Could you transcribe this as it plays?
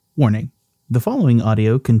Warning. The following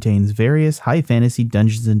audio contains various high fantasy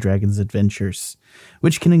Dungeons & Dragons adventures,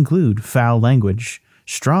 which can include foul language,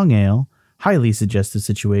 strong ale, highly suggestive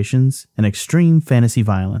situations, and extreme fantasy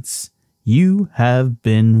violence. You have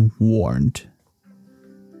been warned.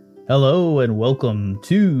 Hello and welcome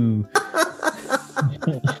to...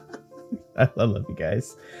 I love you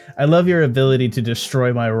guys. I love your ability to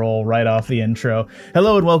destroy my role right off the intro.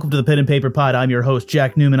 Hello and welcome to the Pen and Paper Pod. I'm your host,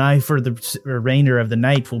 Jack Newman. I, for the remainder of the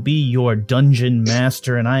night, will be your dungeon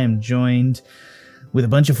master, and I am joined with a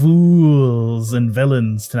bunch of fools and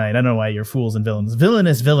villains tonight. I don't know why you're fools and villains.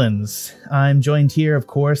 Villainous villains. I'm joined here, of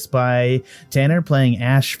course, by Tanner playing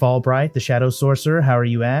Ashe Fallbright, the Shadow Sorcerer. How are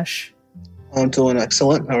you, Ashe? I'm doing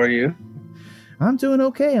excellent. How are you? I'm doing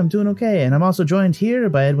okay. And I'm also joined here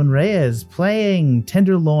by Edwin Reyes playing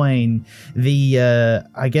Loin, the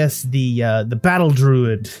battle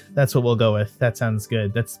druid. That's what we'll go with. That sounds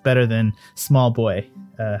good. That's better than small boy.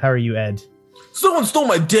 How are you, Ed? Someone stole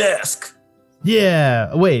my desk.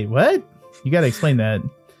 Yeah. Wait, what? You got to explain that.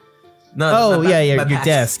 No. Your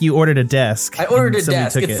desk. You ordered a desk. I ordered a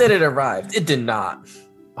desk. It said it arrived. It did not.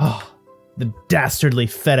 Oh. The dastardly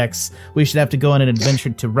FedEx. We should have to go on an adventure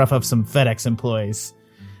to rough up some FedEx employees.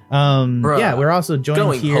 We're also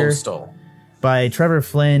joined here postal by Trevor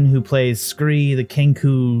Flynn, who plays Scree, the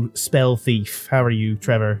Kenku spell thief. How are you,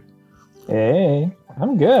 Trevor? Hey,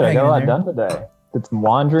 I'm good. I got a lot done today. Did some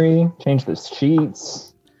laundry, changed the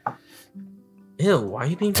sheets. Ew, why are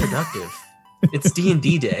you being productive? It's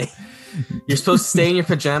D&D day. You're supposed to stay in your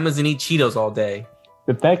pajamas and eat Cheetos all day.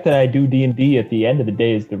 The fact that I do D&D at the end of the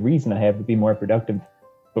day is the reason I have to be more productive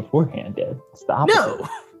beforehand, Ed. Stop. No.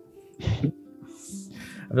 I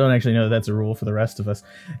don't actually know that's a rule for the rest of us.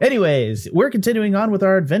 Anyways, we're continuing on with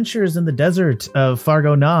our adventures in the desert of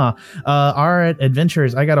Fargo Na. Our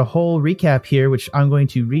adventures, I got a whole recap here, which I'm going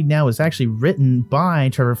to read now. Is actually written by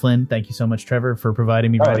Trevor Flynn. Thank you so much, Trevor, for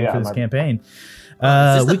providing me writing for this campaign.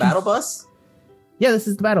 Is this the battle bus? Yeah, this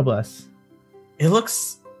is the battle bus. It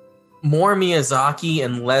looks more Miyazaki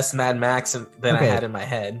and less Mad Max than I had in my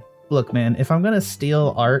head. Look, man, if I'm gonna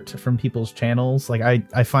steal art from people's channels, like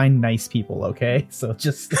I find nice people, okay? So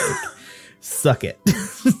just suck it. You're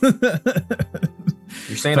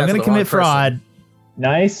saying I'm gonna commit fraud.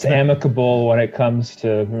 Nice, amicable when it comes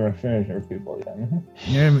to people.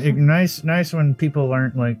 Yeah, nice when people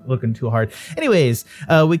aren't like looking too hard. Anyways,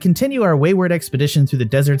 we continue our wayward expedition through the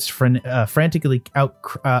deserts, frantically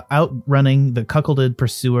outrunning the cuckolded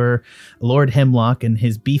pursuer, Lord Hemlock, and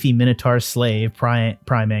his beefy Minotaur slave,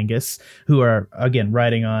 Prime Angus, who are again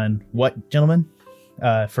riding on what, gentlemen?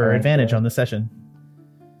 For advantage on the session.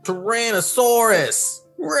 Tyrannosaurus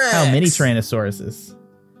Rex. How many Tyrannosauruses?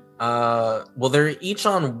 Well, they're each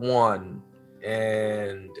on one,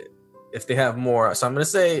 and if they have more, so I'm going to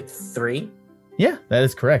say 3. Yeah, that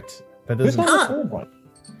is correct. That doesn't pull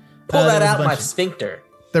that out my sphincter.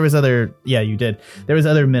 There was you did. There was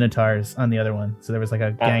other Minotaurs on the other one, so there was like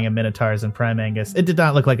a gang of Minotaurs and Prime Angus. It did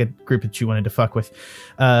not look like a group that you wanted to fuck with.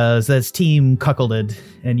 So that's Team Cuckolded,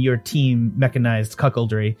 and your Team Mechanized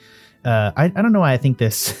Cuckoldry. I don't know why I think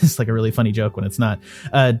this is like a really funny joke when it's not.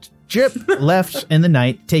 Drip left in the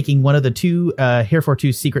night, taking one of the two Hereford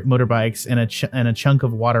 2 secret motorbikes and a chunk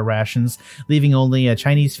of water rations, leaving only a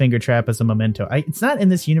Chinese finger trap as a memento. It's not in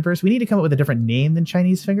this universe. We need to come up with a different name than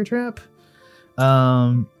Chinese finger trap.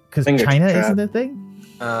 Because China isn't the thing.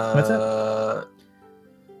 What's that?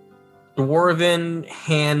 Dwarven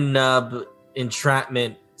hand nub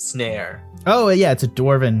entrapment snare. Oh yeah, it's a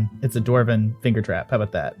dwarven finger trap. How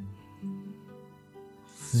about that?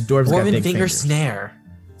 Dwarven finger snare.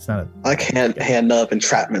 It's not I can't hand up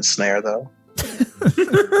entrapment snare though.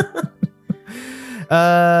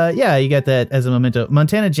 You got that as a memento.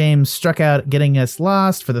 Montanna James struck out, getting us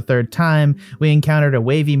lost for the 3rd time. We encountered a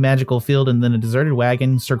wavy magical field and then a deserted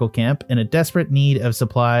wagon circle camp. In a desperate need of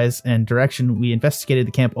supplies and direction, we investigated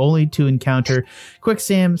the camp only to encounter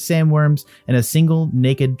quicksand, sandworms, and a single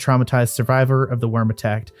naked traumatized survivor of the worm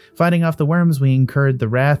attack. Fighting off the worms, we incurred the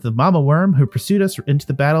wrath of Mama Worm, who pursued us into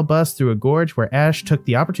the battle bus through a gorge where Ashe took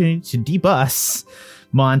the opportunity to debus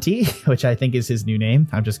Monty, which I think is his new name.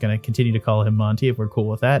 I'm just going to continue to call him Monty if we're cool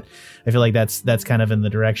with that. I feel like that's kind of in the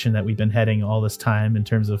direction that we've been heading all this time in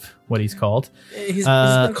terms of what he's called. He's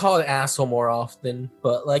been called asshole more often,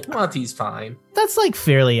 but like Monty's fine. That's like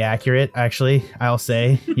fairly accurate, actually, I'll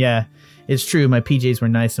say. Yeah, it's true. My PJs were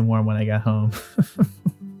nice and warm when I got home.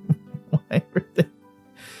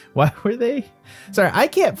 Why were they? Sorry, I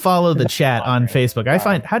can't follow the chat on Facebook.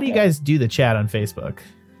 How do you guys do the chat on Facebook?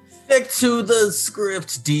 Stick to the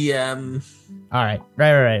script, DM. All right.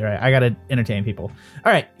 Right. I got to entertain people.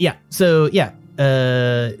 All right. Yeah. So, yeah.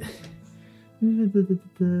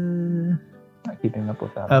 Not keeping up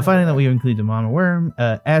with that. Finding that we included the Mama Worm,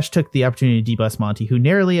 Ashe took the opportunity to debus Monty, who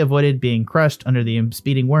narrowly avoided being crushed under the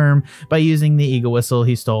speeding worm by using the eagle whistle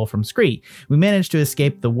he stole from Scree. We managed to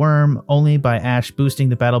escape the worm only by Ashe boosting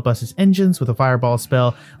the battle bus's engines with a fireball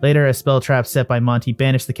spell. Later, a spell trap set by Monty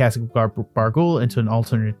banished the cask of Bargul into an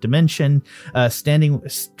alternate dimension.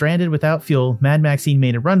 Stranded without fuel, Mad Maxine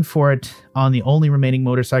made a run for it on the only remaining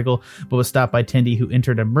motorcycle, but was stopped by Tendi, who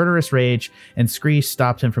entered a murderous rage, and Scree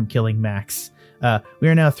stopped him from killing Max. We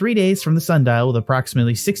are now 3 days from the sundial with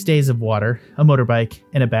approximately 6 days of water, a motorbike,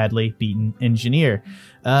 and a badly beaten engineer.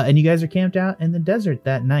 And you guys are camped out in the desert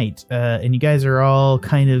that night. And you guys are all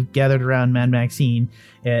kind of gathered around Mad Maxine.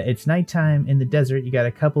 It's nighttime in the desert. You got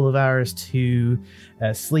a couple of hours to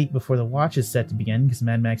sleep before the watch is set to begin, because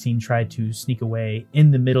Mad Maxine tried to sneak away in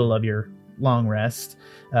the middle of your long rest.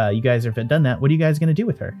 You guys have done that. What are you guys going to do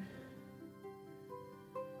with her?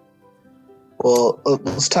 Well,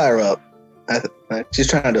 let's tie her up. She's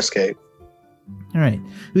trying to escape. All right.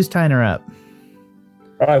 Who's tying her up?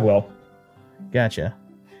 I will. Gotcha.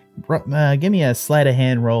 Give me a sleight of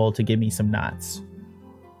hand roll to give me some knots.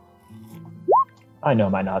 I know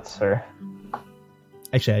my knots, sir.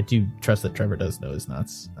 Actually, I do trust that Trevor does know his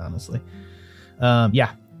knots, honestly.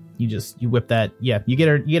 Yeah. You whip that. Yeah, you get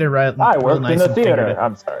her right. I worked in the theater.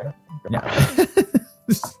 I'm sorry. Yeah.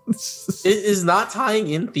 Is not tying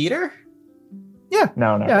in theater? Yeah.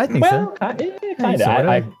 No. Yeah, I think so. Kind of.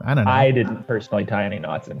 I don't know. I didn't personally tie any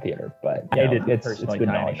knots in theater, but I didn't personally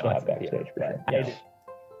tie any knots in theater.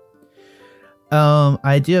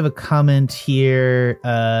 I do have a comment here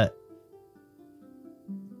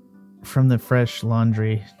from the fresh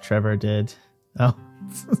laundry Trevor did. Oh.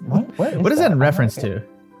 What is that in reference to?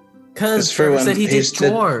 Because Trevor said he did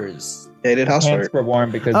chores. They did housework. Hands were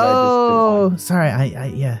warm because sorry.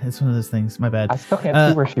 I it's one of those things. My bad. I still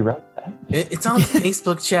can't see where she wrote that. It's on the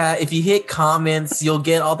Facebook chat. If you hit comments, you'll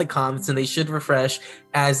get all the comments, and they should refresh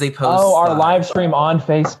as they post. Oh, our live stream on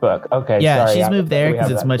Facebook. Okay. Yeah, sorry, she's moved there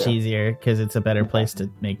because it's much too. easier, because it's a better place to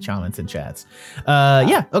make comments and chats.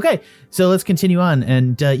 Yeah. Okay. So let's continue on.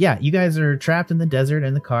 And you guys are trapped in the desert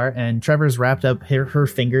in the car, and Trevor's wrapped up her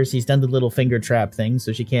fingers. He's done the little finger trap thing,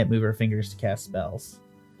 so she can't move her fingers to cast spells.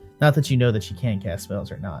 Not that you know that she can cast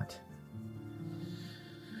spells or not.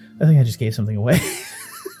 I think I just gave something away.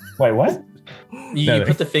 Wait, what? You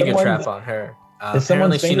put the finger trap on her.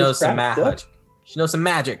 Apparently, she knows some magic. She knows some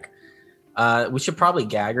magic. We should probably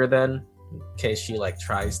gag her then, in case she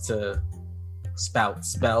tries to spout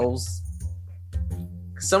spells.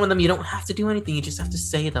 Some of them you don't have to do anything; you just have to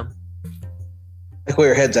say them. Like where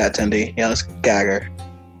your head's at, Tendi. Yeah, let's gag her.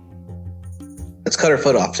 Let's cut her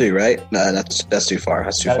foot off too, right? No, that's too far.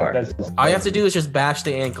 That's too far. All you have to do is just bash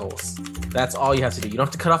the ankles. That's all you have to do. You don't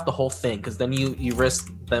have to cut off the whole thing, because then you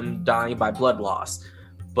risk them dying by blood loss.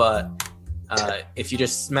 But if you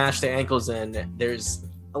just smash the ankles in, there's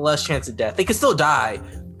a less chance of death. They can still die,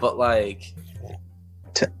 but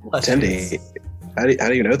Tendi, how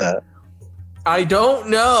do you know that? I don't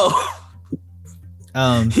know.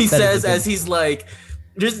 He says as he's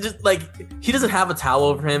just he doesn't have a towel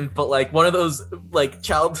over him, but one of those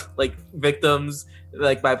child victims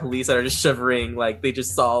by police that are just shivering, they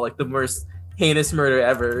just saw the most heinous murder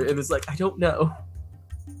ever, and it's I don't know.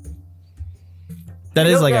 That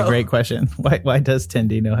is a great question. Why does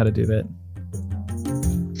Tendi know how to do that?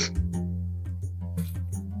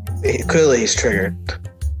 Clearly he's triggered.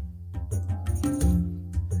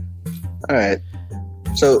 All right,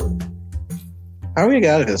 so how are we gonna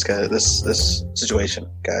get out of this situation,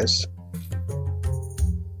 guys?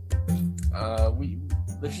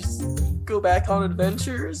 Let's just go back on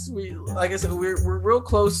adventures. Like I said, we're real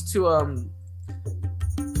close to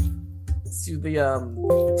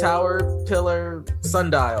the tower, pillar,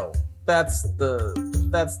 sundial. That's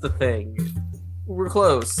the thing. We're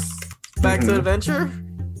close. Back to adventure.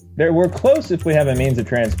 We're close if we have a means of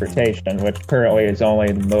transportation, which currently is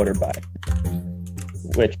only the motorbike,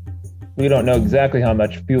 which we don't know exactly how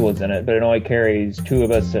much fuel is in it, but it only carries 2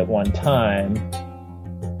 of us at one time.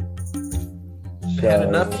 It had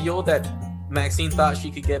enough fuel that Maxine thought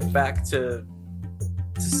she could get back to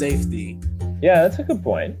safety. Yeah, that's a good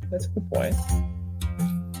point.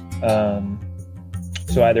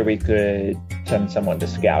 So either we could send someone to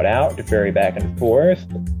scout out to ferry back and forth,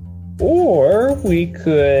 or we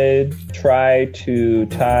could try to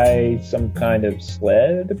tie some kind of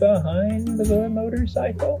sled behind the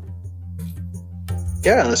motorcycle.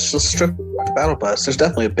 Yeah, let's strip the battle bus. There's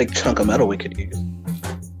definitely a big chunk of metal we could use.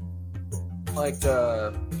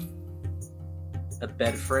 A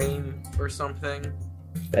bed frame or something.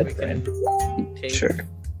 Bed frame? Tape. Sure.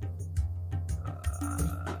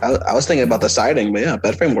 I was thinking about the siding, but yeah,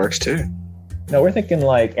 bed frame works too. No, we're thinking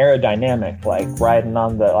like aerodynamic, like riding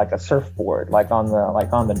on the like a surfboard, like on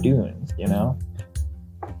the dunes, you know.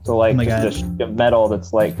 So like just metal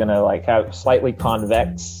that's like gonna like have slightly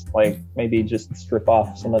convex, like maybe just strip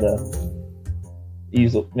off some of the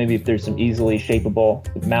maybe if there's some easily shapeable,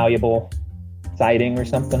 malleable siding or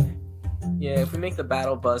something. Yeah, if we make the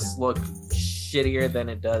battle bus look shittier than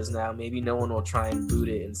it does now, maybe no one will try and boot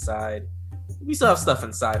it inside. We still have stuff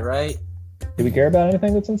inside, right? Do we care about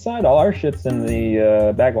anything that's inside? All our shit's in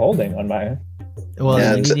the bag of holding on my. Well,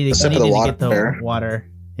 you need to get the water.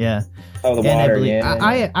 Yeah. Oh, the water.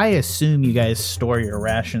 I assume you guys store your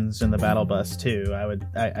rations in the battle bus too. I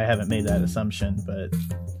haven't made that assumption, but.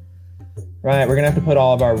 Right, we're gonna have to put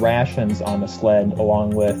all of our rations on the sled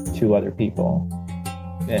along with 2 other people.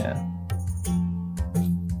 Yeah.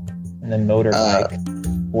 And then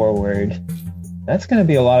motorbike forward. That's gonna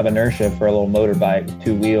be a lot of inertia for a little motorbike with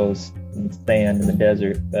 2 wheels and sand in the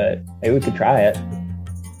desert, but maybe we could try it.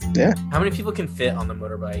 Yeah. How many people can fit on the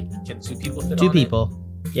motorbike? Can 2 people fit on it? 2 people.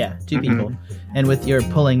 Yeah, 2 people. And with your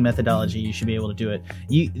pulling methodology, you should be able to do it.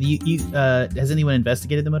 You has anyone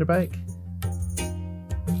investigated the motorbike?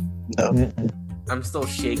 No. I'm still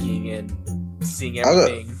shaking and seeing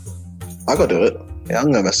everything. I'll go do it. Yeah, I'm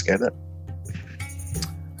gonna investigate it.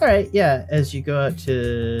 All right, yeah. As you go out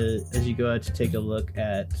to take a look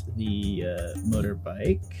at the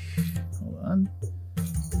motorbike. Hold on.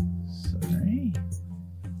 Sorry.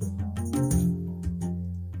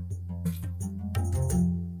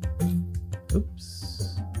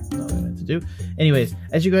 Oops. Not what I meant to do. Anyways,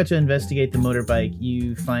 as you go out to investigate the motorbike,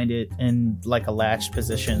 you find it in like a latched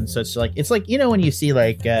position. So it's like when you see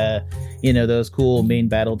like those cool main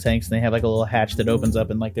battle tanks and they have like a little hatch that opens up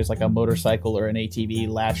and like there's like a motorcycle or an ATV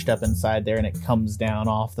latched up inside there and it comes down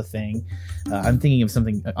off the thing. I'm thinking of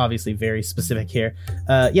something obviously very specific here.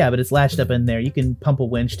 But it's latched up in there. You can pump a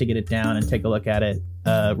winch to get it down and take a look at it.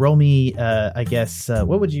 Roll me, I guess.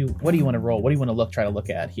 What do you want to roll? What do you want to try to look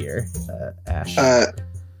at here, Ashe?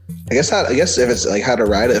 I guess if it's like how to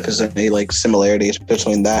ride it, if there's any like similarities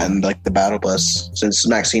between that and like the battle bus, since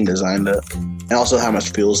Maxine designed it, and also how much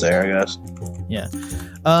fuel's there, I guess. Yeah.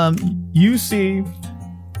 You see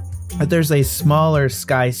that there's a smaller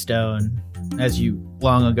sky stone, as you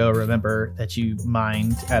long ago remember that you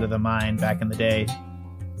mined out of the mine back in the day,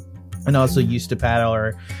 and also used to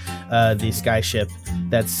paddle the sky ship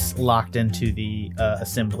that's locked into the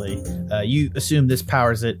assembly. You assume this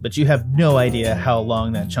powers it, but you have no idea how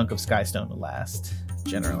long that chunk of skystone will last,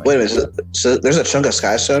 generally. Wait a minute, so there's a chunk of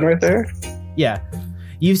skystone right there? Yeah.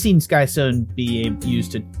 You've seen skystone be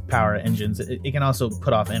used to power engines. It can also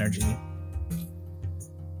put off energy.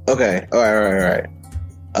 Okay, all right.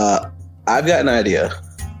 I've got an idea,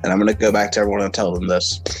 and I'm going to go back to everyone and tell them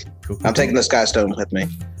this. Cool. I'm taking the skystone with me.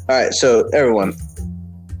 All right, so everyone.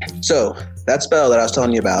 So that spell that I was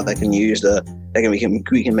telling you about that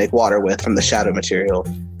we can make water with from the shadow material.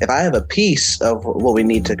 If I have a piece of what we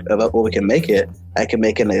can make it, I can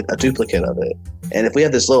make a duplicate of it. And if we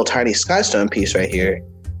have this little tiny skystone piece right here,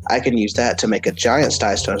 I can use that to make a giant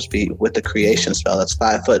skystone speed with the creation spell that's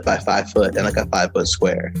 5 foot by 5 foot and like a 5 foot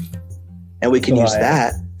square. And we can use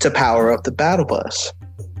that to power up the battle bus.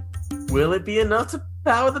 Will it be enough to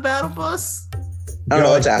power the battle bus? I don't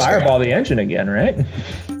know. Let's ask Fireball the engine again, right?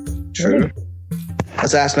 True.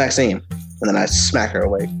 Let's ask Maxine, and then I smack her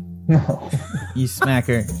awake. You smack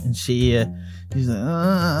her, and she's like,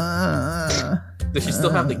 Does she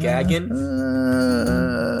still have the gag in?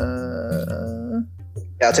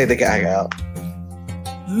 Yeah, I'll take the gag out.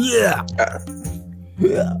 Yeah.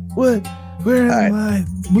 What? Where am I?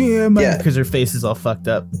 Where am I? Yeah. Because her face is all fucked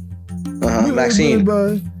up. Maxine.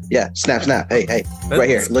 Yeah, snap. Hey, right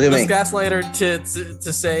here. Look at me. Gaslighter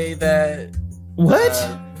to say that. What?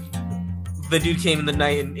 The dude came in the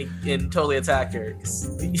night and totally attacked her.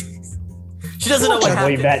 She doesn't know what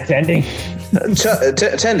happened. Believe that, Tendy.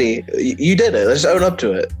 Tendy, you did it. Let's own up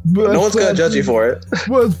to it. No one's gonna judge you for it.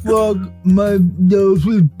 What fuck? My nose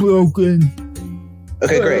was broken.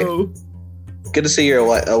 Okay, great. Good to see you're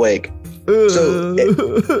awake. So,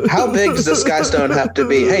 how big does the skystone have to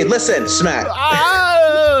be? Hey, listen, smack.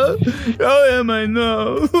 Oh yeah, I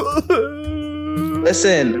know.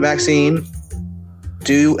 Listen, Maxine.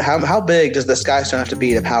 How big does the skystone have to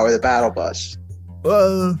be to power the battle bus?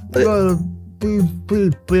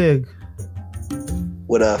 Pretty big.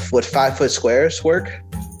 Would 5 foot squares work?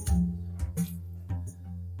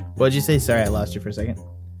 What'd you say? Sorry, I lost you for a second.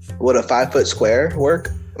 Would a 5 foot square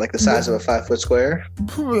work? Like the size of a 5 foot square?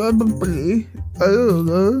 Probably. I don't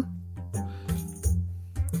know.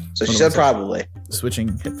 So she said probably.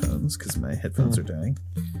 Switching headphones because my headphones are dying.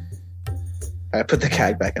 I put the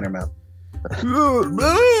gag back in her mouth.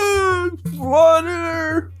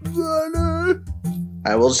 Water.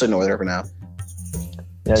 I will just ignore her for now.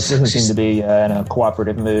 Yeah, she doesn't seem to be in a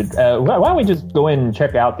cooperative mood. Why don't we just go in and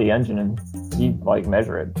check out the engine and see, like,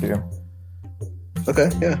 measure it too? Okay,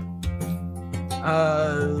 yeah.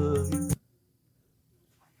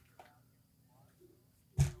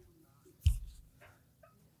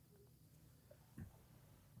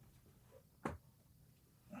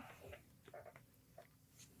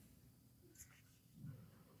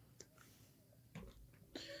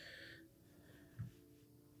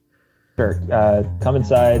 Sure. Come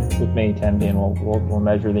inside with me, Temby, and we'll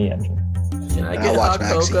measure the engine. Can I get hot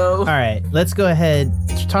cocoa? All right, let's go ahead.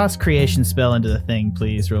 Toss creation spell into the thing,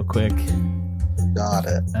 please, real quick. Got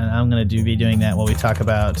it. And I'm gonna be doing that while we talk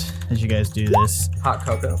about as you guys do this. Hot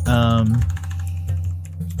cocoa.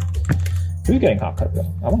 Who's getting hot cocoa?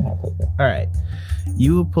 I want hot cocoa. All right,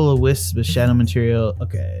 you will pull a wisp of shadow material.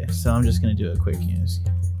 Okay, so I'm just gonna do a quick use.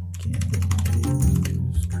 Can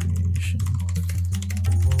use creation.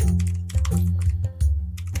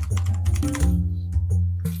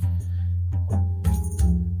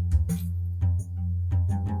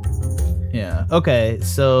 Yeah. Okay.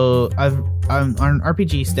 So I'm on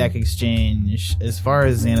RPG Stack Exchange. As far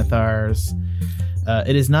as Xanathar's,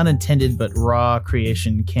 it is not intended, but raw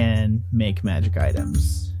creation can make magic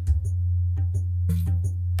items.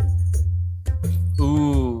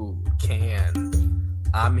 Ooh, can.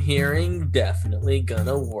 I'm hearing definitely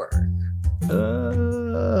gonna work.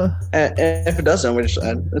 And if it doesn't, we just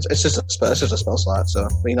it's just a spell. It's just a spell slot. So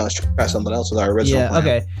let's try something else with our original plan.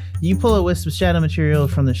 Okay. You pull a wisp of shadow material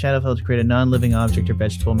from the shadow field to create a non-living object or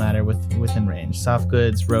vegetable matter within range. Soft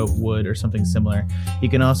goods, rope, wood, or something similar. You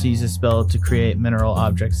can also use this spell to create mineral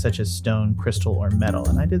objects such as stone, crystal, or metal.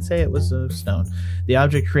 And I did say it was a stone. The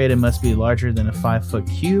object created must be larger than a 5-foot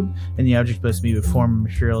cube, and the object must be a form of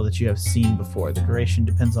material that you have seen before. The duration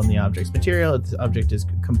depends on the object's material. If the object is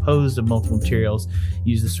composed of multiple materials,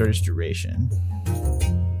 use the sorter's duration.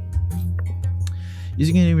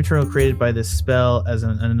 Using a new material created by this spell as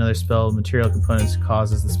another spell material components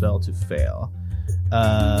causes the spell to fail.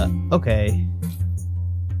 Okay.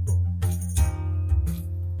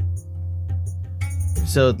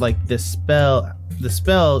 So, like, the spell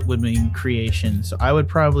would mean creation. So I would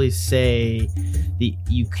probably say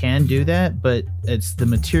you can do that, but it's the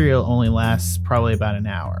material only lasts probably about an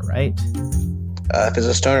hour, right? If it's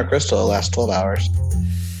a stone or crystal, it lasts 12 hours.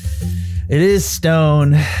 It is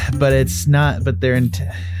stone, but it's not. But they're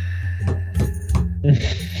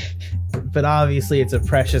but obviously, it's a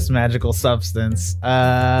precious magical substance.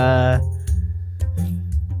 I'll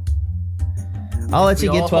let you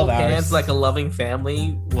get 12 hours. Hands like a loving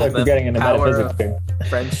family. Will Like we're getting into metaphysics here.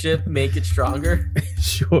 Friendship make it stronger?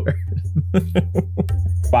 Sure.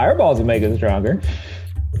 Fireballs will make it stronger.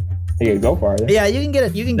 You can go farther. Yeah, you can get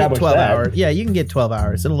it. You can get 12 that. hours. Yeah, you can get 12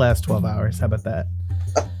 hours. It'll last 12 hours. How about that?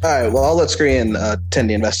 All right. Well, I'll let Scree and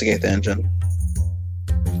Tendy investigate the engine.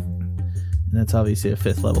 And that's obviously a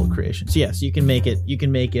 5th level creation. So yes, you can make it. You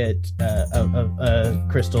can make it a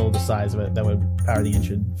crystal the size of it that would power the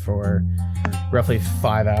engine for roughly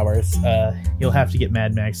 5 hours. You'll have to get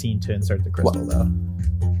Mad Maxine to insert the crystal though.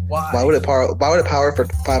 Why would it power? Why would it power for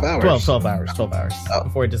 5 hours? 12 hours. 12 hours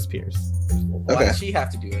before it disappears. Why does she have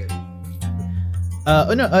to do it?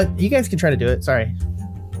 You guys can try to do it. Sorry.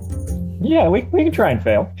 Yeah, we can try and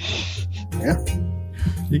fail. Yeah.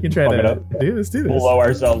 You can try to do this. Blow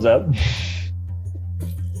ourselves up.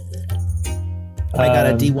 I got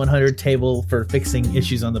a D100 table for fixing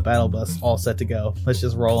issues on the battle bus all set to go. Let's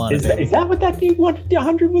just roll on it. Is that what that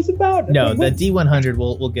D100 was about? No, the D100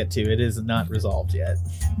 we'll get to. It is not resolved yet.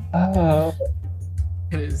 Oh.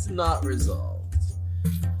 It is not resolved.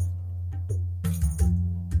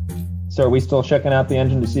 So are we still checking out the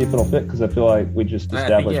engine to see if it'll fit? Because I feel like we just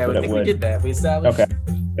established that it would. We did that. We established. Okay.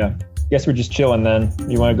 Yeah. Guess we're just chilling then.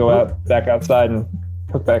 You want to go back outside and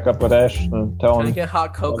hook back up with Ashe and tell him? Can I get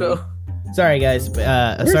hot cocoa? Sorry, guys.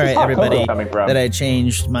 Sorry, everybody, that I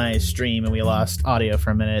changed my stream and we lost audio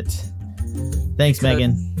for a minute. Thanks,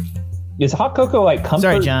 Megan. Is hot cocoa like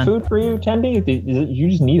comfort food for you, Tendy? You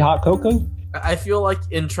just need hot cocoa? I feel like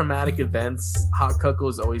in traumatic events, hot cocoa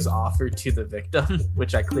is always offered to the victim,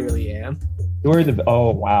 which I clearly am.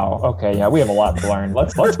 Oh wow. Okay, yeah, we have a lot to learn.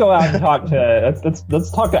 Let's go out and talk to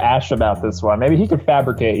let's talk to Ashe about this one. Maybe he could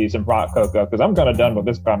fabricate you some hot cocoa because I'm kind of done with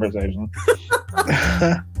this conversation.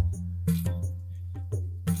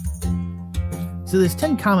 So there's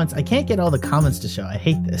 10 comments. I can't get all the comments to show. I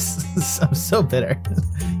hate this. I'm so bitter.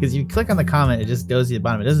 Because you click on the comment, it just goes to the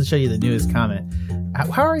bottom. It doesn't show you the newest comment.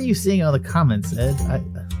 How are you seeing all the comments, Ed? I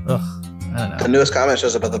don't know. The newest comment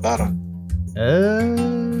shows up at the bottom.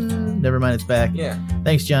 Never mind, it's back. Yeah.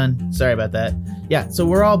 Thanks, John. Sorry about that. Yeah, so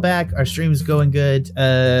we're all back. Our stream's going good.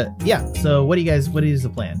 Yeah, so what is the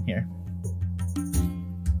plan here?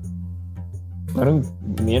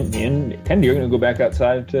 Me and Kendi are going to go back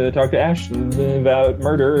outside to talk to Ashe about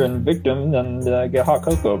murder and victims and get hot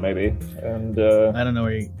cocoa, maybe. And I don't know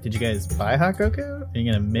did you guys buy hot cocoa? Are you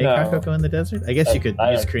going to make hot cocoa in the desert? I guess you could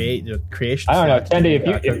just create the creation. I don't know,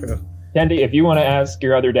 Kendi, if you want to ask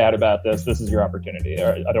your other dad about this is your opportunity.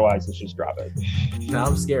 Or otherwise, let's just drop it. No,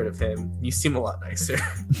 I'm scared of him. You seem a lot nicer.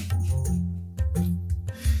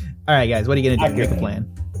 All right, guys, what are you going to do? Make a plan.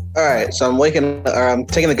 All right, so I'm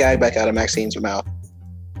taking the gag back out of Maxine's mouth.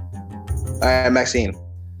 All right, Maxine.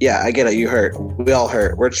 Yeah, I get it. You hurt. We all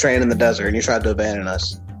hurt. We're trained in the desert, and you tried to abandon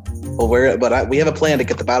us. Well, we have a plan to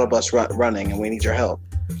get the battle bus running, and we need your help.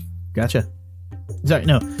 Gotcha. Sorry,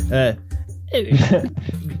 no.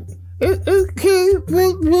 Okay,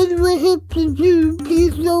 what do I have to do?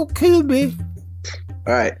 Please don't kill me.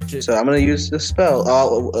 All right, so I'm gonna use the spell.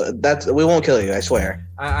 We won't kill you. I swear.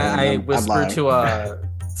 I whisper to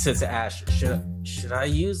Ashe. Should I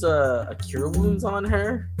use a cure wounds on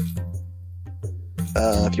her?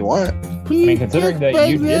 If you want. I mean, considering that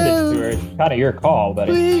you did it to her, it's kind of your call. But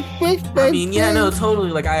I mean, yeah, no, totally.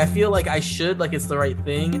 Like, I feel like I should, like, it's the right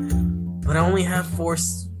thing, but I only have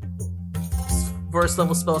first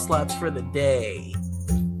level spell slots for the day.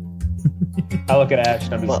 I look at Ashe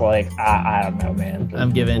and I'm just I don't know, man.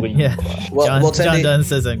 I'm giving, yeah. John Dunn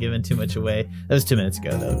says I'm giving too much away. That was 2 minutes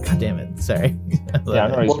ago, though. God damn it. Sorry.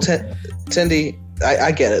 Tindy,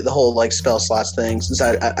 I get it. The whole spell slots thing. Since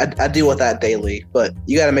I deal with that daily, but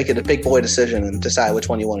you got to make it a big boy decision and decide which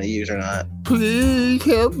one you want to use or not. Please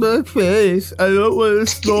help my face. I don't want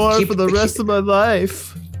to snore for the rest of my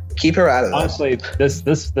life. Keep her out of this. Honestly,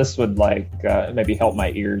 this would maybe help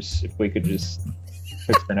my ears if we could just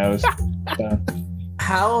fix her nose. So.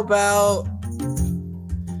 How about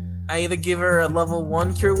I either give her a level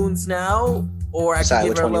 1 cure wounds now, or I can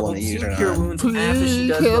give her a level 2 cure wounds after she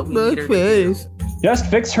does what we need her to do. Just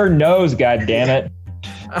fix her nose, goddammit.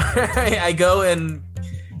 Alright, I go and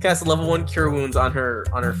cast a level 1 cure wounds on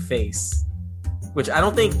her face, which I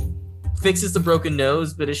don't think fixes the broken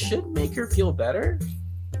nose, but it should make her feel better.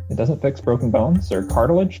 It doesn't fix broken bones or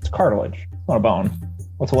cartilage. It's cartilage. It's not a bone.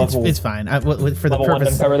 What's a level? It's fine. For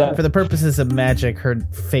the purposes of magic, her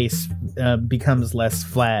face becomes less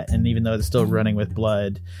flat, and even though it's still running with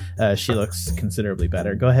blood, she looks considerably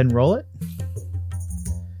better. Go ahead and roll it.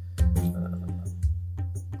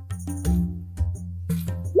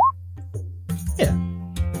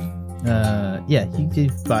 Yeah, you do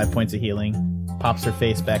 5 points of healing. Pops her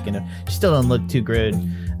face back into. She still doesn't look too good,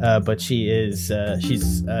 but she is. She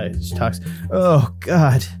talks. Oh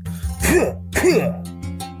God.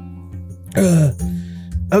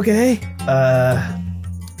 Okay.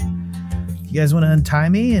 You guys want to untie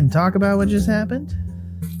me and talk about what just happened?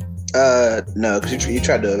 No, because you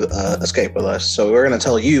tried to escape with us, so we're gonna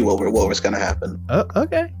tell you what was gonna happen. Oh,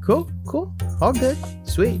 okay. Cool. All good.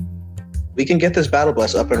 Sweet. We can get this battle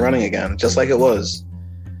bus up and running again, just like it was.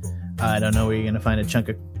 I don't know where you're going to find a chunk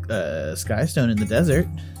of skystone in the desert.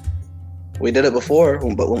 We did it before,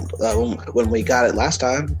 but when we got it last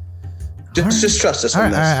time. Just trust us on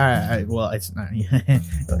this. All right. Well, it's not.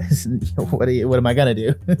 What am I going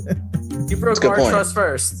to do? You broke our trust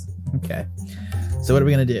first. Okay. So what are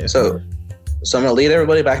we going to do? So I'm going to lead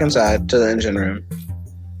everybody back inside to the engine room.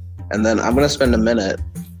 And then I'm going to spend a minute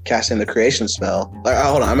casting the creation spell.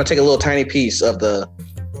 Hold on. I'm going to take a little tiny piece of the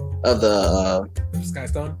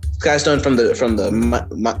Skystone from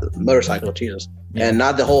the motorcycle, Jesus, and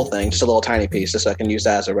not the whole thing, just a little tiny piece, just so I can use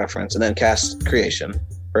that as a reference, and then cast creation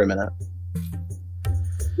for a minute.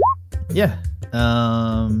 Yeah.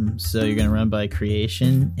 So you're gonna run by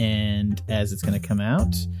creation, and as it's gonna come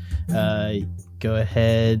out, go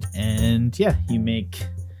ahead and you make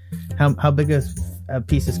how big a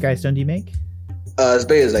piece of skystone do you make? As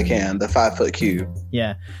big as I can, the 5-foot cube.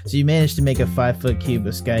 Yeah. So you managed to make a 5-foot cube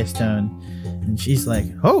of skystone, and she's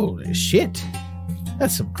like, "Holy shit,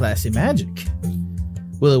 that's some classy magic.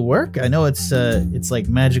 Will it work? I know it's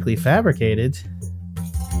magically fabricated."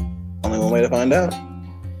 Only one way to find out.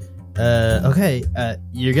 Okay.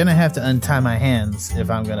 You're gonna have to untie my hands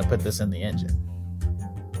if I'm gonna put this in the engine.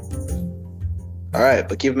 All right,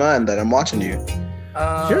 but keep in mind that I'm watching you.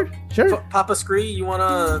 Sure. Papa Scree, you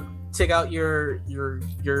wanna take out your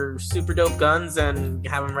super dope guns and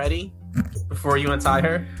have them ready before you untie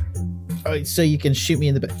her? Oh, so you can shoot me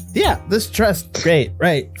in the back. Yeah, this trust, great,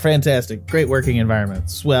 right? Fantastic, great working environment,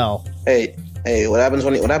 swell. Hey, what happens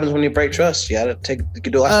when you break trust? You gotta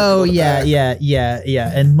do. Oh yeah.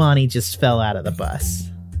 And Monty just fell out of the bus.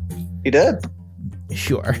 He did.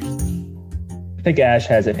 Sure. I think Ashe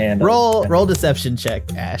has it handled. Roll deception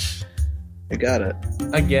check, Ashe. I got it.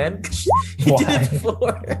 Again? He did it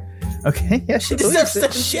before. Okay, yeah, she did.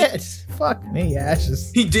 Deception. Shit. Fuck me,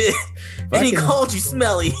 Ashe. He did. And he called you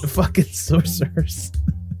smelly. Fucking sorcerers.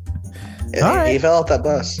 Yeah, All right. He fell off that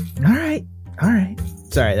bus. All right.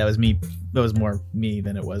 Sorry, that was me. That was more me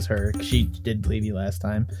than it was her. She did believe you last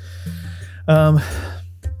time. All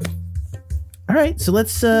right, so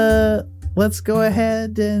let's go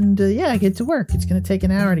ahead and get to work. It's gonna take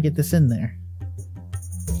an hour to get this in there.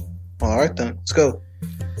 All right then, let's go.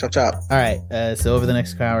 Chop. All right, so over the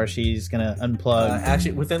next hour, she's gonna unplug.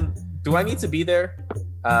 Actually, do I need to be there?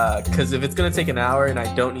 Because if it's gonna take an hour and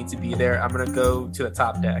I don't need to be there, I'm gonna go to the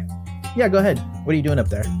top deck. Yeah, go ahead. What are you doing up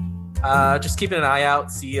there? Just keeping an eye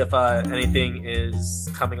out, see if anything is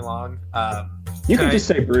coming along. You can just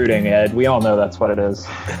say brooding, Ed. We all know that's what it is.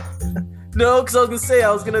 No, because I was gonna say I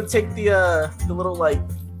was gonna take the little like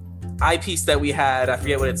eyepiece that we had. I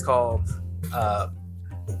forget what it's called.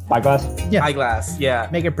 Eyeglass. Yeah. Eyeglass. Yeah.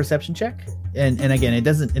 Make a perception check, and again, it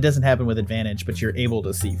doesn't happen with advantage, but you're able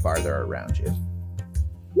to see farther around you.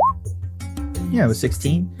 Yeah, it was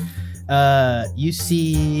 16. You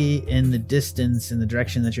see in the distance, in the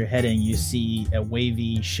direction that you're heading, you see a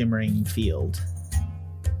wavy, shimmering field.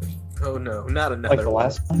 Oh no, not another. Like the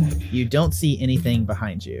last one? You don't see anything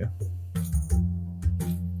behind you.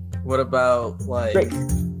 What about like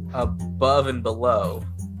above and below?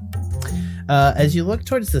 As you look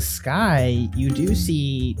towards the sky, you do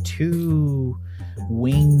see two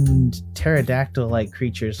winged pterodactyl-like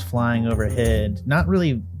creatures flying overhead. Not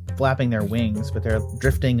really flapping their wings, but they're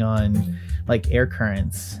drifting on like air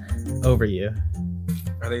currents over you.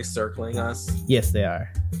 Are they circling us? Yes, they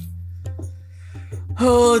are.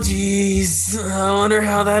 Oh jeez, I wonder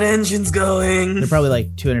how that engine's going. They're probably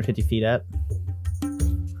like 250 feet up.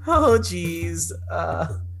 Oh jeez.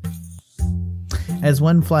 As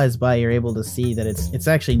one flies by, you're able to see that it's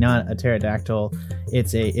actually not a pterodactyl.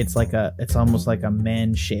 It's almost like a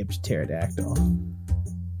man-shaped pterodactyl.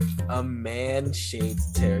 A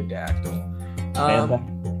man-shaped pterodactyl.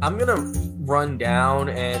 I'm gonna run down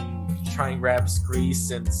and try and grab Scree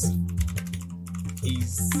since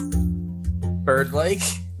he's bird-like.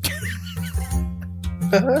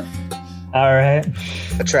 All right.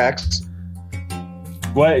 Attracts.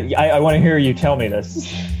 What? I want to hear you tell me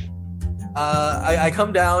this. I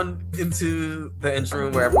come down into the engine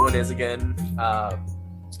room where everyone is again.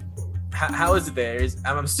 How is it there?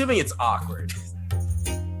 I'm assuming it's awkward.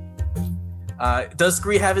 Does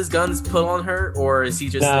Scree have his guns put on her, or is he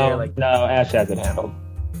just there? Like, no, Ashe has it handled.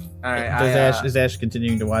 All right. Is Ashe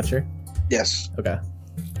continuing to watch her? Yes. Okay.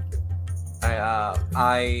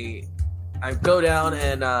 I go down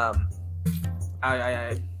and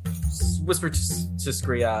I whisper to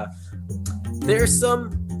Scree. There's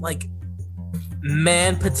some like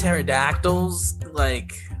man pterodactyls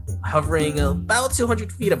like hovering about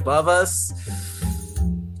 200 feet above us.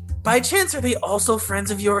 By chance, are they also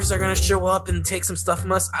friends of yours that are going to show up and take some stuff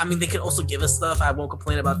from us? I mean, they can also give us stuff. I won't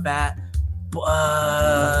complain about that.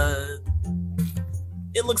 But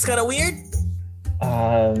it looks kind of weird.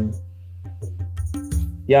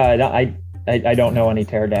 Yeah, I don't know any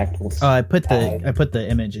pterodactyls. I put the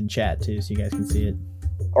image in chat too, so you guys can see it.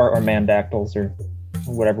 Or mandactyls, or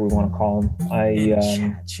whatever we want to call them.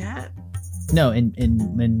 Chat. No, in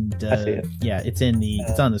I see it. Yeah, it's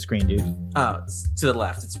on the screen, dude. Oh, it's to the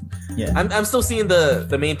left. Yeah. I'm still seeing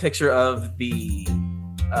the main picture of the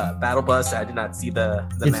battle bus. I did not see the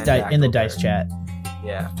It's in the dice chat.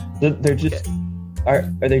 Yeah. They're just are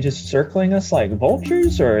they just circling us like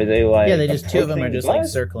vultures, or are they like? Yeah, they just two of them are just like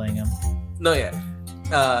us? circling him. No, yeah.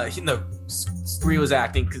 No. Scree was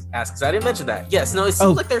asking because I didn't mention that. Yes, no. It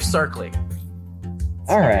seems like they're circling.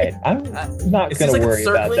 All right, I'm not going to worry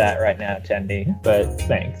about circling? That right now, Tendy. But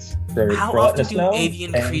thanks for How letting often us do know.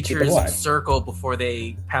 avian creatures circle before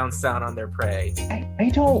they pounce down on their prey? I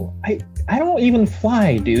don't even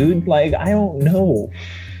fly, dude. Like, I don't know.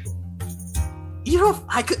 You don't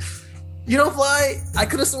fly? I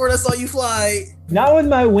could have sworn I saw you fly. Not with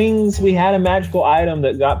my wings. We had a magical item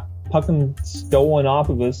that got fucking stolen off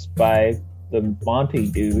of us by the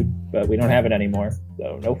Monty dude, but we don't have it anymore,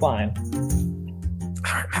 so no flying.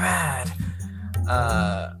 Alright, my bad.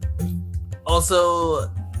 Also,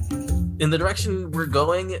 in the direction we're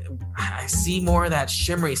going, I see more of that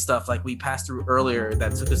shimmery stuff like we passed through earlier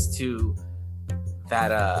that took us to that,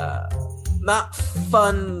 not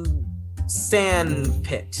fun sand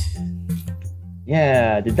pit.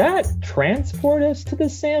 Yeah, did that transport us to the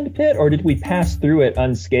sand pit, or did we pass through it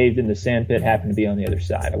unscathed and the sand pit happened to be on the other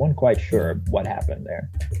side? I wasn't quite sure what happened there.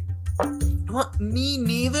 Me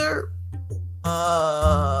neither.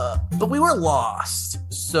 But we were lost.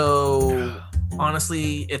 So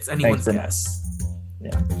honestly, it's anyone's guess.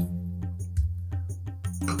 Yeah.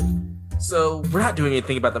 So we're not doing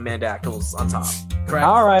anything about the mandactyls on top, correct?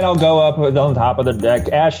 All right, I'll go up on top of the deck.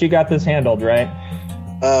 Ash, you got this handled, right?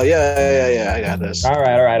 Yeah, I got this. All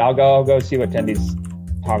right. I'll go see what Tendy's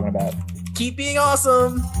talking about. Keep being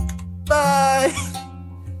awesome. Bye.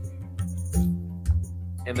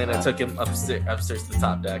 And then I took him upstairs to the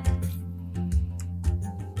top deck.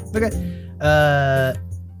 Okay.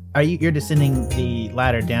 You're descending the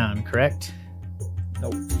ladder down, correct? No,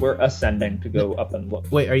 we're ascending to go up and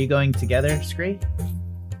look. Wait, are you going together, Scree?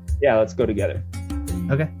 Yeah, let's go together.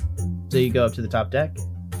 Okay. So you go up to the top deck?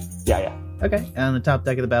 Yeah. Okay. And on the top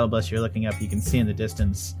deck of the battle bus, you're looking up, you can see in the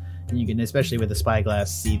distance, and you can, especially with the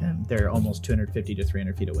spyglass, see them. They're almost 250 to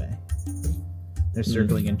 300 feet away. They're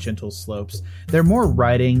circling in gentle slopes. They're more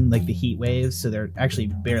riding like the heat waves, so they're actually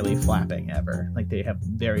barely flapping ever. Like they have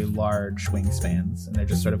very large wingspans, and they're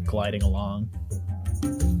just sort of gliding along.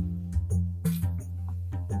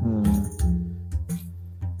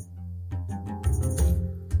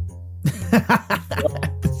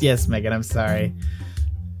 Yes, Megan, I'm sorry.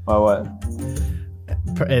 Oh, what?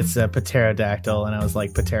 It's a pterodactyl, and I was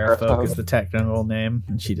like, Pterofolk is the technical name,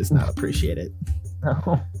 and she does not appreciate it.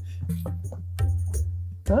 No.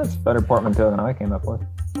 That's a better portmanteau than I came up with.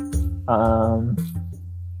 I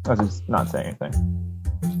was just not saying anything.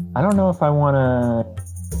 I don't know if I want to...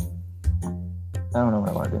 I don't know what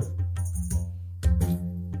I want to do.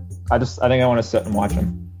 I think I want to sit and watch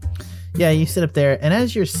him. Yeah, you sit up there, and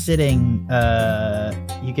as you're sitting,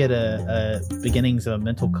 you get a beginnings of a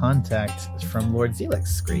mental contact from Lord Zelix,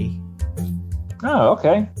 Scree. Oh,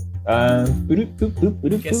 okay. Guess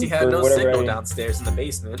he had no signal downstairs in the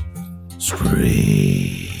basement.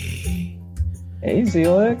 Scree. Hey,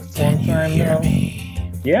 Zelix. Can you hear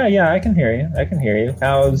me? Yeah, I can hear you.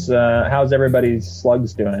 How's everybody's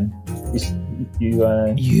slugs doing?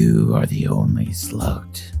 You are the only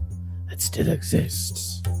slugged that still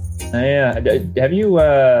exists. Yeah. Have you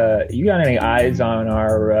got any eyes on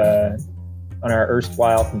our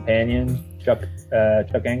erstwhile companion, Chuck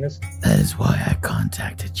Angus? That is why I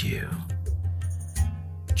contacted you.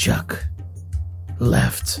 Chuck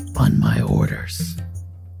left on my orders.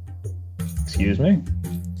 Excuse me?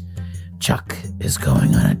 Chuck is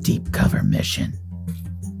going on a deep cover mission.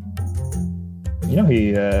 You know,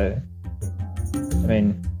 he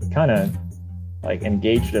kind of like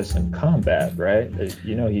engaged us in combat, right?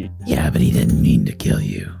 You know, Yeah, but he didn't mean to kill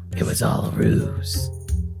you. It was all a ruse.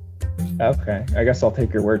 Okay, I guess I'll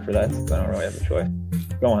take your word for that since I don't really have a choice.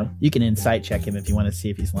 Go on. You can insight check him if you want to see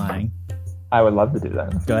if he's lying. I would love to do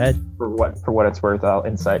that. Go ahead. For what it's worth, I'll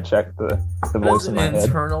insight check the voice in my head. An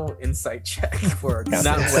internal insight check for Yeah.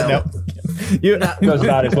 not well. Goes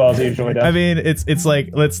about as well as it usually does. I mean, it's like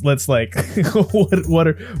let's like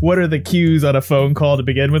what are the cues on a phone call to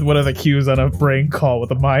begin with? What are the cues on a brain call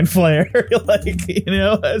with a mind flare? Like, you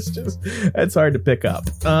know, that's hard to pick up.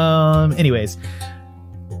 Anyways,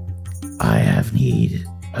 I have need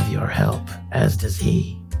of your help, as does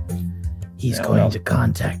he. He's going to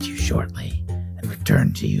contact you shortly and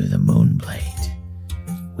return to you the Moonblade.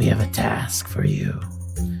 We have a task for you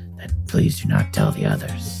that please do not tell the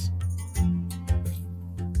others.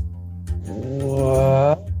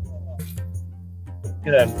 What?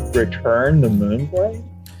 Gonna return the Moonblade?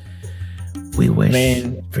 We wish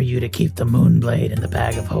for you to keep the Moonblade in the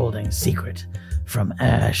bag of holding secret from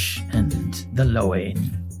Ashe and the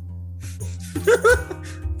Loin.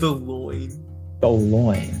 The Loin. The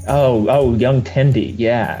Loin. Oh, young Tendy.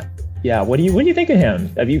 Yeah. What do you think of him?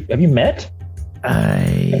 Have you met?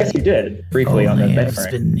 I guess you did briefly on the only thing.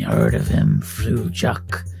 have been heard of him through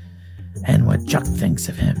Chuck and what Chuck thinks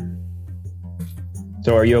of him.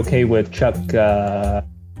 So are you okay with Chuck,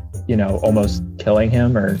 almost killing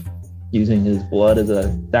him or using his blood as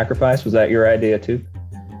a sacrifice? Was that your idea too?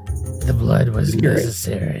 The blood was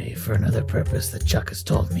necessary for another purpose that Chuck has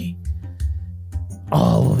told me.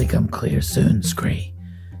 All will become clear soon, Scree.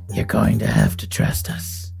 You're going to have to trust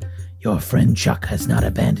us. Your friend Chuck has not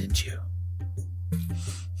abandoned you.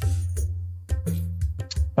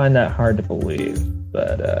 Find that hard to believe,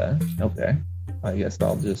 but okay. I guess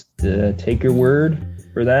I'll just take your word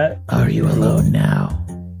for that. Are you alone now?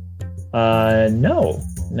 No.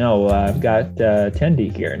 I've got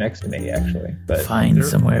Tendy here next to me, actually. But find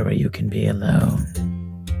somewhere where you can be alone.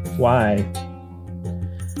 Why?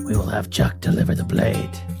 We will have Chuck deliver the blade.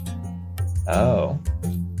 Oh,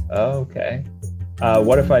 okay.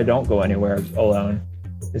 What if I don't go anywhere alone?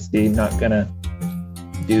 Is he not gonna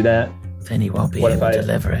do that? Then he won't be able to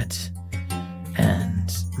deliver it.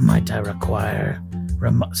 And Might I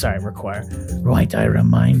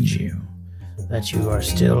remind you that you are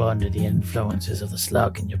still under the influences of the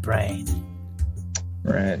slug in your brain.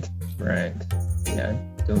 Right. Yeah,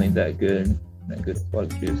 still need that good slug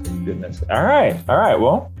juice. Goodness. All right.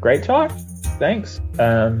 Well, great talk. Thanks.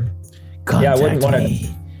 Contact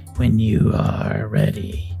me when you are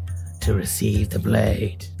ready to receive the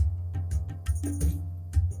blade.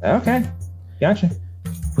 Okay, gotcha.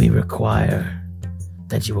 We require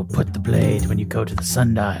that you will put the blade when you go to the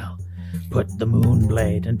sundial. Put the moon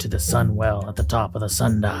blade into the sun well at the top of the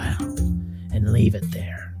sundial and leave it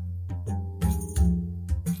there.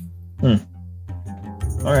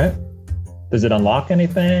 All right. Does it unlock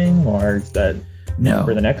anything, or is that no?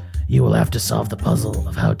 For the next? You will have to solve the puzzle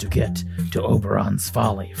of how to get to Oberon's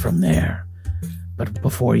Folly from there. But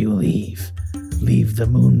before you leave the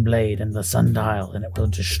moon blade in the sundial and it will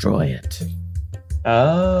destroy it.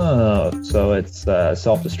 Oh, so it's a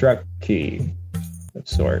self-destruct key of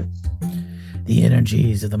sorts. The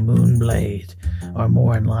energies of the moon blade are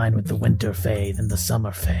more in line with the winter fae than the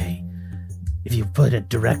summer fae. If you put it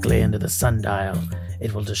directly into the sundial,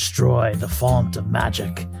 it will destroy the font of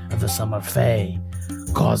magic of the summer fae,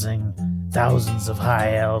 causing thousands of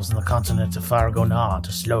high elves in the continent of Phar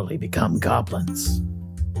to slowly become goblins.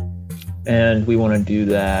 And we want to do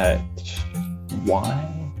that. Why?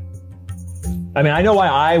 I mean, I know why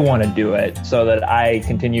I want to do it, so that I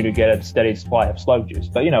continue to get a steady supply of slug juice.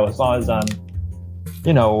 But, as long as I'm,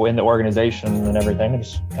 in the organization and everything, I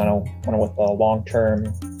just kind of wonder what the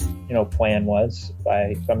long-term, plan was.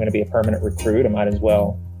 If I'm going to be a permanent recruit, I might as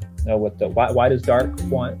well know what why does Dark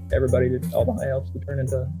want all the high elves to turn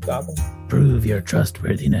into goblins? Prove your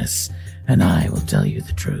trustworthiness, and I will tell you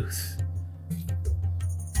the truth.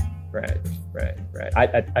 Right.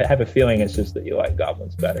 I have a feeling it's just that you like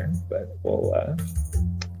goblins better, but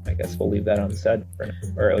I guess we'll leave that unsaid,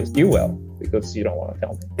 or at least you will, because you don't want to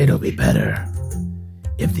tell me. It'll be better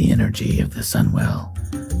if the energy of the Sunwell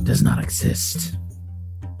does not exist.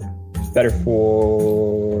 Better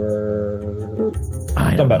for...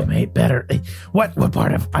 I don't know, mate. Better. What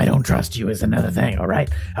part of I don't trust you is another thing, all right?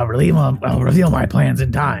 I'll reveal my plans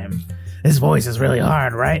in time. This voice is really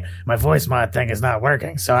hard, right? My voice mod thing is not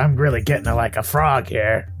working, so I'm really getting like a frog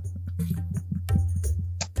here.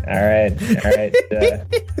 All right.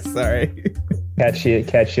 Sorry. Catch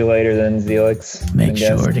you later then, Zelix. Make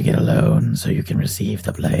sure to get a loan so you can receive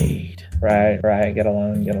the blade. Right. Get a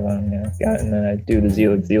loan, yeah. And then I do the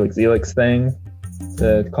Zelix thing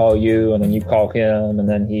to call you, and then you call him, and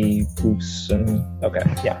then he poofs, and okay,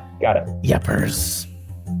 yeah, got it. Yeppers.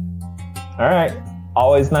 All right.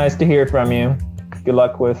 Always nice to hear from you. Good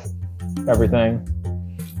luck with everything.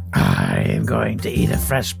 I am going to eat a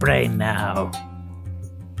fresh brain now.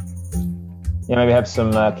 Yeah, maybe have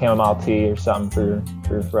some chamomile tea or something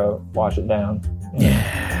for your throat. Wash it down.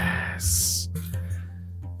 Yes.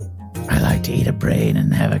 I like to eat a brain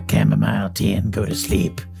and have a chamomile tea and go to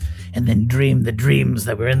sleep. And then dream the dreams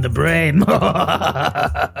that were in the brain.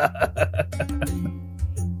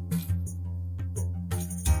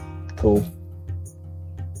 Cool.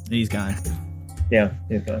 He's gone. Yeah,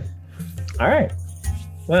 he's gone. All right.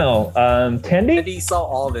 Well, Tendy? Tendy saw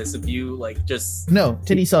all this. If you just no,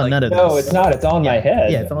 Tendy saw none of this. No, it's not. It's on my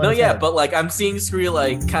head. Yeah, it's on his head. But I'm seeing Scree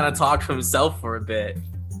kind of talk to himself for a bit.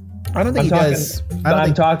 I don't think he does.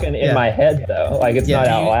 I'm talking in my head though. It's not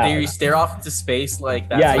out loud. Do you stare off into space like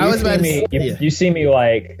that? Yeah, you see me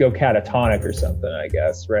go catatonic or something, I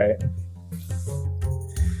guess, right?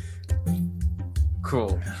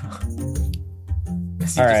 Cool. I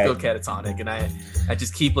see just go catatonic, and I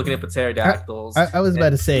just keep looking at the pterodactyls. I was about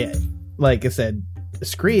to say, like I said,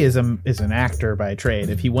 Scree is an actor by trade.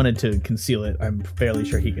 If he wanted to conceal it, I'm fairly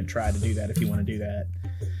sure he could try to do that if you want to do that.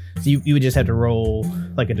 So you would just have to roll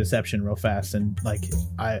a deception real fast, and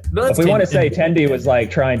if we want to say Tendy was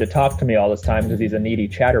trying to talk to me all this time because he's a needy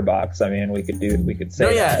chatterbox, I mean we could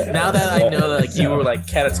say that. Now that I know that you were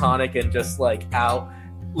catatonic and just out,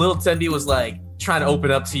 little Tendy was trying to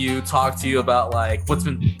open up to you, talk to you about what's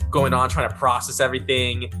been going on, trying to process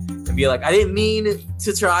everything, and be I didn't mean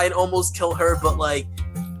to try and almost kill her, but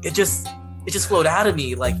it just flowed out of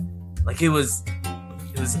me, it was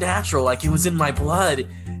natural, it was in my blood,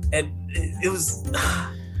 and it was.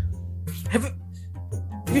 Have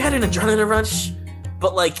you had an adrenaline rush,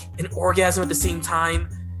 but an orgasm at the same time?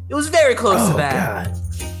 It was very close to that. God.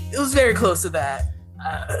 It was very close to that.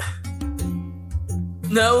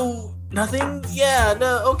 No. Nothing? Yeah,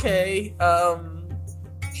 no, okay.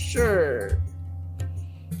 Sure.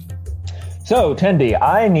 So, Tendi,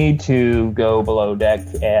 I need to go below deck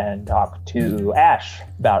and talk to Ashe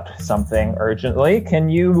about something urgently. Can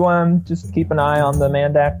you just keep an eye on the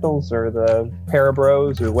Mandactyls or the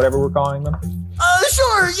Parabros or whatever we're calling them?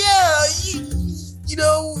 Sure, yeah. You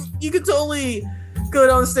know, you can totally go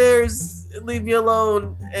downstairs, leave me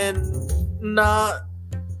alone, and not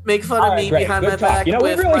make fun of me behind my back. You know,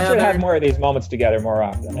 we really should have more of these moments together more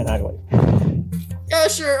often, and I leave. Yeah,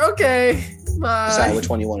 sure, okay. Bye. Decide which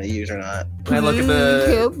one you want to use or not. I look at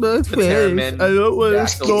the Terramin. I don't want to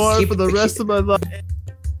snore for the rest of my life.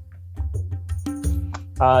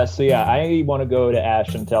 So yeah, I want to go to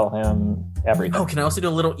Ashe and tell him everything. Oh, can I also do a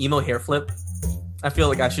little emo hair flip? I feel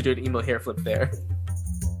like I should do an emo hair flip there.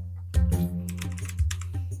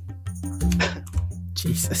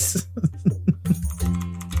 Jesus.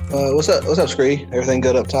 What's up, Scree? Everything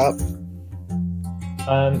good up top?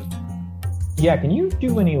 Yeah, can you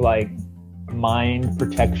do any, like, mind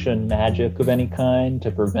protection magic of any kind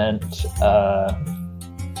to prevent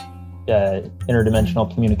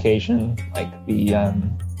interdimensional communication, like the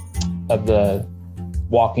of the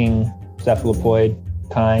walking cephalopod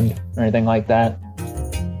kind or anything like that?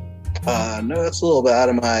 No, that's a little bit out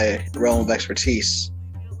of my realm of expertise.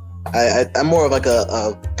 I'm more of like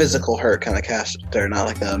a physical hurt kind of caster, not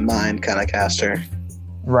like a mind kind of caster.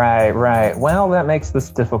 Right. Well, that makes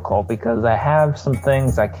this difficult because I have some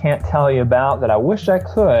things I can't tell you about that I wish I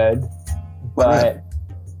could, but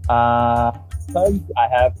because I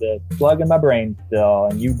have the slug in my brain still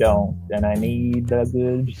and you don't, and I need a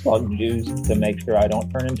good slug juice to make sure I don't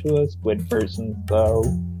turn into a squid person, so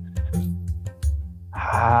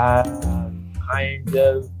I'm kind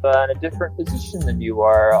of in a different position than you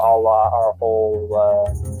are, our whole,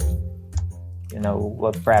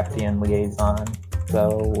 Lovecraftian liaison.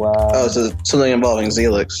 So, so something involving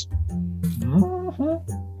Zelix. Mm-hmm.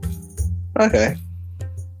 Okay.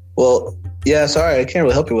 Well, yeah, sorry, I can't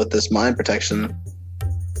really help you with this mind protection.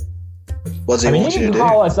 What's he want you to do? He can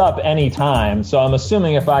call us up anytime, so I'm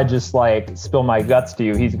assuming if I just, like, spill my guts to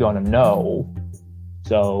you, he's going to know.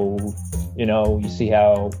 So, you see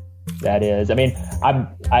how that is. I mean, I'm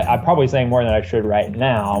probably saying more than I should right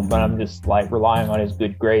now, but I'm just, like, relying on his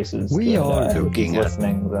good graces. We are looking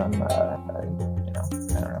listening to them, I don't know.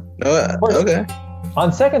 Okay.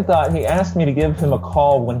 On second thought, he asked me to give him a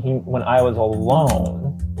call when I was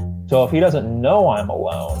alone. So if he doesn't know I'm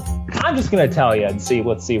alone, I'm just going to tell you and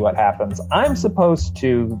let's see what happens. I'm supposed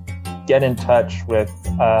to get in touch with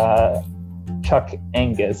Chuck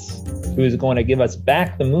Angus, who is going to give us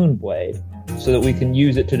back the Moonblade so that we can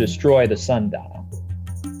use it to destroy the sundial.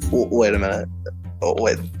 Wait a minute. Oh,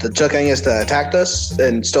 wait, the Chuck Angus that attacked us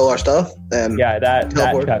and stole our stuff? And yeah, that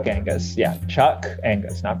Chuck Angus. Yeah, Chuck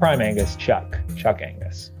Angus, not Prime Angus. Chuck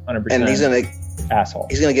Angus, 100%. And he's gonna asshole.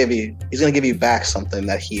 He's gonna give you back something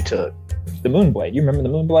that he took. The Moonblade. You remember the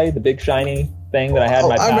Moonblade, the big shiny thing that I had in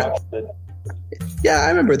my pouch? Yeah, I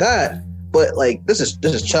remember that. But like, this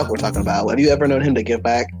is Chuck we're talking about. Have you ever known him to give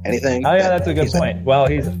back anything? Oh yeah, that's a good point. Well,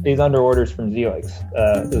 he's under orders from Zelix.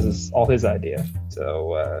 This is all his idea.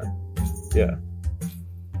 So yeah.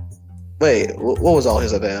 Wait, what was all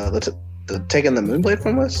his idea? Taking the Moonblade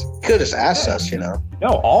from us? He could have just asked us, No,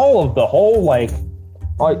 all of the whole,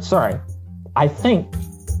 sorry. I think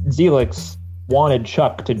Zelix wanted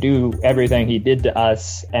Chuck to do everything he did to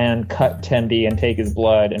us and cut Tendi and take his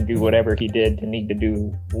blood and do whatever he did to need to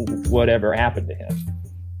do whatever happened to him.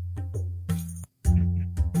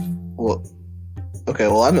 Well, okay,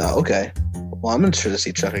 well, I'm interested to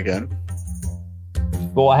see Chuck again.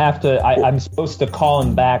 Well, I'm supposed to call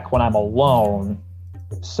him back when I'm alone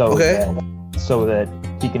so that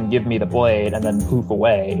he can give me the blade and then poof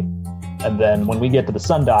away. And then when we get to the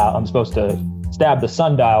sundial, I'm supposed to stab the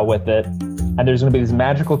sundial with it. And there's going to be this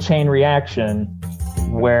magical chain reaction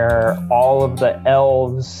where all of the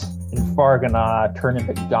elves in Fargana turn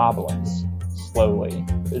into goblins slowly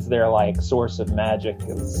as their source of magic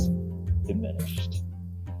is diminished.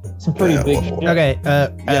 Some pretty big shit.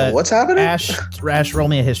 Okay. What's happening? Ashe, roll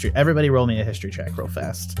me a history. Everybody, roll me a history check real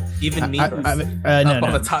fast. Even me.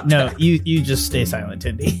 No. You just stay silent,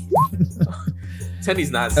 Tendi.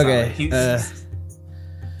 Tendi's not silent. Okay.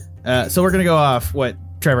 So we're gonna go off what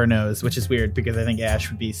Trevor knows, which is weird because I think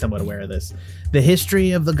Ashe would be somewhat aware of this. The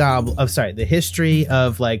history of the history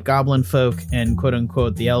of goblin folk and quote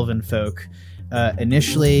unquote the elven folk.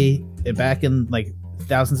 Initially, back in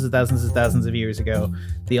thousands of years ago,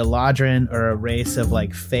 the Eladrin, or a race of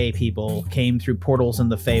Fey people, came through portals in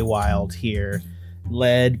the Feywild here,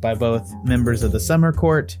 led by both members of the Summer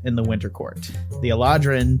Court and the Winter Court. The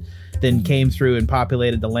Eladrin then came through and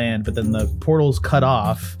populated the land, but then the portals cut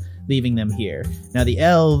off. leaving them here. Now the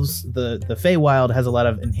elves, the Feywild has a lot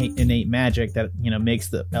of innate magic that, you know, makes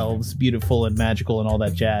the elves beautiful and magical and all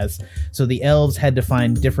that jazz. So the elves had to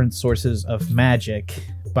find different sources of magic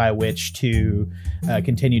by which to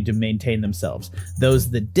continue to maintain themselves. Those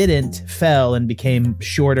that didn't fell and became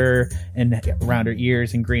shorter and rounder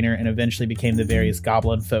ears and greener, and eventually became the various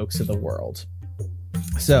goblin folks of the world.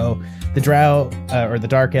 So the drow or the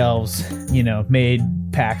dark elves, you know, made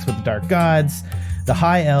pacts with the dark gods. The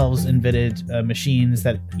high elves invented machines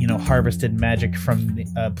that, you know, harvested magic from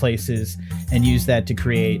places and used that to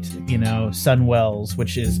create, you know, sun wells,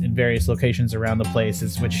 which is in various locations around the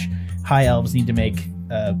places, which high elves need to make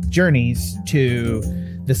journeys to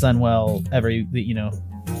the sunwell every, you know,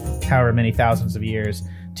 however many thousands of years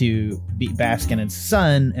to bask in its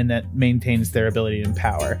sun, and that maintains their ability and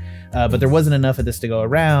power. But there wasn't enough of this to go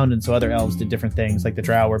around, and so other elves did different things. Like the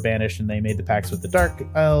drow were banished, and they made the pacts with the dark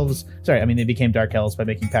elves. They became dark elves by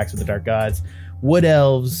making pacts with the dark gods. Wood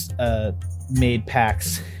elves made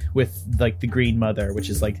pacts with like the Green Mother, which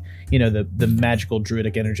is like, you know, the magical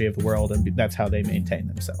druidic energy of the world, and that's how they maintain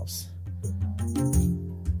themselves.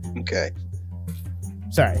 Okay.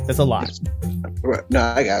 Sorry, that's a lot. No,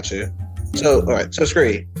 I got you. So, all right. So,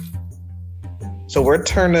 Scree. So we're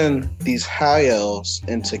turning these high elves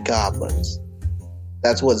into goblins.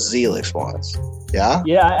 That's what Zelix wants. Yeah?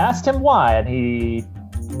 Yeah, I asked him why, and he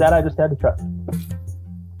said I just had to trust him.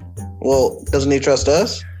 Well, doesn't he trust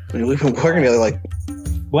us? I mean, we've been working together like...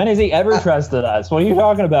 When has he ever trusted us? What are you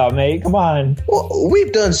talking about, mate? Come on. Well,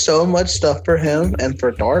 we've done so much stuff for him and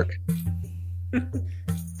for Dark.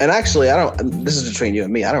 And actually, this is between you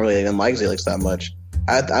and me, I don't really even like Zelix that much.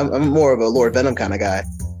 I'm more of a Lord Venom kind of guy.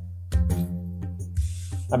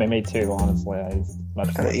 I mean, me too, honestly. Much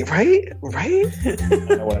right?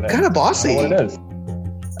 Kind of bossy. I don't know what it is.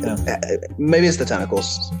 Yeah. Maybe it's the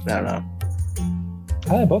tentacles. I don't know.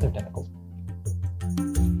 I think both are tentacles.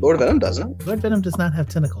 Lord Venom doesn't. Lord Venom does not have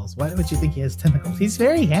tentacles. Why would you think he has tentacles? He's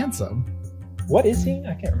very handsome. What is he?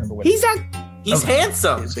 I can't remember what he's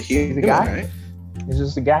handsome. He's a huge guy. Right? He's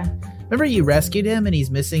just a guy. Remember you rescued him and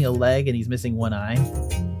he's missing a leg and he's missing one eye?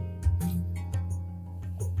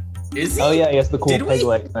 Is he? Oh yeah, he has the cool peg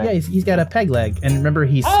leg thing. Yeah, he's got a peg leg. And remember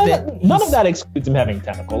he spit... None of that excludes him having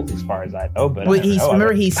tentacles, as far as I know. But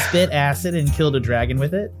remember he spit acid and killed a dragon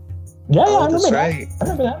with it? Yeah, I remember that's that. right. I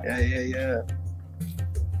remember that. Yeah.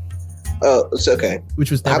 Oh, it's okay.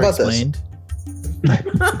 Which was never explained.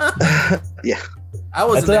 Yeah. I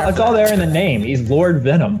wasn't That's all there in the name. He's Lord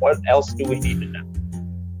Venom. What else do we need to know?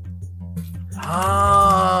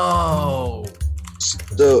 Oh.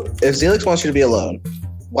 So if Zelix wants you to be alone,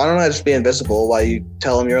 why don't I just be invisible while you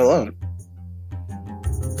tell him you're alone?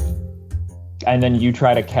 And then you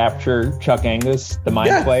try to capture Chuck Angus, the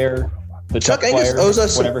mind player. The Chuck Angus owes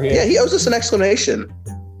us. Whatever he is. Yeah, he owes us an explanation.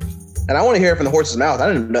 And I want to hear it from the horse's mouth.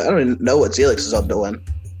 I don't even know what Zelix is up doing.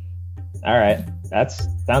 All right. That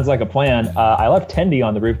sounds like a plan. I left Tendy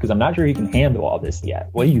on the roof because I'm not sure he can handle all this yet.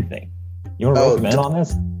 What do you think? You want to rope him in on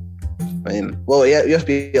this? I mean, well, yeah, you have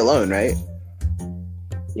to be alone, right?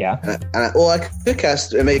 Yeah. I could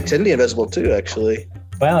cast and make Tendy invisible too, actually.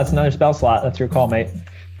 Well, that's another spell slot. That's your call, mate.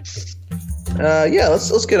 Yeah,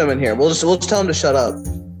 let's get him in here. We'll just tell him to shut up.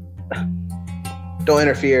 Don't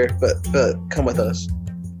interfere, but come with us.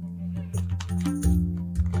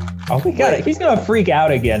 Oh, we got it. He's gonna freak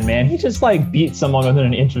out again, man. He just beat someone within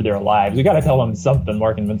an inch of their lives. We gotta tell him something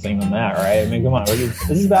more convincing than that, right? I mean, come on. This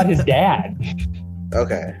is about his dad.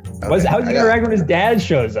 Okay. How's he gonna react when his dad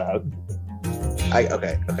shows up?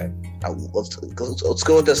 Okay. Let's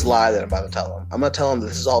go with this lie that I'm about to tell him. I'm gonna tell him that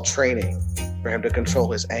this is all training for him to control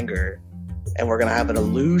his anger, and we're gonna have an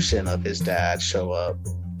illusion of his dad show up.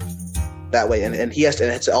 That way, and he has to,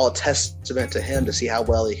 and it's all a testament to him to see how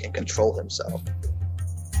well he can control himself.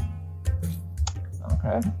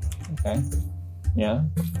 Okay. Yeah.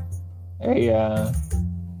 Hey,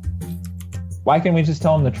 why can't we just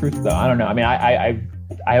tell him the truth though? I don't know. I mean,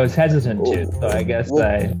 I was hesitant to, so I guess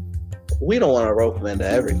we don't want to rope him into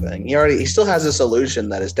everything. He still has this illusion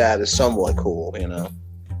that his dad is somewhat cool, you know.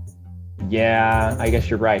 Yeah, I guess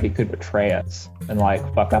you're right. He could betray us and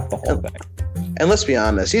fuck up the whole thing. And let's be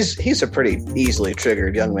honest, he's a pretty easily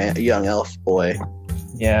triggered young elf boy.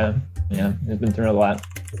 Yeah, he's been through a lot.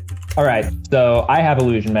 All right, so I have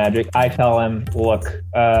illusion magic. I tell him, look,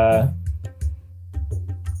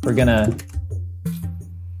 we're gonna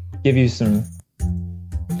give you some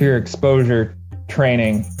fear exposure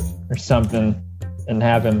training or something, and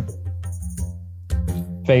have him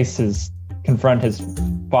confront his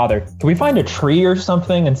father. Can we find a tree or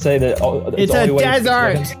something and say that it's a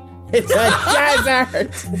desert? It's a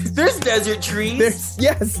desert. There's desert trees.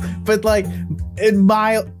 Yes, but in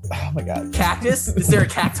my Oh my god. Cactus? Is there a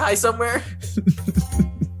cacti somewhere?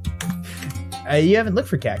 You haven't looked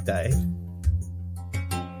for cacti.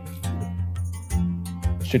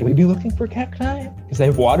 Should we be looking for cacti? Because they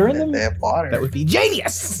have water in them? They have water. That would be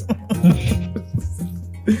genius!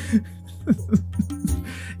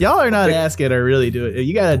 Y'all are not asking or really doing it.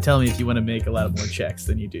 You gotta tell me if you want to make a lot more checks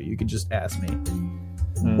than you do. You can just ask me.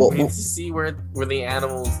 Well, We need to see where the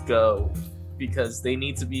animals go, because they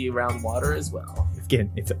need to be around water as well.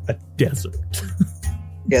 Again, it's a desert.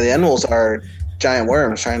 yeah, the animals are giant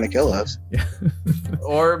worms trying to kill us.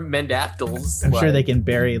 Or mendactyls. I'm sure they can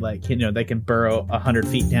bury, they can burrow 100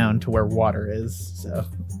 feet down to where water is. So,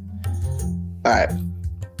 all right.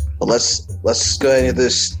 Well, let's go ahead and get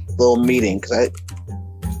this little meeting because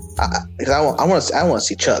I want to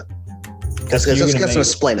see Chuck. Because let's get some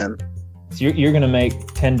explaining. So you're gonna make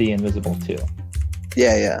Tendi invisible too.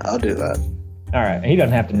 Yeah, I'll do that. All right. He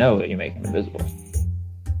doesn't have to know that you make him invisible.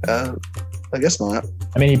 I guess not.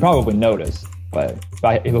 I mean, he probably notice, but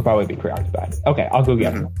he'll probably be preoccupied. Okay, I'll go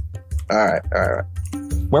get him. All right.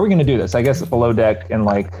 Where are we gonna do this? I guess below deck in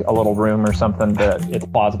like a little room or something that it's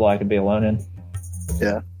plausible I could be alone in.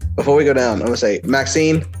 Yeah. Before we go down, I'm gonna say,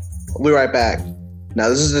 Maxine, we'll be right back. Now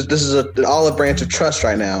this is an olive branch of trust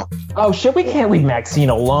right now. Oh shit! We can't leave Maxine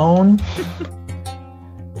alone.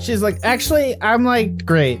 she's like, actually, I'm like,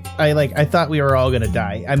 great. I thought we were all gonna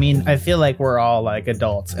die. I mean, I feel like we're all like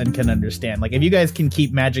adults and can understand. Like, if you guys can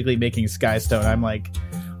keep magically making Skystone, I'm like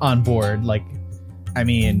on board. Like, I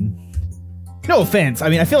mean, no offense. I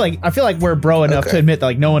mean, I feel like we're bro enough to admit that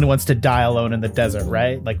like no one wants to die alone in the desert,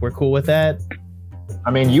 right? Like, we're cool with that.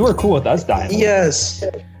 I mean, you were cool with us dying. Yes.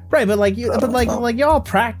 Right, but like y'all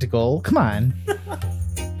practical. Come on.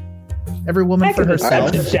 Every woman for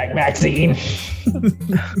herself. Check, Maxine.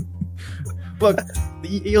 Look.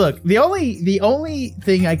 The only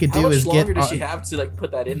thing I could do is get. How much longer does she have to like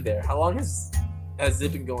put that in there? How long has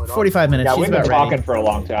it been going on? 45 minutes. Yeah, She's we've been about talking ready. for a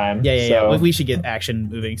long time. Yeah. We should get action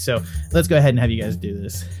moving. So let's go ahead and have you guys do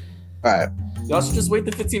this. All right. Y'all should just wait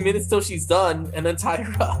the 15 minutes till she's done and then tie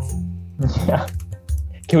her up. Yeah.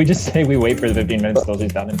 Can we just say we wait for the 15 minutes till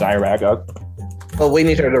she's done and tie her back up? Well, we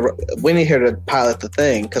need her to pilot the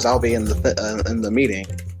thing because I'll be in the meeting.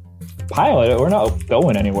 Pilot it? We're not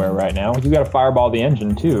going anywhere right now. You got to fireball the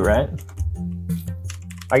engine too, right?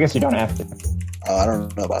 I guess you don't have to. Oh, I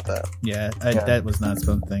don't know about that. Yeah, that was not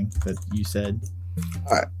something that you said.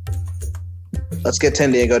 All right. Let's get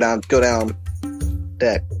Tendi and go down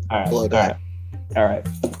deck. All right. Below deck. All right.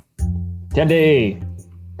 Tendi,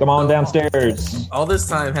 come on downstairs. All this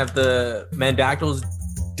time, have the Mandactyls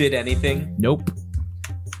did anything? Nope.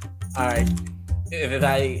 All right.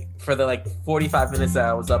 For the like 45 minutes that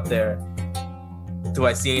I was up there, do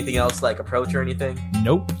I see anything else like approach or anything?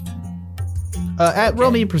 Nope.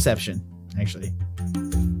 Roll me perception, actually.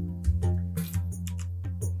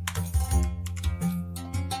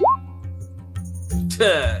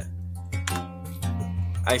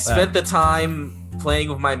 I spent the time playing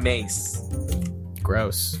with my mace.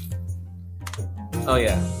 Gross. Oh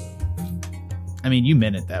yeah. I mean, you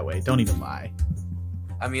meant it that way. Don't even lie.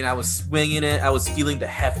 I mean, I was swinging it. I was feeling the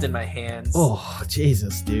heft in my hands. Oh,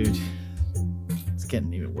 Jesus, dude. It's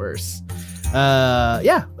getting even worse.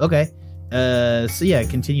 Yeah, okay. So yeah,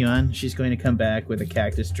 continue on. She's going to come back with a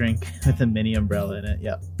cactus drink with a mini umbrella in it.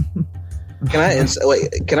 Yep. Can I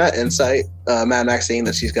insight Mad Maxine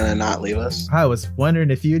that she's gonna not leave us? I was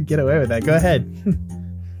wondering if you'd get away with that. Go ahead.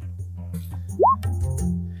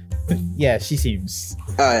 Yeah, she seems.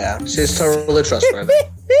 Oh yeah, she's totally trustworthy.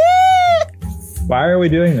 Why are we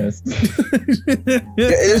doing this?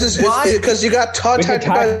 It's because you got tied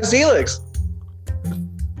by Zelix.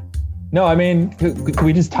 No, I mean, could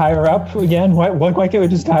we just tie her up again? Why can't we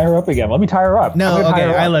just tie her up again? Let me tie her up. No, okay,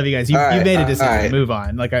 I love you guys. You made a decision. Right. Move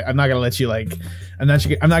on. Like, I'm not gonna let you I'm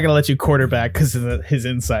not gonna let you quarterback because his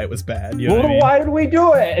insight was bad. You know what I mean? Why did we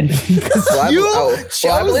do it? Because you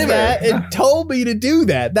chose that and told me to do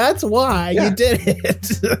that. That's why you did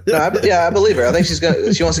it. I believe her. I think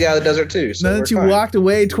she wants to get out of the desert too. So now that you walked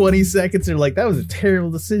away 20 seconds, and like, that was a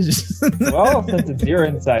terrible decision. Well, since it's your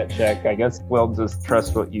insight check, I guess we'll just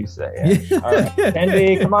trust what you say. Yeah. All right,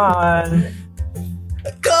 Tendi, come on.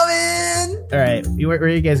 Come in. All right, where are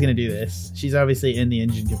you guys gonna do this? She's obviously in the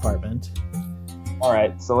engine compartment. All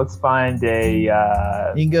right, so let's find a.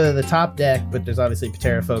 You can go to the top deck, but there's obviously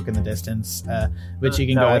Patera folk in the distance, which you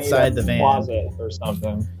can go outside the van. Closet or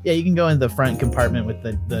something. Yeah, you can go in the front compartment with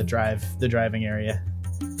the driving area.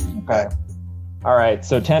 Okay. All right,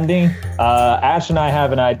 so Tendi, Ashe and I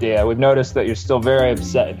have an idea. We've noticed that you're still very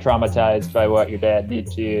upset and traumatized by what your dad did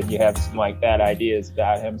to you, and you have some bad ideas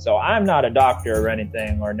about him. So I'm not a doctor or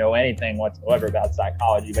anything, or know anything whatsoever about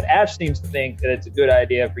psychology, but Ashe seems to think that it's a good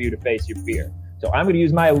idea for you to face your fear. So I'm going to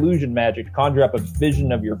use my illusion magic to conjure up a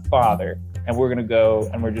vision of your father, and we're going to go,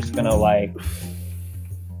 and we're just going to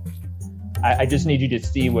I just need you to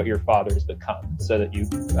see what your father's become, so that you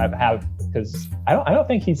have, because I don't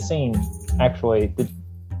think he's seen. Actually,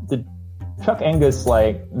 did Chuck Angus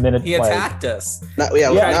He attacked us. Not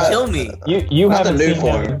kill me. You haven't the new seen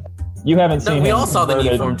form. him. You haven't seen him. We all saw the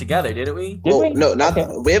new form together, didn't we? Did we? No, not.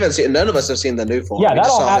 Okay. We haven't seen. None of us have seen the new form. Yeah, we that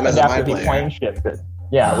just all saw him as happened a after mind he player. plane shifted.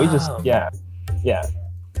 Yeah, we just yeah.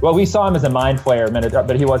 Well, we saw him as a mind flayer Minotaur,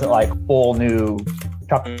 but he wasn't full new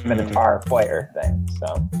Chuck Minotaur player thing.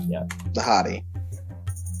 So yeah, The hottie.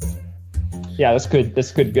 yeah.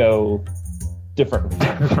 This could go different.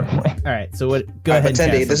 All right, so what? Go ahead.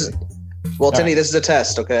 Tendi, and cast something. Tendi, this is a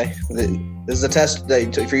test, okay? This is a test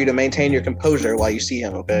for you to maintain your composure while you see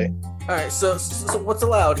him, okay? All right, so what's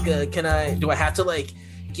allowed? Do I have to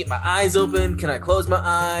keep my eyes open? Can I close my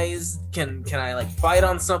eyes? Can I bite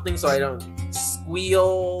on something so I don't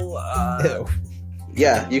squeal?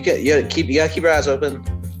 Yeah, you gotta keep your eyes open.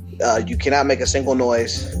 You cannot make a single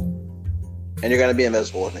noise, and you're gonna be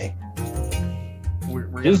invisible with me.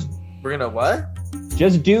 We're gonna what?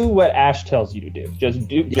 Just do what Ashe tells you to do. Just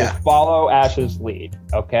follow Ashe's lead,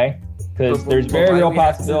 okay? Because there's very real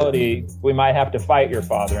possibility we might have to fight your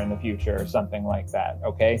father in the future or something like that,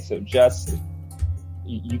 okay? So just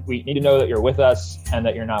we need to know that you're with us and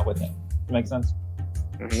that you're not with him. Does that make sense?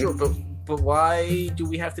 Mm-hmm. Sure, but why do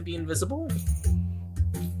we have to be invisible?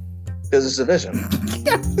 Because it's a vision.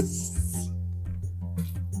 Yes.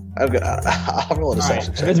 I'll roll a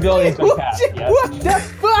deception check. Invisibility has been cast. Yes. What the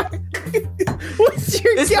fuck? What's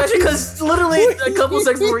your Especially because literally a couple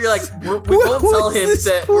seconds before you're we won't tell him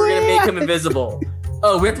that we're gonna make him invisible.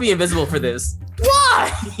 Oh, we have to be invisible for this.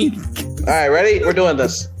 Why? All right, ready? We're doing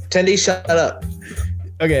this. Tendi, shut up.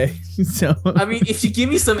 Okay, so I mean, if you give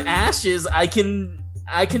me some ashes, I can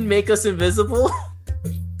make us invisible.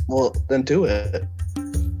 Well, then do it.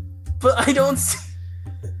 But I don't see...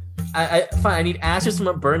 Fine, I need ashes from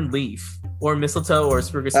a burned leaf, or mistletoe, or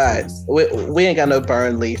spruce. All right, we ain't got no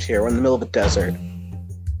burned leaf here. We're in the middle of a desert. All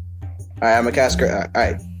right, I'm gonna cast. All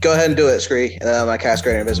right, go ahead and do it, Scree. And then I'm gonna cast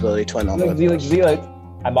Greater Invisibility Twin on Zelix,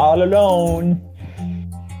 I'm all alone.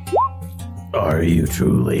 Are you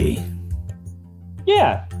truly?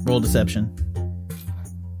 Yeah. roll deception.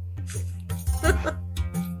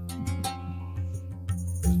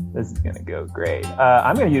 This is going to go great.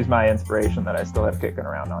 I'm going to use my inspiration that I still have kicking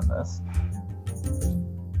around on this.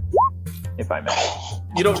 If I may.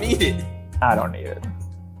 You don't need it. I don't need it.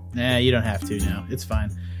 Nah, you don't have to now. It's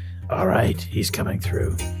fine. All right, he's coming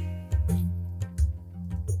through.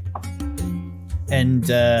 And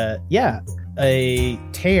a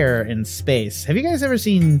tear in space. Have you guys ever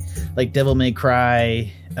seen Devil May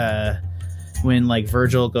Cry when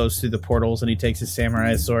Virgil goes through the portals and he takes his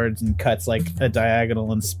samurai swords and cuts a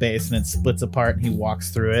diagonal in space and it splits apart and he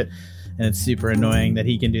walks through it, and it's super annoying that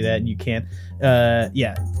he can do that and you can't.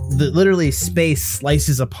 Literally space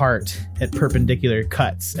slices apart at perpendicular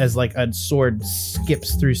cuts as a sword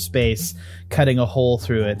skips through space, cutting a hole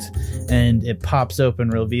through it, and it pops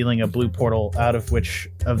open, revealing a blue portal out of which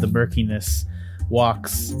of the murkiness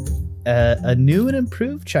walks a new and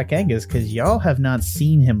improved Chuck Angus, because y'all have not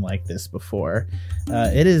seen him like this before.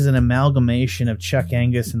 It is an amalgamation of Chuck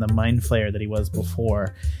Angus and the Mind Flayer that he was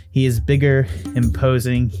before. He is bigger,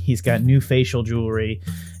 imposing, he's got new facial jewelry,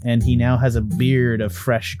 and he now has a beard of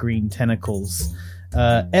fresh green tentacles.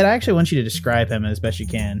 Ed, I actually want you to describe him as best you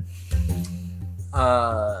can.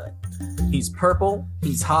 He's purple,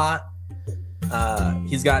 he's hot,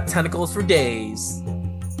 he's got tentacles for days.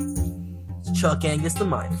 Chuck Angus the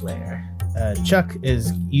Mind Flayer. Chuck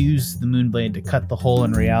is used the Moonblade to cut the hole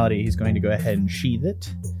in reality. He's going to go ahead and sheath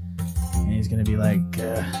it. And he's going to be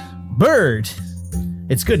Bird,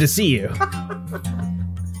 it's good to see you.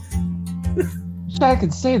 Wish I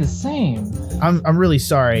could say the same. I'm really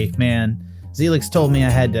sorry, man. Zelix told me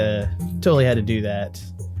I totally had to do that.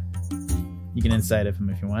 You can insight of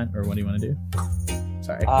him if you want, or what do you want to do?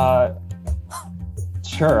 Sorry.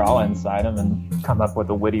 Sure, I'll inside him and come up with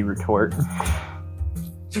a witty retort.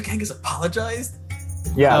 Chuck Angus apologized?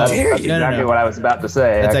 Yeah, that's exactly what I was about to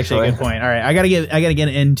say. That's actually a good point. All right, I gotta get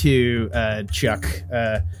into Chuck.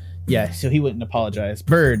 So he wouldn't apologize.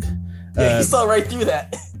 Bird. He saw right through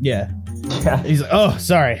that. Yeah. He's oh,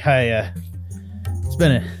 sorry. It's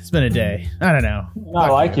been a day. I don't know.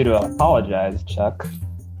 Not like you to apologize, Chuck.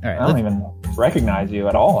 All right. I don't even recognize you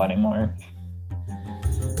at all anymore.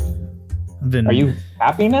 Are you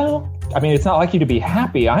happy now? I mean, it's not like you to be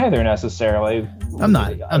happy either necessarily. I'm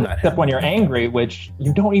not. Except when you're angry, which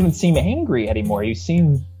you don't even seem angry anymore. You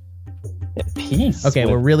seem at peace. Okay,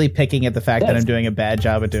 we're really picking at the fact that I'm doing a bad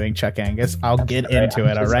job at doing Chuck Angus. I'll get into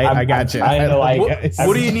it, all right? I got you.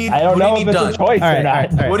 What do you need? I don't know if it's a choice or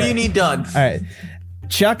not. What do you need done? All right.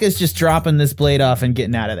 Chuck is just dropping this blade off and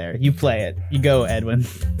getting out of there. You play it. You go, Edwin.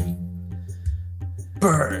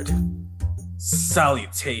 Bird.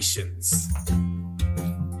 Salutations.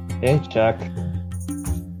 Hey, Chuck.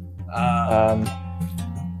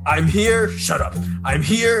 I'm here. Shut up. I'm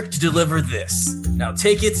here to deliver this. Now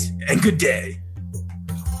take it and good day.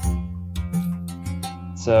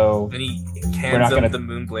 So then he hands him the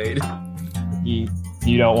moonblade.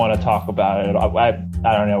 You don't want to talk about it.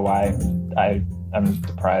 I don't know why. I'm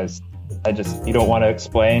surprised. You don't want to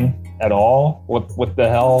explain at all what the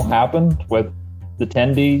hell happened with the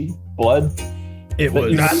Tendi blood. It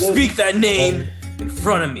was not speak that name in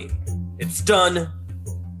front of me. It's done.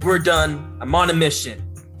 We're done. I'm on a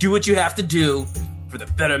mission. Do what you have to do for the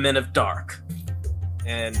betterment of Dark.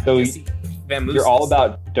 And so you're all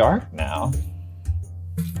about Dark now.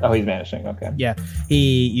 Oh, he's vanishing. Okay. Yeah,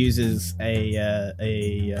 he uses a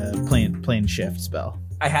plane shift spell.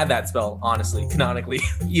 I had that spell, honestly, canonically,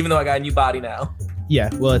 even though I got a new body now. Yeah,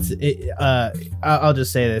 well, I'll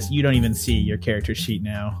just say this: you don't even see your character sheet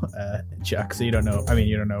now, Chuck. So you don't know. I mean,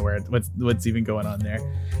 you don't know what's even going on there.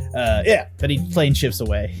 Yeah, but he plane shifts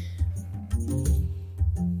away.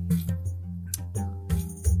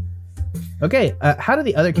 Okay, how do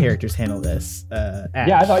the other characters handle this? Ashe?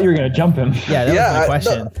 Yeah, I thought you were gonna jump him. Yeah, that was my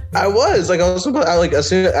question. I was like, as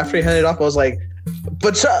soon after he handed it off, I was like,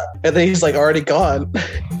 "But Chuck," and then he's like already gone.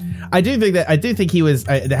 I do think he was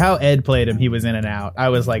how Ed played him. He was in and out. I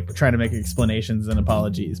was like trying to make explanations and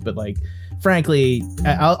apologies, but like, frankly,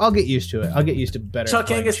 I'll get used to it. I'll get used to better. Chuck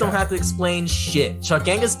Angus don't have to explain shit. Chuck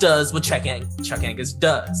Angus does what Chuck Angus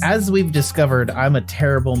does. As we've discovered, I'm a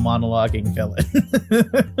terrible monologuing villain.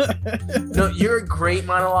 No, you're a great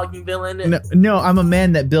monologuing villain. No, I'm a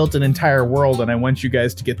man that built an entire world, and I want you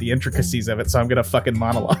guys to get the intricacies of it. So I'm gonna fucking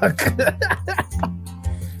monologue.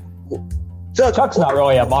 Chuck's not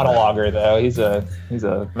really a monologuer though. He's a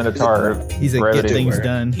minotaur. He's a get things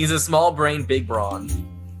done. He's a small brain, big brawn.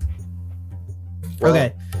 Well,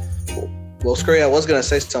 okay. Well, Scree, I was gonna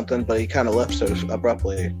say something, but he kind of left so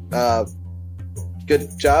abruptly. Good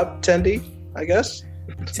job, Tendi, I guess.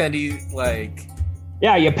 Tendi, like,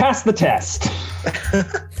 yeah, you passed the test.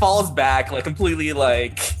 Falls back, like completely,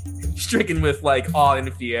 like stricken with like awe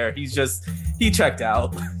and fear. He checked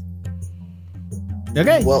out.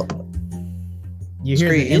 Okay. Well. You hear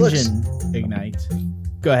Scree, the engine ignite.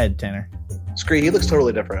 Go ahead, Tanner. Scree, he looks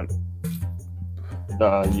totally different.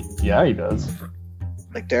 Yeah, he does.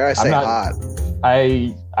 Like, dare I say hot?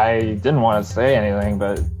 I didn't want to say anything,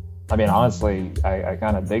 but I mean, honestly, I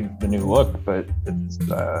kind of dig the new look, but it's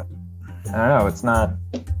I don't know. It's not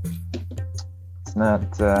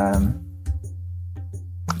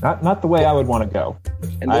the way I would want to go.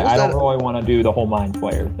 I don't really want to do the whole mind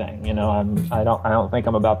flayer thing. You know, I don't think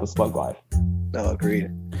I'm about the slug life. No, agreed.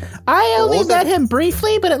 I only met him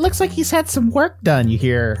briefly, but it looks like he's had some work done. You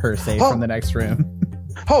hear her say from the next room.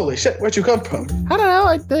 Holy shit, where'd you come from? I don't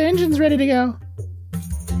know. The engine's ready to go.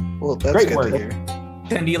 Well, that's great good work. to hear.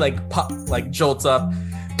 Tendi jolts up.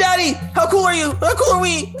 Daddy, how cool are you? How cool are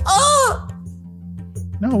we? Oh!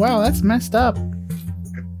 No, wow, that's messed up.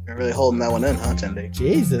 You're really holding that one in, huh, Tendi?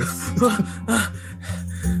 Jesus.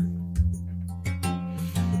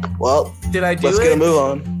 Well, did I do let's get a move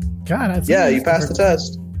on. God, you passed the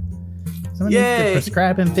test. Someone needs to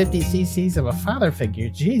prescribe him 50 cc's of a father figure.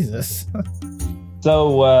 Jesus.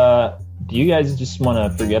 So, do you guys just want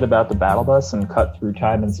to forget about the battle bus and cut through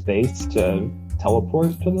time and space to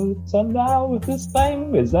teleport to the sundial with this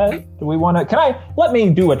thing? Do we want to? Let me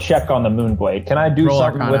do a check on the Moonblade. Can I do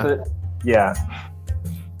something with it? Yeah.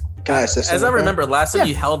 Can I assist? As I remember, last time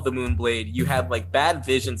you held the Moonblade, you had like bad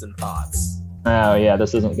visions and thoughts. Oh yeah,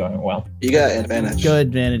 this isn't going well. You got advantage. Go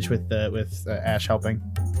advantage with Ashe helping.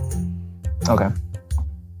 Okay.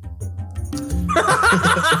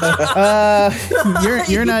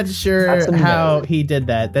 You're not sure how he did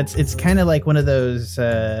that. It's kind of like one of those.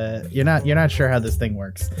 You're not sure how this thing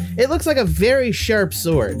works. It looks like a very sharp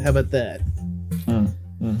sword. How about that?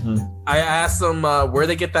 Mm-hmm. I asked them where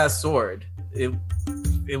they get that sword.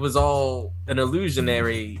 It was all an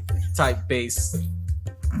illusionary type base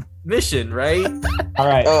mission, right? All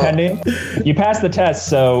right, Tendi, you passed the test,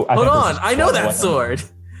 so hold on. I know that sword.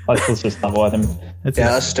 Let's just level with him.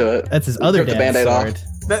 Let's do it. That's his other dad's sword.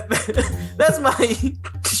 That's my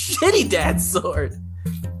shitty dad's sword.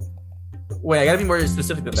 Wait, I gotta be more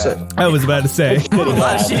specific than that. I was about to say. A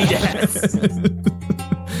lot of shitty dads.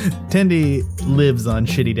 Tendy lives on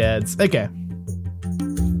shitty dads. Okay.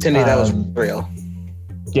 Tendy, that was real.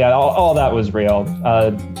 Yeah, all that was real.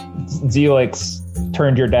 Zelix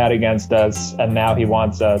turned your dad against us, and now he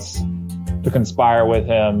wants us to conspire with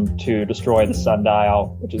him to destroy the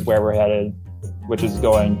sundial, which is where we're headed, which is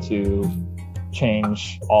going to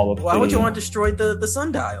change all of Why would you want to destroy the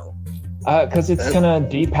sundial? Because it's going to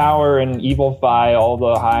depower and evilify all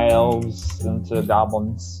the high elves into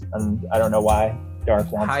goblins, and I don't know why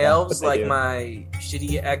Dark wants high elves, like my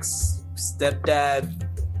shitty ex-stepdad,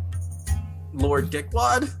 Lord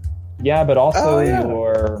Dickwad? Yeah, but also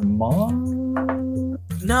your mom?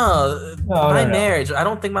 No, marriage. I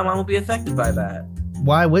don't think my mom will be affected by that.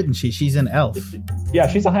 Why wouldn't she? She's an elf. Yeah,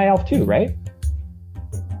 she's a high elf too, right?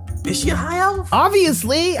 Is she a high elf?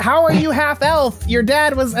 Obviously. How are you half elf? Your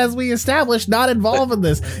dad was, as we established, not involved in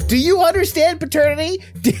this. Do you understand paternity?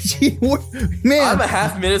 Did you? Man, I'm a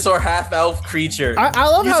half Minotaur, half elf creature. I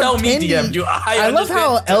love you how tell me, Tendy, DM. I love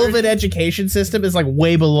how Elven education system is like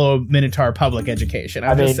way below Minotaur public education.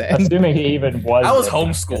 I'm just saying. Assuming he even was. I was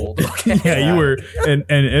homeschooled. Okay. Yeah, you were, and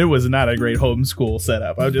it was not a great homeschool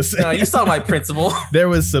setup. I'm just saying. No, you saw my principal. There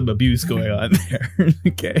was some abuse going on there.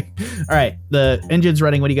 Okay. All right. The engine's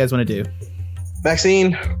running. What do you guys want to do?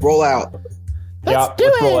 Maxine, roll out. Let's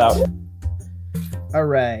roll out. All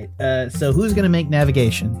right. So who's going to make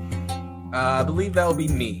navigation? I believe that will be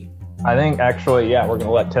me. I think actually, we're going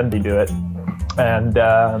to let Tendy do it. And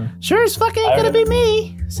sure as fuck ain't going to be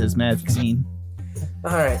me, says Maxine.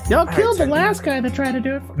 All right. Y'all killed the last guy that tried to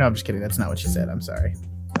do it. No, I'm just kidding. That's not what she said. I'm sorry.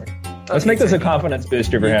 Let's make this a confidence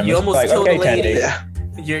booster for him. You almost killed the lady. Tendy. Yeah.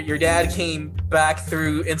 Your dad came back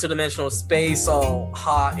through interdimensional space all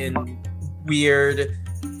hot and weird.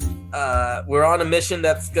 We're on a mission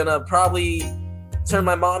that's gonna probably turn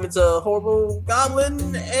my mom into a horrible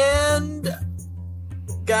goblin, and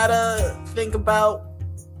gotta think about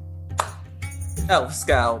elf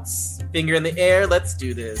scouts. Finger in the air, let's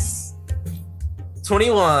do this.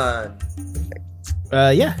 21.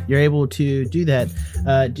 Yeah, you're able to do that.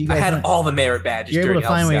 Do you guys? I had all the merit badges. You're able to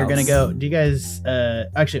find where you're going to go. Do you guys?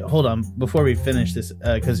 Actually, hold on. Before we finish this,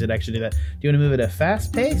 because you'd actually do that. Do you want to move at a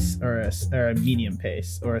fast pace or a medium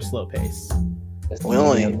pace or a slow pace? We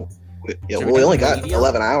only got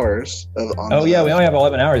 11 hours. We only have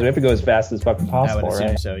 11 hours. We have to go as fast as fucking possible. I would assume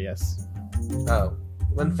right? so. Yes. Oh,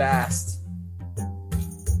 went fast.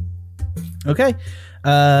 Okay.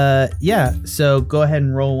 Yeah. So go ahead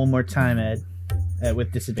and roll one more time, Ed.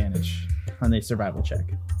 With disadvantage on the survival check.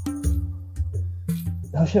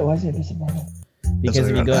 Oh shit, why is it disadvantage? Because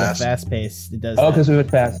if you go at a fast pace, it does. Oh, because we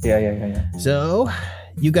went fast. Yeah. So,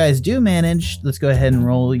 you guys do manage. Let's go ahead and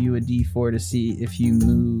roll you a d4 to see if you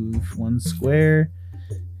move one square.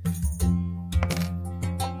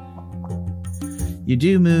 You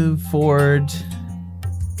do move forward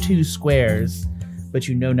 2 squares, but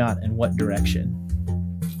you know not in what direction.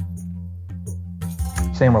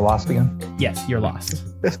 Saying we're lost again? Yes, you're lost.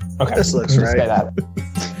 Okay. This looks right.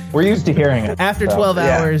 We're used to hearing it. After 12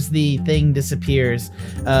 hours, the thing disappears.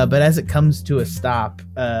 But as it comes to a stop,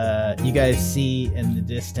 you guys see in the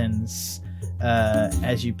distance,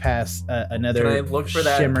 as you pass another Can I look for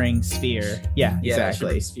that? shimmering sphere. Yeah,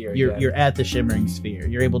 exactly. Sphere, You're at the shimmering sphere.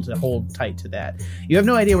 You're able to hold tight to that. You have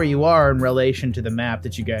no idea where you are in relation to the map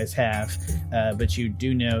that you guys have, but you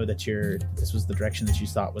do know that this was the direction that you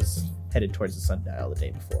thought was headed towards the sundial the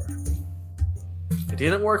day before. It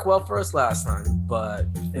didn't work well for us last time, but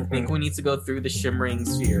I think we need to go through the shimmering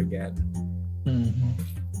sphere again.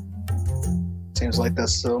 Seems like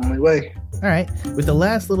that's the only way. All right. With the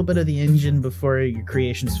last little bit of the engine before your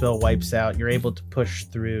creation spell wipes out, you're able to push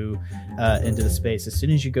through into the space. As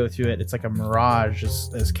soon as you go through it, it's like a mirage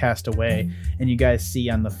is cast away, and you guys see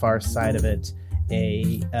on the far side of it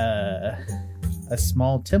a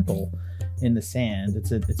small temple in the sand.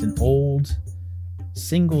 It's an old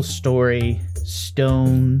single-story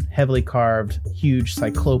stone, heavily carved, huge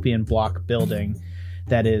cyclopean block building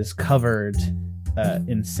that is covered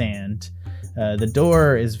in sand. The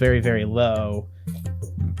door is very, very low.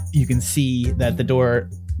 You can see that the door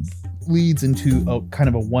leads into a kind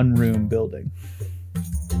of a one-room building.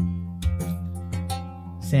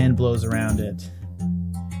 Sand blows around it,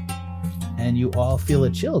 and you all feel a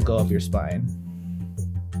chill go up your spine.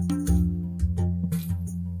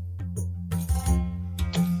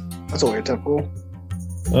 That's a weird temple.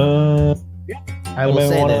 I will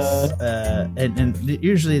say this, and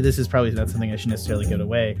usually this is probably not something I should necessarily give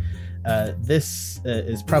away. This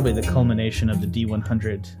is probably the culmination of the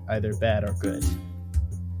D100, either bad or good.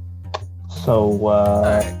 So,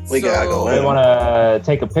 we gotta go in. We want to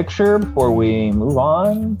take a picture before we move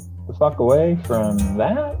on the fuck away from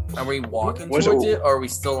that? Are we walking towards it, or are we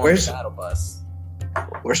still on the battle bus?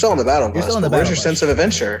 We're still on the battle bus. Where's your sense of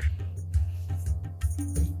adventure?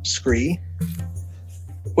 Scree?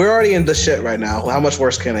 We're already in the shit right now. How much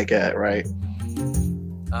worse can it get, right?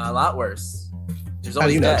 A lot worse. There's How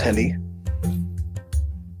do you death. know, Tendy?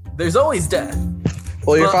 There's always death.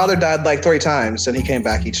 Well, your father died like 3 times, and he came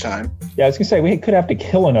back each time. Yeah, I was going to say, we could have to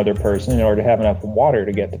kill another person in order to have enough water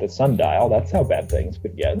to get to the sundial. That's how bad things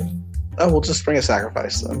could get. Oh, we'll just bring a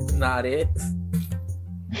sacrifice then. Not it.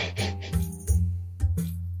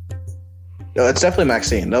 No, it's definitely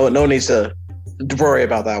Maxine. No one needs to worry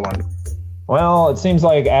about that one. Well, it seems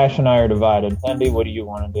like Ashe and I are divided. Andy, what do you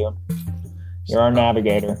want to do? You're our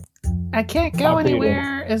navigator. I can't go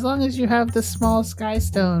anywhere as long as you have the small sky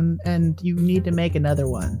stone, and you need to make another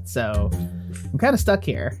one. So I'm kind of stuck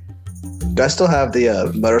here. Do I still have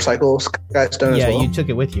the motorcycle sky stone as well? Yeah, you took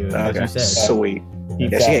it with you, as you said. Sweet.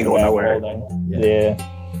 Yeah, she ain't going nowhere. Yeah.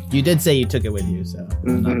 You did say you took it with you, so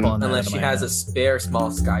I'm not pulling that Unless out of she my has a ass. spare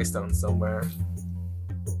small sky stone somewhere.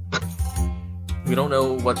 We don't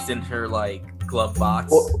know what's in her glove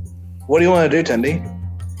box. What do you want to do, Tendy?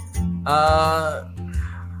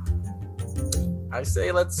 I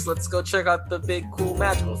say let's go check out the big cool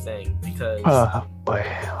magical thing because boy,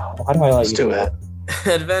 why do I Let's do it.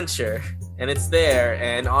 adventure, and it's there.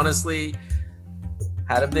 And honestly,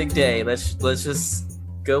 had a big day. Let's just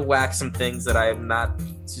go whack some things that I'm not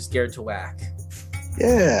too scared to whack.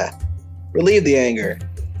 Yeah. Relieve the anger.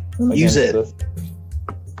 Use it.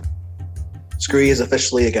 Scree is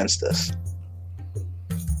officially against this.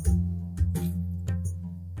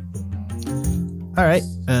 All right.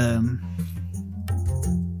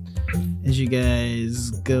 As you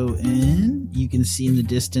guys go in, you can see in the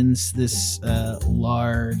distance this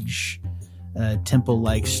large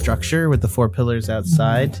temple-like structure with the 4 pillars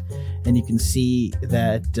outside, and you can see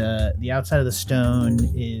that the outside of the stone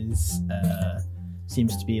is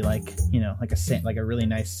seems to be like a really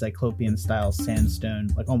nice cyclopean-style sandstone,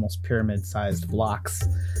 like almost pyramid-sized blocks,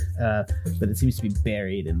 but it seems to be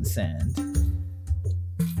buried in the sand.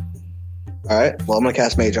 All right. Well, I'm gonna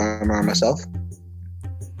cast Mage Armor on myself,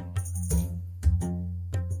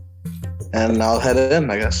 and I'll head in.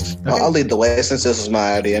 I guess Okay. I'll lead the way since this was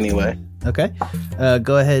my idea anyway. Okay.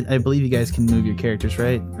 Go ahead. I believe you guys can move your characters,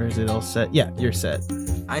 right? Or is it all set? Yeah, you're set.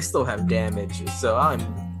 I still have damage, so I'm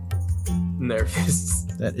nervous.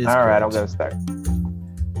 That is all right. correct. I'll go start.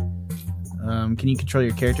 Can you control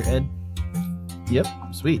your character, Ed? Yep.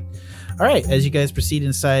 Sweet. All right. As you guys proceed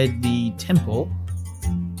inside the temple,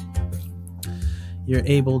 you're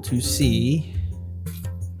able to see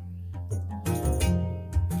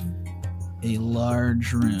a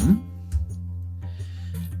large room.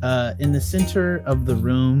 In the center of the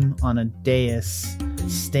room, on a dais,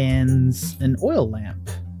 stands an oil lamp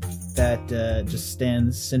that just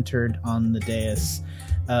stands centered on the dais.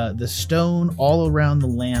 The stone all around the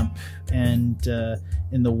lamp and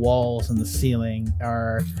in the walls and the ceiling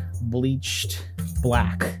are bleached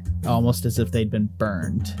black, almost as if they'd been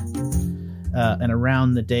burned. And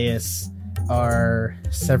around the dais are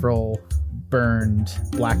several burned,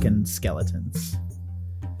 blackened skeletons.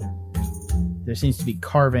 There seems to be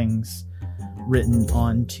carvings written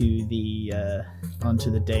onto the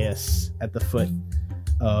dais at the foot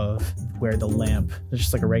of where the lamp. There's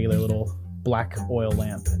just like a regular little black oil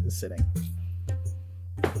lamp is sitting.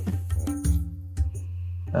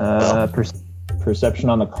 Perception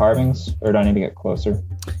on the carvings, or do I need to get closer?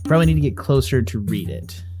 Probably need to get closer to read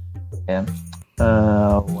it. Yeah.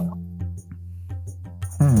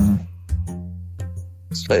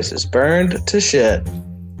 This place is burned to shit.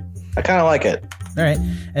 I kind of like it. All right.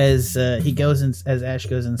 As Ashe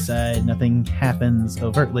goes inside, nothing happens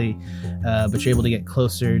overtly, but you're able to get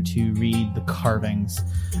closer to read the carvings.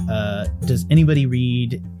 Does anybody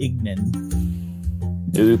read Ignan?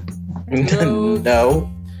 Nope. No.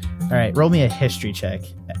 All right. Roll me a history check,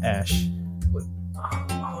 Ashe.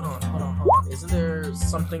 Hold on. Isn't there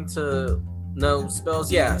something to know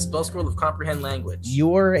spells? Yeah, spell scroll of comprehend language.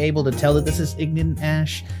 You're able to tell that this is Ignan,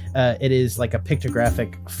 Ashe. It is like a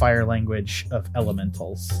pictographic fire language of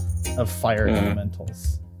elementals, of fire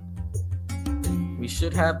elementals. We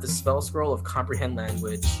should have the spell scroll of comprehend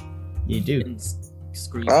language. You do. In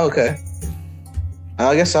Scree. Oh, okay.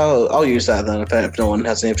 I guess I'll use that then if no one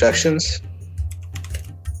has any objections.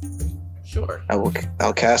 Sure.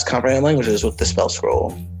 I'll cast comprehend languages with the spell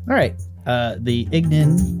scroll. All right. The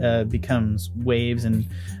Ignan becomes waves and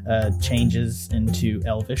changes into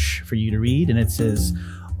Elvish for you to read, and it says,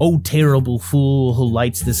 "O terrible fool who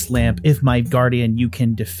lights this lamp, if my guardian you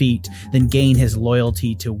can defeat, then gain his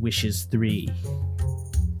loyalty to wishes 3.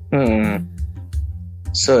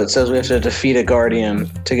 So it says we have to defeat a guardian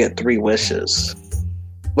to get 3 wishes.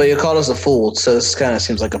 But you called us a fool, so this kind of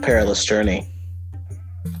seems like a perilous journey.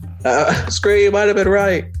 Scree, you might have been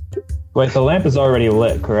right. Wait, the lamp is already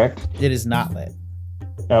lit, correct? It is not lit.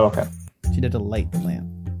 Oh, okay. She had to light the lamp.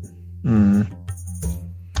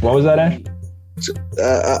 What was that, Ash?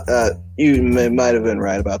 You might have been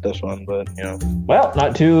right about this one, but, Well,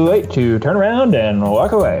 not too late to turn around and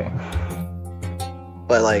walk away.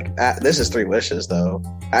 But, like, this is 3 wishes, though.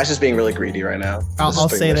 Ash is being really greedy right now. I'll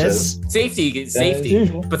say this. Safety.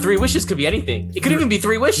 But 3 wishes could be anything. It could even be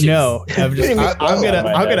 3 wishes. No, I'm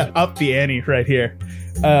gonna up the ante right here.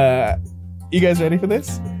 You guys ready for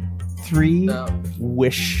this? 3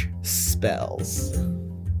 wish spells.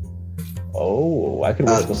 Oh, I could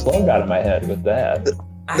wish the slug out of my head with that.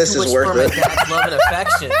 This is worth it. Love and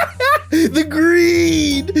affection. The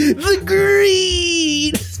greed.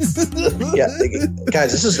 Yeah,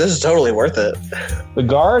 guys, this is totally worth it. The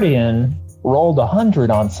Guardian rolled 100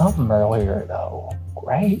 on something earlier, though.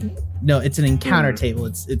 Right? No, it's an encounter table.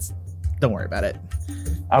 It's. Don't worry about it.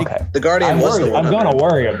 Okay. The Guardian was the one. I'm going to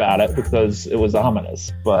worry about it because it was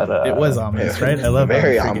ominous, but it was ominous, right? I love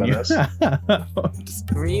very ominous.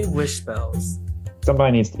 3 wish spells.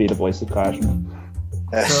 Somebody needs to be the voice of caution.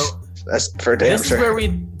 That's for damn sure.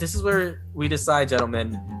 This is where we decide,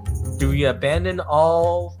 gentlemen. Do we abandon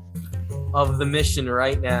all of the mission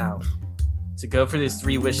right now to go for these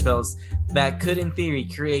 3 wish spells that could, in theory,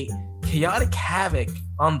 create chaotic havoc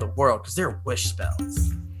on the world because they're wish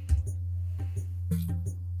spells?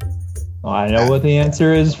 Well, I know what the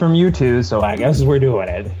answer is from you two, so I guess we're doing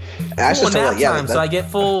it. Ash full nap time, so I get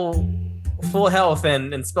full health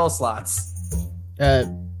and spell slots.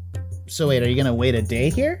 So wait, are you gonna wait a day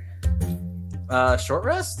here? Short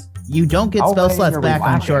rest? You don't get spell slots back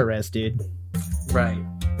on short rest, dude. Right.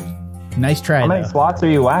 Nice try. How many slots are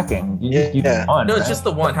you whacking? You one, no, it's just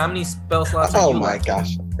the one. How many spell slots? Oh my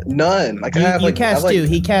gosh, none. Like you cast 2.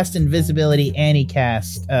 He cast invisibility and he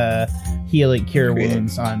cast healing cure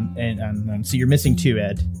wounds on. So you're missing 2,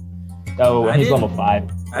 Ed. Oh, he's level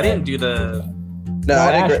 5. I didn't do the. No,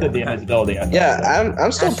 I Ash did the invisibility.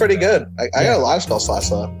 I'm still pretty good. I got a lot of spell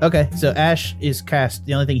slots left. Okay, so Ash is cast.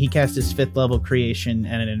 The only thing he cast is 5th level creation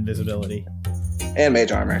and an invisibility. And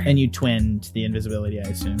mage armor. And you twinned the invisibility, I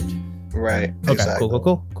assumed. Right. Okay. Exactly.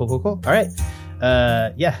 Cool. All right.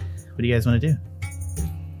 Yeah. What do you guys want to do?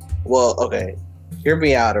 Well, okay. Hear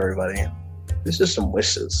me out, everybody. This is some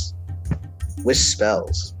wishes. Wish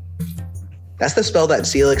spells. That's the spell that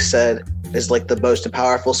Celix said is like the most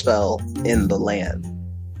powerful spell in the land.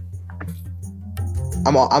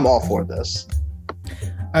 I'm all for this.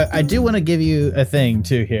 I do want to give you a thing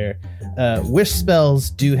too here. Wish spells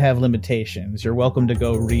do have limitations. You're welcome to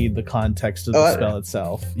go read the context of the spell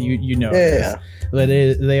itself. You know this. But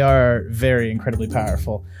they are very incredibly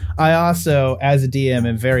powerful. I also, as a DM,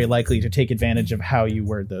 am very likely to take advantage of how you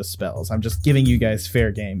word those spells. I'm just giving you guys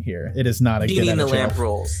fair game here. It is not a good the lamp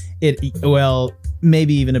rolls.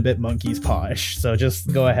 Maybe even a bit monkey's pawish. So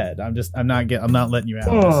just go ahead. I'm not letting you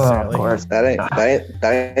out necessarily. Of course, that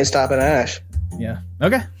ain't stopping Ash. Yeah.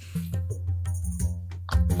 Okay.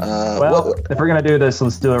 If we're gonna do this,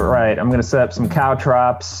 let's do it right. I'm gonna set up some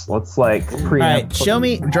caltrops. Let's preempt. All right, show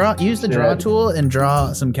me. Use the draw tool and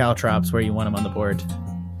draw some caltrops where you want them on the board.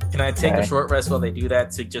 Can I take a short rest while they do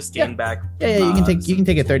that to just gain back? Yeah. You can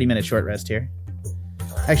take a 30-minute short rest here.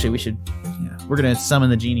 Actually, we should. Yeah, we're gonna summon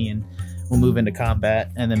the genie and we'll move into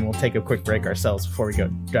combat, and then we'll take a quick break ourselves before we go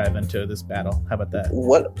dive into this battle. How about that?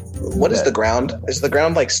 What is the ground? Is the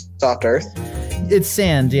ground like soft earth? It's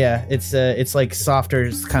sand, yeah. It's like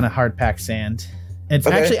softer, kind of hard packed sand. It's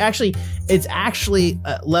actually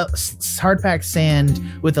hard packed sand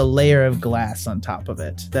with a layer of glass on top of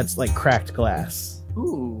it. That's like cracked glass.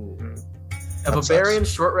 Ooh. A barbarian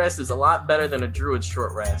short rest is a lot better than a druid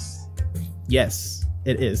short rest. Yes,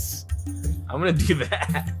 it is. I'm gonna do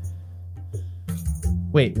that.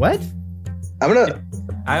 Wait, what? I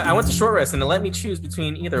went to short rest and it let me choose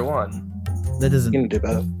between either one. That doesn't. You can do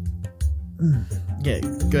both. Yeah,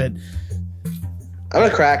 good. I'm gonna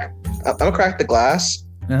crack the glass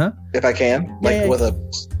if I can,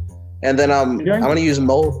 and then I'm gonna use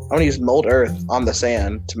mold earth on the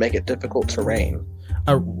sand to make it difficult terrain.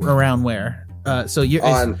 Around where? So you're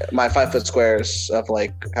on my 5-foot squares of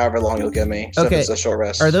however long you'll give me. So if it's a short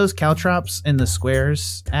rest. Are those caltrops in the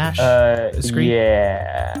squares, Ash? Scree?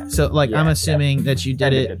 Yeah. So I'm assuming that you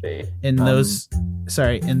did it in those.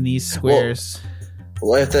 In these squares.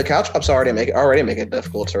 Well, if the caltrops already make it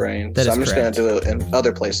difficult terrain, so I'm just going to do it in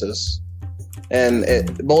other places. And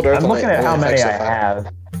Mold Earth. I'm looking at how many I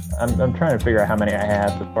have. I'm trying to figure out how many I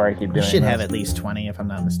have before I keep doing. You should this. have at least 20, if I'm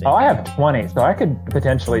not mistaken. Oh, I have 20, so I could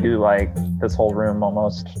potentially do like this whole room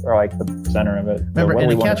almost, or like the center of it. Remember,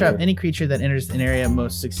 in a caltrop, any creature that enters an area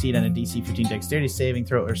must succeed on a DC 15 Dexterity saving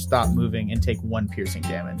throw or stop moving and take 1 piercing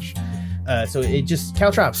damage. So it just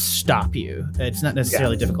caltrops stop you. It's not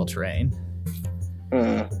necessarily difficult terrain.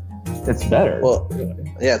 It's better. Well,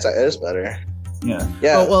 yeah, it is better. Yeah.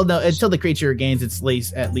 Oh, well, no. Until the creature gains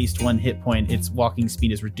at least 1 hit point, its walking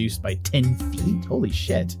speed is reduced by 10 feet. Holy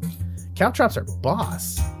shit! Caltrops are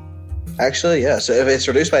boss. Actually, yeah. So if it's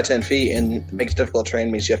reduced by 10 feet and makes difficult terrain,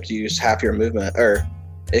 means you have to use half your movement, or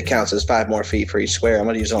it counts as 5 more feet for each square. I'm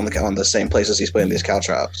going to use it on the same places he's putting these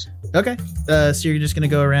caltrops. Okay. So you're just going to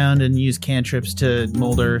go around and use cantrips to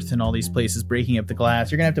mold earth and all these places, breaking up the glass.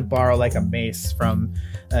 You're going to have to borrow like a mace from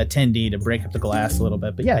 10D to break up the glass a little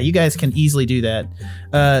bit. But yeah, you guys can easily do that.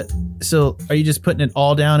 So are you just putting it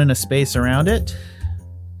all down in a space around it?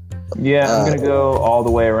 Yeah, I'm going to go all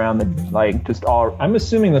the way around I'm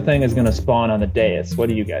assuming the thing is going to spawn on the dais. What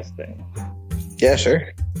do you guys think? Yeah,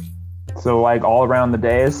 sure. So like all around the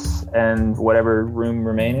dais and whatever room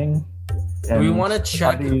remaining. Do we want to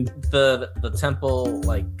check the temple,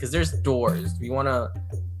 like, because there's doors. Do we want to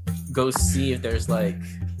go see if there's like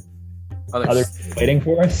other waiting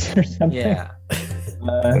for us or something? Yeah.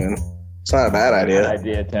 It's not a bad idea. Bad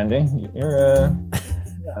idea, attending. You're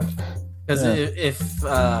because if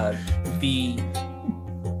the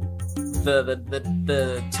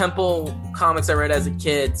temple comics I read as a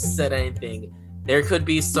kid said anything, there could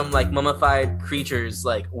be some like mummified creatures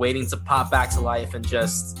like waiting to pop back to life and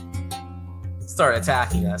just start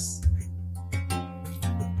attacking us.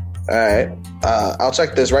 All right. I'll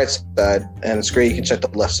check this right side, and Scree, you can check the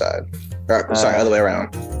left side. Sorry, other way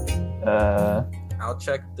around. I'll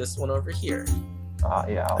check this one over here.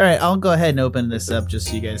 Yeah. All right, I'll go ahead and open this up just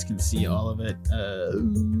so you guys can see all of it.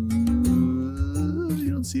 You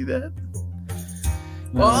don't see that?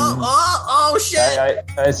 Oh shit! I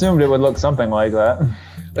assumed it would look something like that.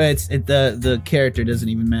 The character doesn't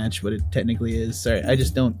even match what it technically is. Sorry, I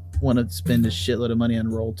just don't want to spend a shitload of money on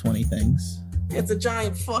Roll20 things. It's a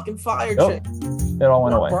giant fucking fire chick. It all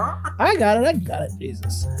went away. I got it.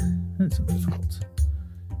 Jesus. That's so difficult.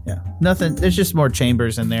 Yeah. Nothing. There's just more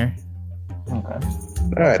chambers in there. Okay. All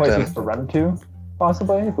right, places to run to,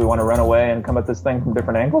 possibly, if we want to run away and come at this thing from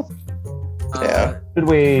different angles. Yeah. Should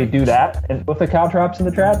we do that with the caltrops and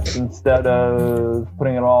the traps instead of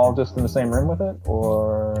putting it all just in the same room with it,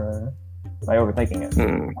 or am I overthinking it?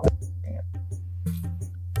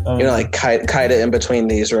 Like kite it in between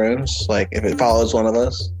these rooms, like if it follows one of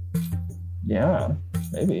us. Yeah,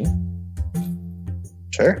 maybe.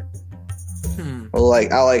 Sure. Well,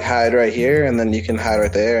 I'll hide right here, and then you can hide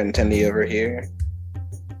right there, and Tendy over here.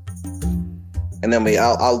 And then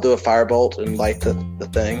I'll do a firebolt and light the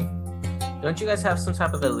thing. Don't you guys have some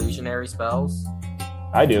type of illusionary spells?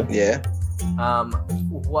 I do. Yeah.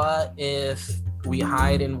 What if we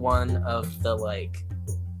hide in one of the like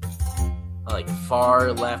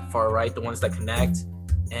far left, far right, the ones that connect,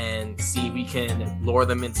 and see if we can lure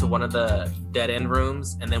them into one of the dead end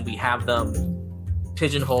rooms, and then we have them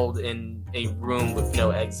pigeonholed in a room with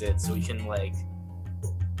no exit, so we can like.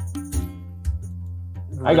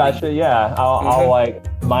 Really... I gotcha. Yeah, I'll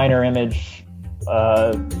minor image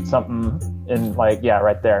something in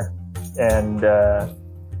right there, and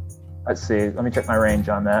let's see. Let me check my range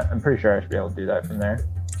on that. I'm pretty sure I should be able to do that from there.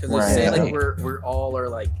 Because let's say we're all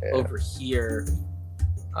over here,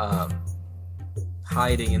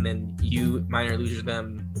 hiding, and then you minor illusion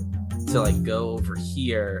them to go over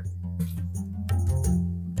here.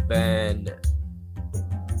 Then.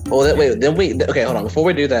 Well, okay, hold on. Before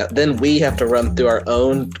we do that, then we have to run through our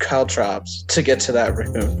own caltrops to get to that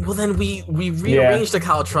room. Well, then we rearrange the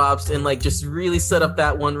caltrops and just really set up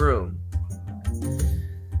that one room.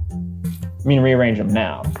 I mean, rearrange them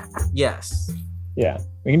now. Yes. Yeah,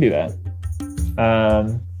 we can do that.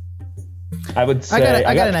 I would say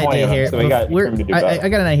I got an idea here. So I got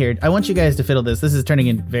an idea here. I want you guys to fiddle this. This is turning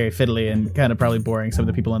in very fiddly and kind of probably boring some of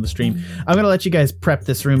the people on the stream. I'm going to let you guys prep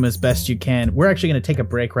this room as best you can. We're actually going to take a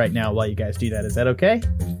break right now while you guys do that. Is that okay?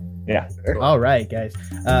 Yeah. Sure. All right, guys.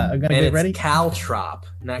 I'm going to get ready. Caltrop,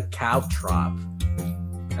 not cowtrop.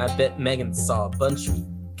 I bet Megan saw a bunch of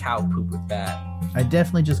cow poop with that. I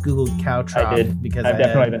definitely just Googled cow trop. I did. Because I've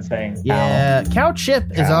definitely been saying cow. Yeah, cow chip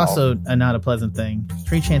is also not a pleasant thing.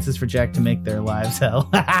 3 chances for Jack to make their lives hell.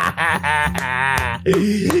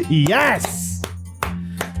 Yes!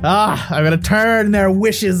 I'm going to turn their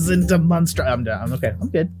wishes into monster. I'm done. Okay, I'm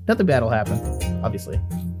good. Nothing bad will happen. obviously.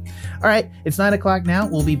 All right, it's 9:00 now.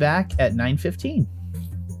 We'll be back at 9:15.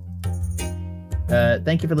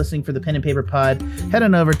 Thank you for listening for the Pen and Paper Pod. Head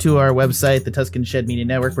on over to our website, the Tuscan Shed Media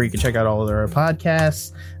Network, where you can check out all of our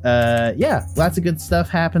podcasts. Lots of good stuff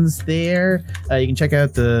happens there. You can check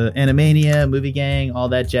out the Animania, Movie Gang, all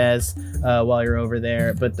that jazz while you're over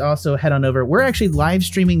there. But also head on over. We're actually live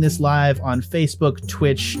streaming this live on Facebook,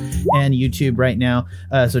 Twitch, and YouTube right now.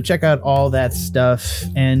 So check out all that stuff.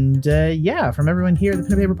 And from everyone here at the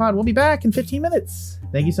Pen and Paper Pod, we'll be back in 15 minutes.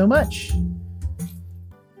 Thank you so much.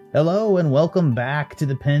 Hello and welcome back to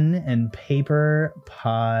the Pen and Paper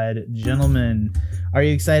Pod. Gentlemen, are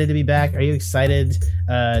you excited to be back? Are you excited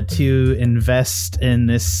to invest in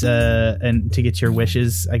this and to get your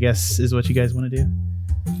wishes, I guess, is what you guys want to do?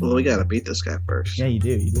 Well, we got to beat this guy first. Yeah, you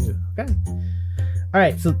do. Okay. All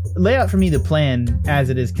right, so lay out for me the plan as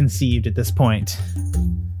it is conceived at this point.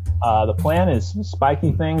 The plan is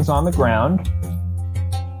spiky things on the ground.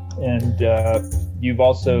 And you've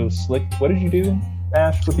also slicked... What did you do,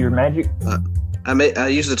 Ashe, with your magic? I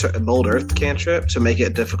use the Bold Earth cantrip to make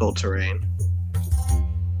it difficult terrain.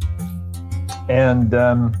 And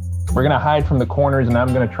we're going to hide from the corners, and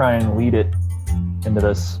I'm going to try and lead it into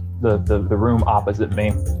the room opposite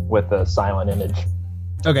me with a silent image.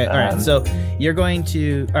 Okay, all right. So you're going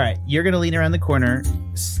to lean around the corner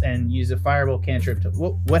and use a firebolt cantrip.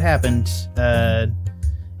 What happened?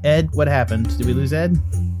 Ed, what happened? Did we lose Ed?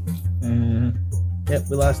 Yep,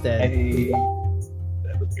 we lost Ed.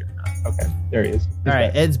 Okay, there he is. All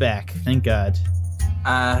right, Ed's back. Thank God.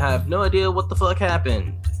 I have no idea what the fuck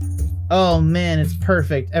happened. Oh man, it's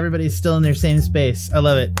perfect. Everybody's still in their same space. I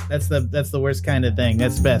love it. That's the worst kind of thing.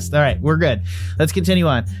 That's best. All right, we're good. Let's continue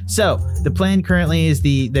on. So the plan currently is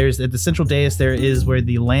there's at the central dais there is where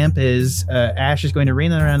the lamp is. Ashe is going to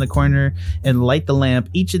lean around the corner and light the lamp.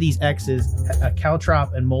 Each of these X's, a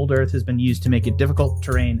caltrop and mold earth has been used to make it difficult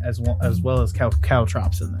terrain as well as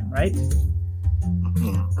caltrops in them. Right.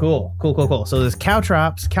 Cool. So there's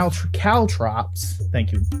caltrops.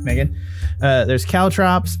 Thank you, Megan. There's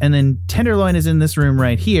caltrops, and then Tenderloin is in this room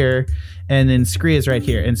right here, and then Scree is right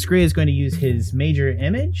here. And Scree is going to use his major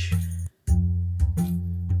image.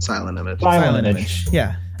 Silent image.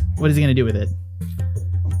 Yeah. What is he going to do with it?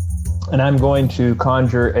 And I'm going to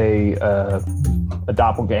conjure a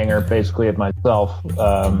doppelganger, basically of myself,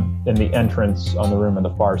 in the entrance on the room on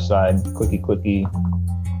the far side. Clicky.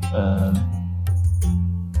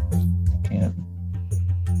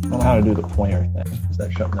 I don't know how to do the pointer thing. Is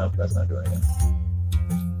that showing up? That's not doing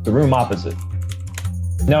it. The room opposite.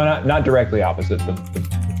 No, not directly opposite.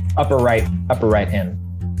 The upper right hand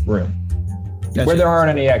room. Gotcha. Where there aren't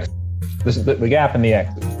any X's. This is the gap in the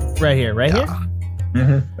X's. Right here.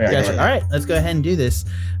 Mm-hmm. Gotcha. All right, let's go ahead and do this.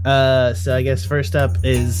 So I guess first up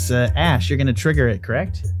is Ashe. You're going to trigger it,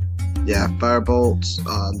 correct? Yeah, firebolt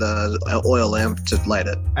on the oil lamp to light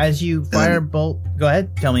it. As you firebolt, go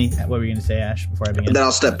ahead. Tell me what were you going to say, Ashe, before I begin. Then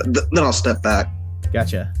I'll step back.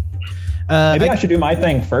 Gotcha. Maybe I should do my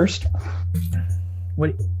thing first.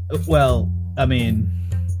 What? Well, I mean,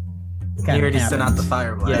 you already sent out the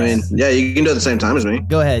firebolt. Yes. I mean, yeah, you can do it at the same time as me.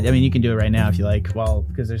 Go ahead. I mean, you can do it right now if you like. Well,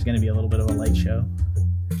 because there's going to be a little bit of a light show.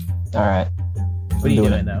 All right. What are you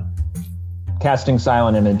doing though? Casting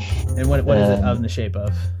silent image. And what is it in the shape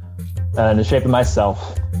of? In the shape of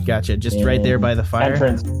myself. Gotcha. Just right there by the fire?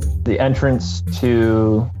 The entrance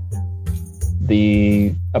to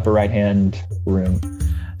the upper right-hand room.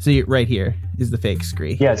 So you're right here is the fake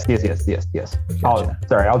Scree. Yes. Gotcha.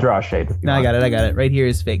 I'll draw a shape. No, I got it. Right here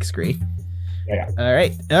is fake Scree. Yeah. All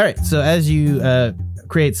right. So as you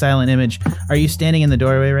create silent image, are you standing in the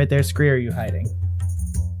doorway right there, Scree, or are you hiding?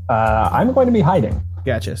 I'm going to be hiding.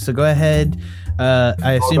 Gotcha. So go ahead.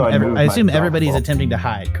 I assume everybody's attempting to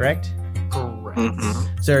hide, correct? Correct.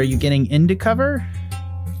 Mm-hmm. So are you getting into cover?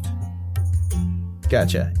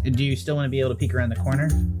 Gotcha. Do you still want to be able to peek around the corner?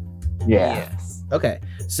 Yeah. Yes. Okay.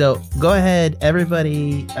 So go ahead,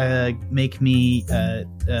 everybody, make me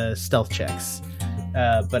stealth checks.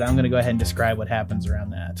 But I'm going to go ahead and describe what happens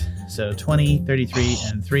around that. So 20, 33,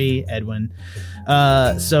 and 3, Edwin.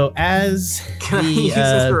 So as Can I use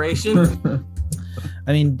inspiration?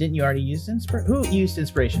 I mean, didn't you already use inspiration? Who used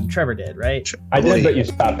inspiration? Trevor did, right? I did, but you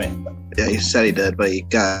stopped me. Yeah, you said he did, but he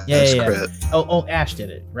got crit. Oh, Ashe did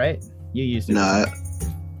it, right? You used it. No.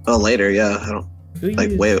 Later, yeah. I don't. Who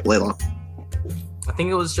like way long. I think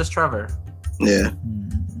it was just Trevor. Yeah.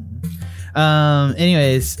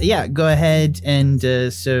 Anyways, yeah. Go ahead and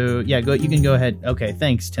so yeah. You can go ahead. Okay.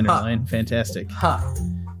 Thanks, Tenderloin. Fantastic.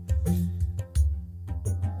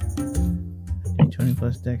 20,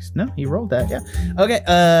 plus dex. No, he rolled that. Yeah. Okay.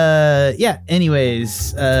 Yeah.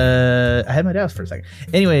 Anyways, I had my doubts for a second.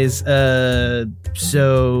 Anyways, as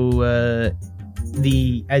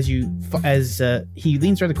he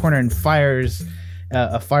leans toward the corner and fires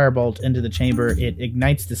a firebolt into the chamber, it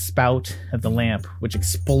ignites the spout of the lamp, which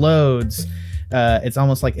explodes. It's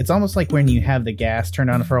almost like when you have the gas turned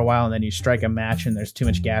on for a while and then you strike a match and there's too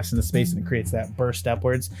much gas in the space and it creates that burst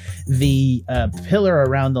upwards. The pillar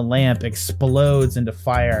around the lamp explodes into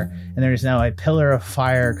fire, and there is now a pillar of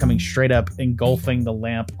fire coming straight up, engulfing the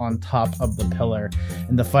lamp on top of the pillar,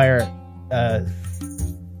 and the fire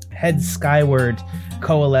heads skyward,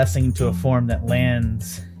 coalescing to a form that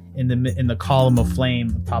lands in the column of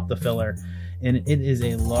flame atop the pillar, and it is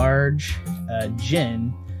a large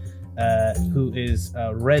Djinn. Who is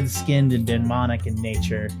red-skinned and demonic in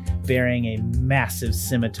nature, bearing a massive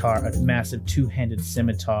scimitar, a massive two-handed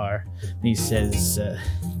scimitar. And he says,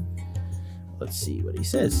 let's see what he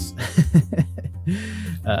says.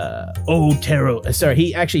 Sorry,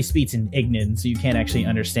 he actually speaks in Ignan, so you can't actually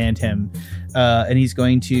understand him. And he's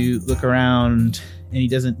going to look around, and he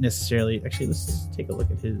doesn't necessarily... Actually, let's take a look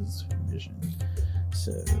at his vision.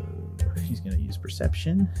 So he's going to use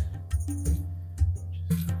perception.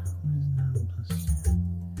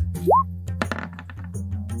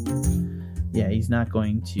 Yeah, he's not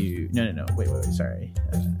going to... No. Wait, sorry.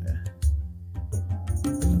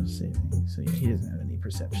 Saving. So yeah, he doesn't have any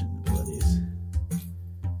perception abilities.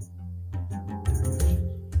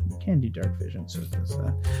 He can do dark vision, so that's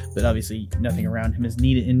that. But obviously, nothing around him is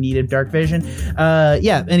in need of dark vision.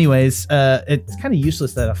 Yeah. Anyways, it's kind of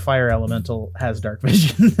useless that a fire elemental has dark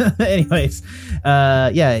vision. Anyways,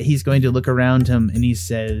 yeah, he's going to look around him and he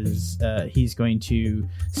says he's going to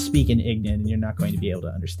speak in Ignan, and you're not going to be able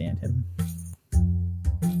to understand him.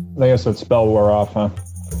 I guess that spell wore off, huh?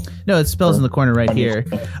 No, it spells in the corner right here.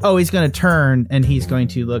 Oh, he's going to turn and he's going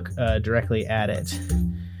to look directly at it.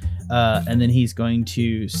 And then he's going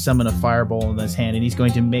to summon a fireball in his hand, and he's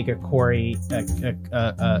going to make a query in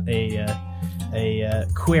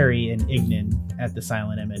Ignan at the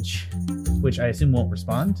silent image, which I assume won't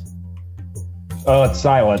respond. Oh, it's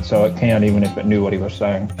silent, so it can't, even if it knew what he was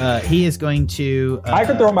saying. He is going to... I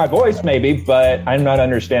could throw my voice, maybe, but I'm not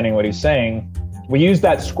understanding what he's saying. We used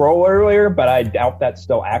that scroll earlier, but I doubt that's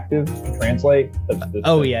still active to translate.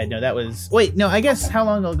 Yeah, no, that was... Wait, no, I guess how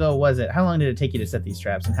long ago was it? How long did it take you to set these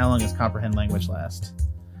traps, and how long does comprehend language last?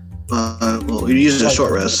 Well, we used a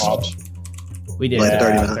short rest. We did. Like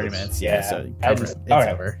 30 minutes. Yeah, so it's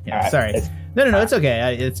over. Yeah, right. Sorry. No, it's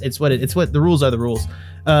okay. It's what the rules are. The rules.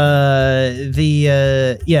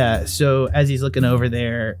 So as he's looking over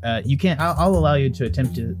there, you can't. I'll allow you to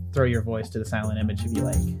attempt to throw your voice to the silent image if you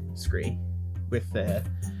like, Scree. If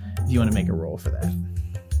you want to make a roll for that.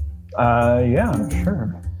 Yeah,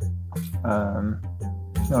 sure. I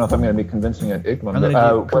don't know if I'm going to be convincing at Ignan. I'm going to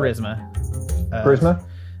do charisma. Charisma?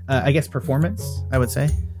 I guess performance, I would say.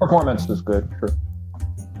 Performance is good, sure.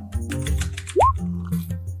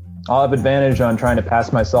 I'll have advantage on trying to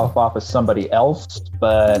pass myself off as somebody else,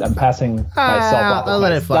 but I'm passing myself off. I'll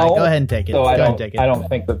let it fly. Go ahead and take it. So I don't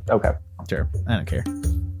think that... Okay. Sure. I don't care.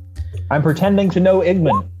 I'm pretending to know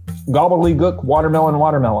Ignan. Gobbledygook,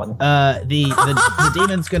 watermelon. The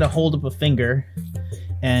demon's going to hold up a finger,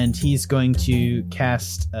 and he's going to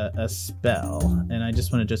cast a spell. And I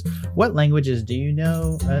just want to what languages do you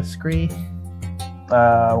know, Scree?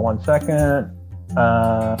 1 second.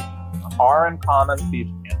 Aran, Common,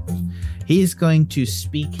 Thieves. He's going to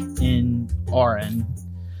speak in Aran.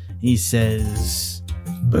 He says,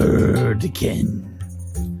 "Birdkin,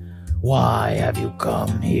 why have you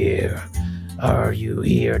come here? Are you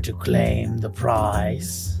here to claim the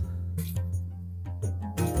prize?"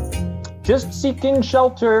 Just seeking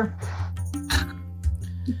shelter.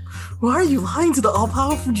 Why are you lying to the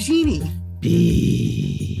all-powerful genie?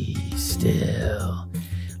 Be still.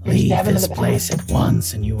 Leave this place at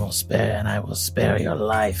once, and I will spare your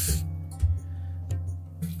life.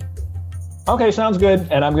 Okay, sounds good.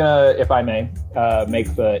 And I'm gonna, if I may,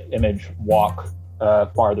 make the image walk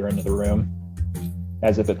farther into the room,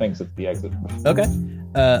 as if it thinks it's the exit. Okay.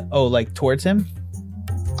 Like towards him?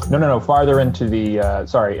 No. Farther into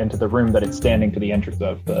into the room that it's standing to the entrance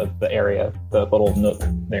of, the area, the little nook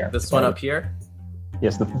there. This one up here?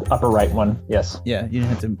 Yes, the upper right one. Yes. Yeah, you didn't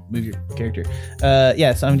have to move your character.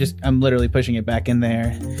 So I'm literally pushing it back in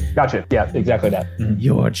there. Gotcha. Yeah, exactly that. Mm-hmm.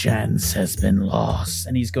 Your chance has been lost.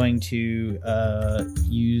 And he's going to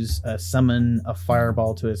summon a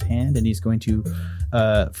fireball to his hand, and he's going to,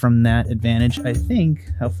 from that advantage, I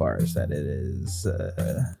think, how far is that? It is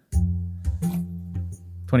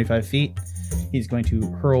 25 feet. He's going to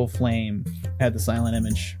hurl flame at the silent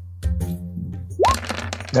image.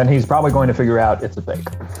 Then he's probably going to figure out it's a fake.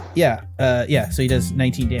 Yeah. So he does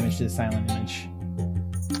 19 damage to the silent image.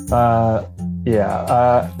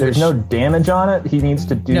 There's no damage on it. He needs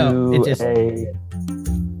to do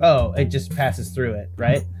it just passes through it,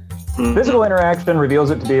 right? Physical interaction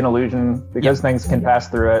reveals it to be an illusion because things can pass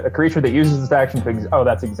through it. A creature that uses this action to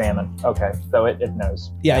that's examine. Okay, so it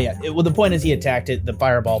knows. Yeah. Well, the point is he attacked it. The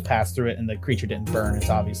fireball passed through it, and the creature didn't burn. It's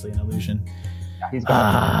obviously an illusion.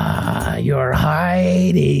 You're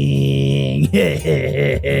hiding.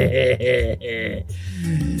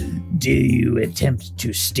 Do you attempt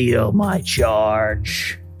to steal my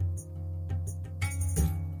charge?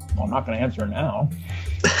 Well, I'm not going to answer now.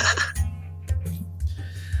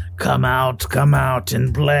 Come out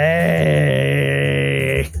and play.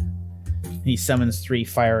 He summons 3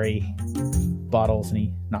 fiery bottles and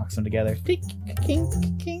he knocks them together. Tink, kink,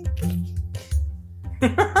 kink.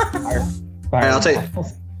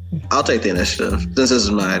 I'll take the initiative. This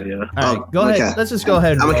is my idea. All right, go ahead. Let's just go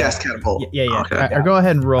ahead. I'm gonna cast catapult. Yeah. Okay. Or go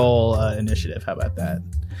ahead and roll initiative. How about that?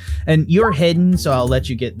 And you're hidden, so I'll let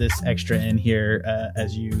you get this extra in here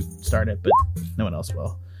as you start it, but no one else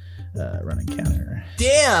will. Run encounter.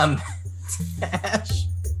 Damn! Ashe.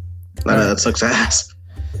 I know, that sucks ass.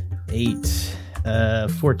 8.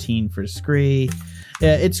 14 for Scree.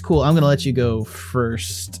 Yeah, it's cool. I'm going to let you go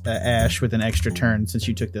first, Ashe, with an extra turn since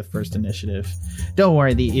you took the first initiative. Don't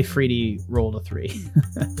worry, the Ifriti rolled a 3.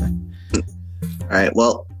 All right,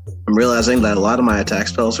 well, I'm realizing that a lot of my attack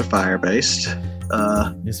spells are fire-based.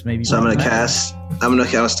 This may be so I'm going to cast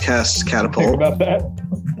catapult. Think about that.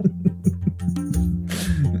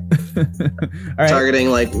 All right. Targeting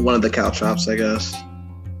like one of the caltrops, I guess.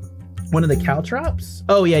 One of the caltrops?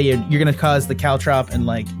 Oh yeah, you're gonna cause the caltrop and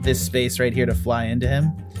like this space right here to fly into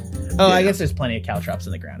him. Oh, yeah. I guess there's plenty of caltrops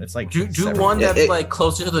in the ground. It's like do one that's like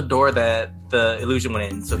closer to the door that the illusion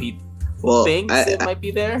went in, so he thinks it might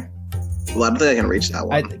be there. Well, I don't think I can reach that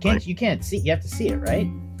one. You can't see. You have to see it, right?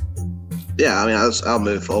 Yeah, I mean, I'll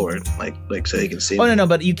move forward, like so he can see. Oh no,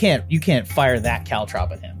 but you can't fire that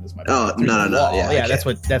caltrop at him. No. Yeah, that's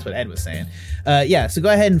what Ed was saying. So go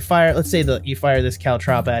ahead and fire. Let's say you fire this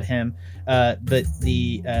caltrop at him, but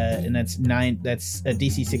the and that's 9. That's a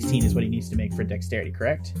DC 16 is what he needs to make for dexterity,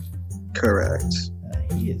 correct? Correct.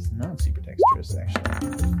 He is not super dexterous,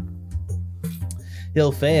 actually.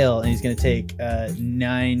 He'll fail, and he's going to take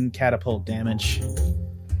 9 catapult damage.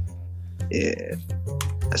 Yeah,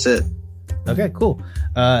 that's it. Okay, cool.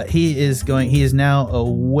 He is now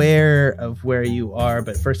aware of where you are,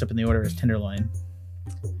 but first up in the order is Tenderloin.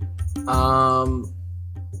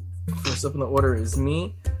 First up in the order is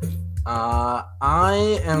me.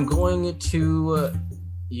 I am going to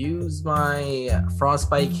use my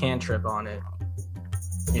Frostbite cantrip on it.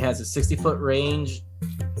 It has a 60-foot range,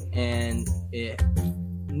 and it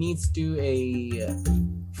needs to do a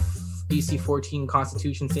DC 14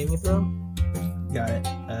 Constitution saving throw. Got it.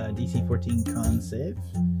 DC 14 con save.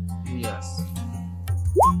 Yes.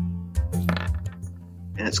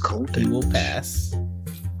 And it's cold. He will pass.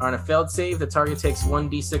 On a failed save, the target takes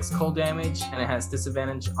 1d6 cold damage, and it has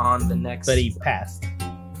disadvantage on the next. But he passed. So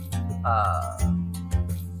I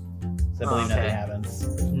believe nothing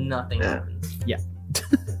happens. Nothing happens. Yeah.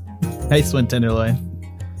 Nice one, Tenderloin.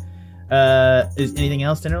 Is anything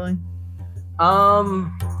else, Tenderloin?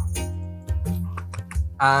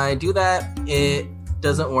 I do that. It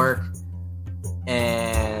doesn't work.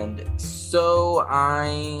 And so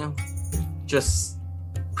I just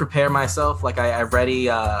prepare myself. Like I ready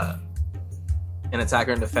an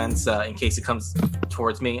attacker in defense in case it comes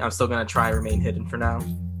towards me. I'm still going to try and remain hidden for now.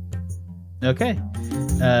 Okay.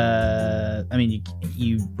 I mean,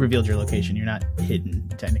 you revealed your location. You're not hidden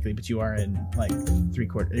technically, but you are in like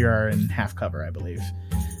 3/4. You are in half cover, I believe.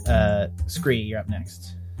 Scree, you're up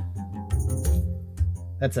next.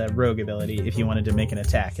 That's a rogue ability if you wanted to make an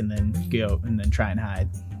attack and then go and then try and hide.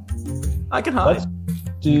 I can hide.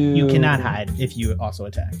 You cannot hide if you also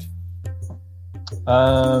attacked.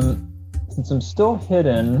 Since I'm still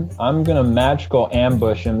hidden, I'm going to magical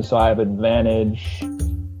ambush him so I have advantage.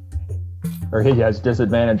 Or he has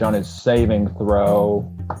disadvantage on his saving throw.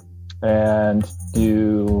 And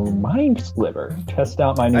do Mind Sliver. Test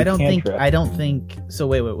out my new cantrip. I don't think... So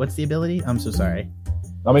wait, what's the ability? I'm so sorry.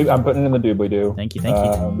 I'm putting it in the doobly-doo. Thank you.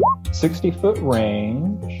 60-foot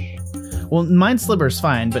range. Well, Mind Sliver is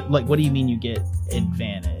fine, but like, what do you mean you get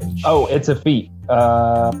advantage? Oh, it's a feat.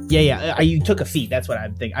 You took a feat. That's what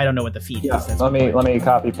I'm thinking. I don't know what the feat is. That's let me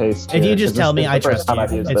copy paste. If you just tell me, I trust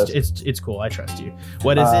you. It's It's cool. I trust you.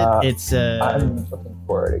 What is it? It's I'm looking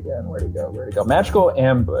for it again. Where'd it go? Magical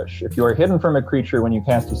ambush. If you are hidden from a creature when you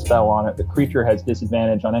cast a spell on it, the creature has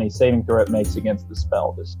disadvantage on any saving throw it makes against the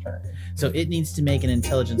spell this turn. So it needs to make an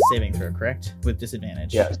intelligence saving throw, correct? With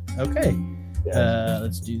disadvantage. Yes. Okay. Yes.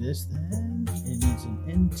 Let's do this then. It needs an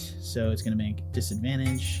int, so it's going to make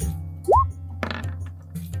disadvantage.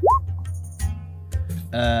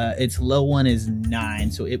 Its low one is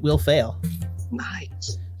 9, so it will fail.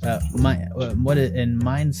 Nice.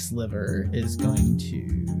 Mind Sliver is going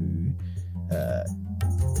to.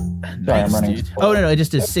 Sorry, I'm running. Oh no, it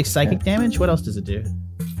just does 6 psychic damage. What else does it do?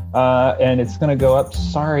 And it's going to go up.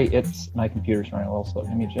 Sorry, my computer's running a little slow.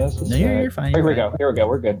 Give me just a second. No, you're fine. Here we go.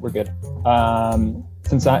 We're good.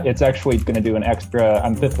 Since it's actually going to do an extra,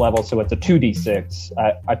 I'm 5th level, so it's a 2d6.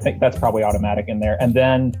 I think that's probably automatic in there. And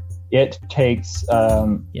then it takes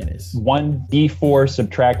it is 1d4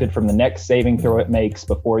 subtracted from the next saving throw it makes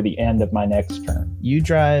before the end of my next turn. You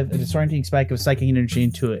drive a disorienting spike of psychic energy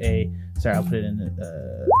into a. Sorry, I'll put it in.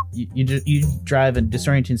 You drive a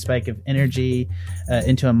disorienting spike of energy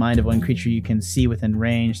into a mind of one creature you can see within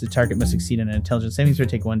range. The target must succeed in an intelligence saving throw.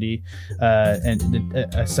 Take 1d and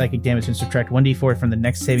a psychic damage and subtract 1d4 from the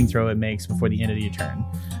next saving throw it makes before the end of your turn.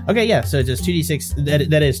 Okay, yeah. So it does 2d6.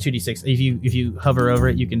 That is 2d6. If you hover over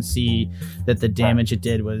it, you can see that the damage it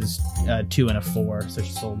did was 2 and a 4. So it's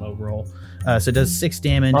just a low roll. So it does 6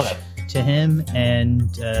 damage to him,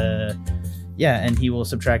 and and he will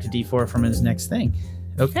subtract a d4 from his next thing.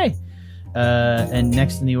 Okay. And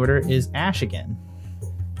next in the order is Ashe again.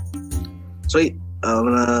 Sweet. I'm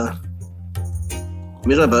gonna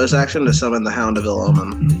use my bonus action to summon the Hound of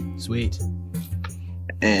Ill-Omen. Sweet.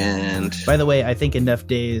 And by the way, I think enough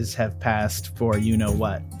days have passed for you know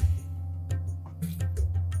what. ...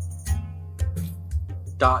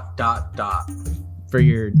 For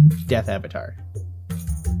your death avatar.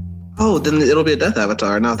 Oh, then it'll be a death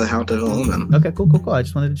avatar, not the Hound of Ill-Omen. Okay, cool. I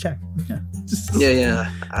just wanted to check. Yeah.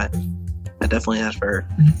 I definitely asked for her.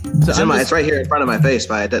 So it's right here in front of my face,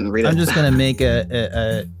 but I didn't read it. I'm just gonna make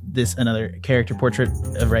another character portrait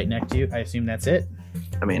of right next to you. I assume that's it.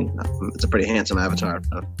 I mean, it's a pretty handsome avatar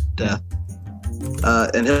of death.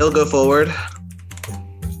 And he'll go forward,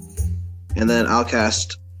 and then I'll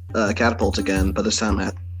cast Catapult again, but this time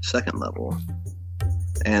at 2nd level.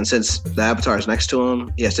 And since the avatar is next to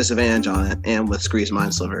him, he has disadvantage on it, and with Scree's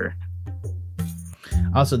Mind Sliver.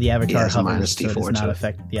 Also, the avatar hovers, so it does not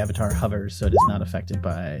affect. The avatar hovers, so it is not affected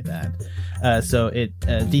by that. So it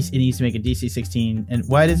needs to make a DC 16. And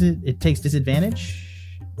why does it? It takes disadvantage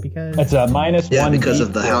because it's a -1. Because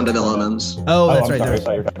of the Hound of Ill-Omens. Oh, that's right. Sorry, I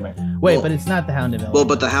thought you were talking about me. Wait, but it's not the Hound of Ill-Omen. Well,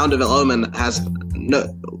 but the Hound of Ill-Omen has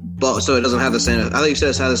no. But so it doesn't have the same. I think you said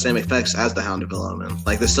it has the same effects as the Hound of Ill-Omen.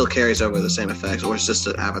 Like this still carries over the same effects, or it's just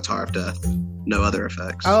an avatar of death, no other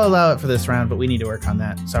effects. I'll allow it for this round, but we need to work on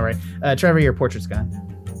that. Sorry, Trevor, your portrait's gone.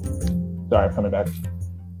 Sorry, I'm coming back.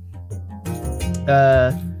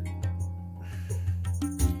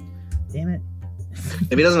 Damn it.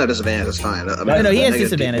 If he doesn't have disadvantage, it's fine. No, he has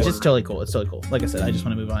disadvantage. It's totally cool. Like I said, I just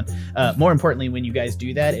want to move on. More importantly, when you guys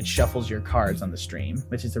do that, it shuffles your cards on the stream,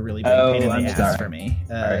 which is a really big pain in the ass for me.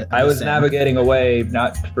 Right. I was navigating away,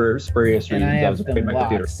 not for spurious reasons. And I have was playing my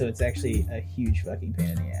computer. so it's actually a huge fucking pain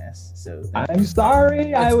in the ass. So I'm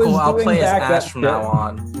sorry. I'll play as Ashe from now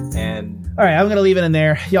on. And all right, I'm gonna leave it in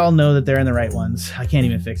there. Y'all know that they're in the right ones. I can't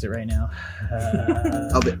even fix it right now.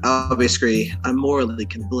 I'll be Scree. I'm morally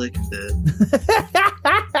conflicted.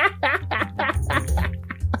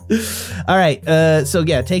 All right. So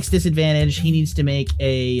yeah, takes disadvantage. He needs to make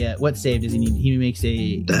a what save does he need? He makes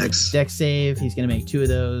a Dex save. He's gonna make 2 of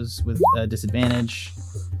those with disadvantage,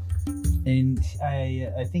 and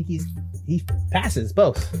I think he passes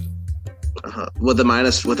both. With the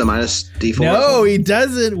minus D4. No, he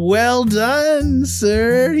doesn't. Well done,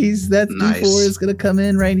 sir. That nice. D4 is gonna come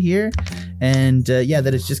in right here. And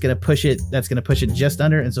that is just going to push it. That's going to push it just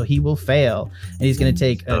under. And so he will fail. And he's going to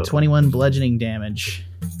take 21 bludgeoning damage.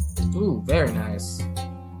 Ooh, very nice.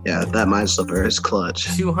 Yeah, that Mind Sliver is clutch.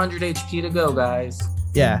 200 HP to go, guys.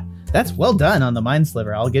 Yeah, that's well done on the Mind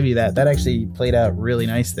Sliver. I'll give you that. That actually played out really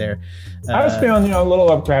nice there. I was feeling, a little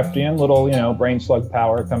Lovecraftian, little, brain slug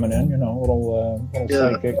power coming in, little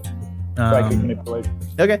psychic. Manipulation.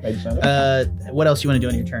 Okay. What else you want to do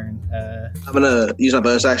on your turn? I'm gonna use my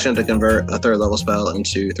bonus action to convert a 3rd level spell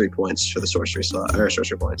into 3 points for the sorcery slot or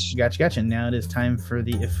sorcery points. Gotcha. Now it is time for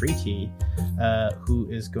the Ifriti, who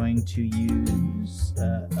is going to use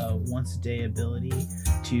a once a day ability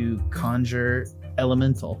to conjure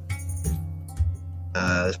elemental.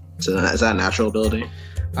 So is that a natural ability?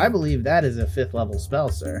 I believe that is a 5th level spell,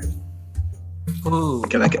 sir. Ooh.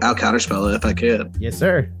 I'll counterspell it if I could. Yes,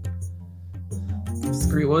 sir.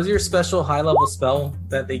 Scree, what was your special high level spell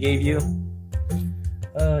that they gave you?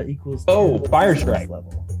 Equals. Fire Strike.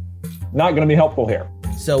 Level. Not going to be helpful here.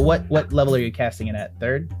 So what level are you casting it at?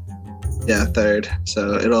 3rd? Yeah, 3rd.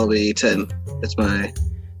 So it'll be 10. It's my.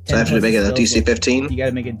 So I have to make it a DC 15. You got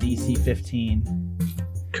to make a DC 15.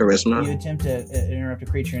 Charisma. You attempt to interrupt a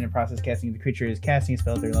creature in the process of casting. The creature is casting a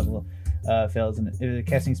spell at 3rd level. Fails, and if it's a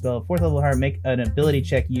casting spell 4th level hard, make an ability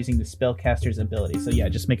check using the spellcaster's ability. So yeah,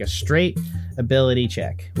 just make a straight ability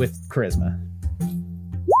check with charisma.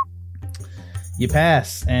 You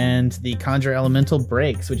pass, and the Conjure Elemental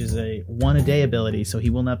breaks, which is a 1-a-day ability, so he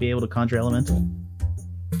will not be able to conjure elemental.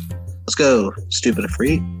 Let's go, stupid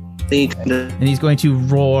freak. And he's going to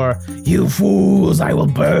roar, "You fools, I will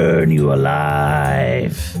burn you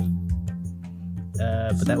alive."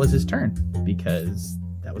 But that was his turn, because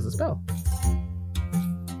that was a spell.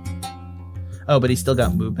 Oh, but he's still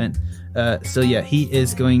got movement. So yeah, he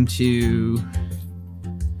is going to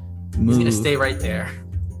move. He's going to stay right there.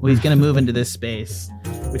 Well, he's going to move into this space,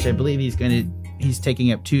 which I believe he's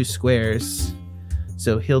taking up 2 squares.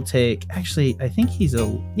 So he'll take, actually, I think he's a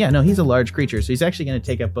large creature. So he's actually going to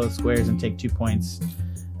take up both squares and take 2 points.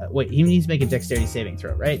 Wait, he needs to make a dexterity saving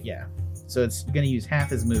throw, right? Yeah. So it's going to use half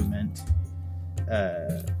his movement,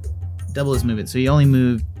 double his movement. So he only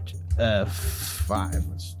moved 5,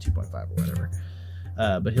 which is 2.5 or whatever.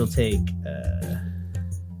 But he'll take...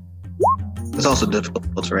 It's also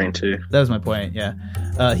difficult terrain, too. That was my point, yeah.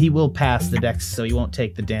 He will pass the dex, so he won't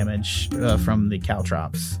take the damage from the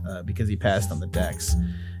caltrops because he passed on the dex.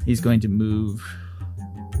 He's going to move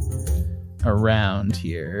around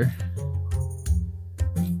here.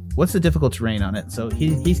 What's the difficult terrain on it? So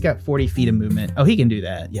he's got 40 feet of movement. Oh, he can do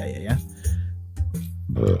that. Yeah.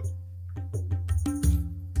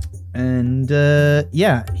 And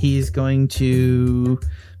he's going to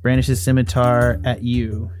brandish his scimitar at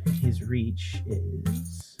you. His reach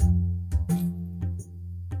is...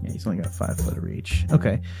 Yeah, he's only got 5 foot of reach.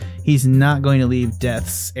 Okay. He's not going to leave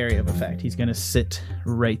Death's area of effect. He's going to sit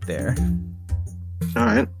right there. All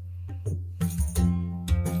right.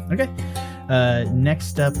 Okay.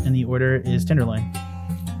 Next up in the order is Tenderloin.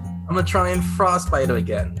 I'm going to try and frostbite him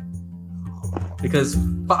again. Because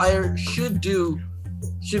fire should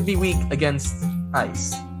be weak against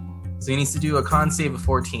ice. So he needs to do a con save of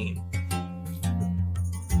 14.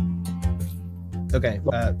 Okay.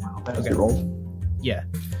 That's the roll. Yeah.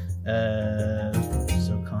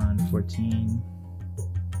 So con 14.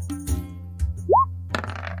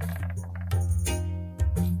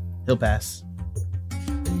 He'll pass.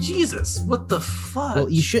 Jesus, what the fuck? Well,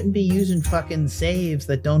 you shouldn't be using fucking saves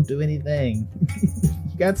that don't do anything.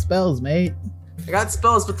 You got spells, mate. I got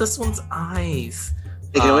spells, but this one's ice.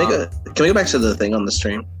 Hey, can we go back to the thing on the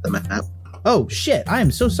stream, the map? Oh shit! I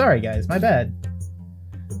am so sorry, guys. My bad.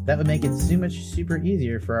 That would make it super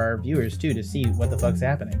easier for our viewers too to see what the fuck's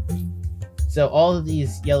happening. So all of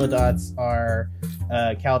these yellow dots are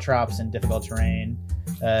caltrops and difficult terrain.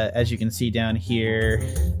 As you can see down here,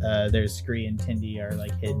 there's Scree and Tindy are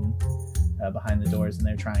like hidden behind the doors, and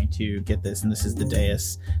they're trying to get this. And this is the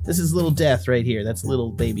dais. This is little Death right here. That's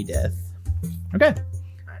little baby Death. Okay.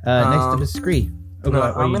 Next up is Scree. Okay,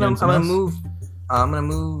 I'm gonna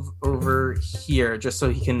move over here just so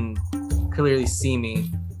he can clearly see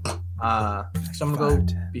me. Actually, I'm gonna go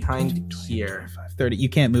behind here. 30. You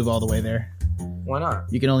can't move all the way there. Why not?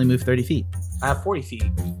 You can only move 30 feet. I have 40 feet.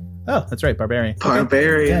 Oh, that's right, Barbarian.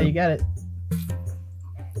 Barbarian. Yeah, you got it.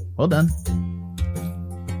 Well done.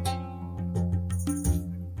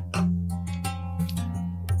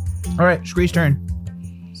 All right, Scree's turn.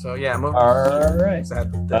 So yeah, I'm over. All right.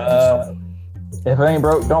 If it ain't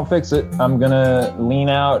broke, don't fix it. I'm gonna lean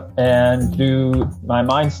out and do my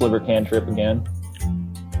Mind Sliver cantrip again.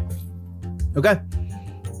 Okay.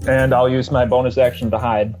 And I'll use my bonus action to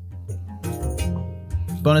hide.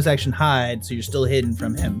 Bonus action hide, so you're still hidden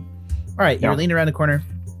from him. All right, you're leaning around the corner.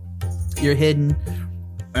 You're hidden,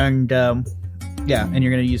 and and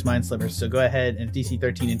you're gonna use Mind Sliver. So go ahead and DC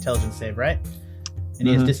 13 Intelligence save, right? And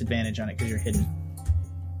he has disadvantage on it because you're hidden.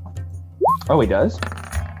 Oh, he does?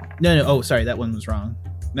 No. Oh, sorry, that one was wrong.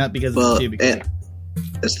 Not because of the 2. Because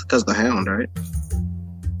it's because of the hound, right?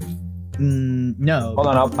 No. Hold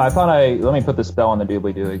on, let me put the spell on the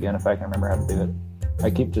doobly-doo again if I can remember how to do it.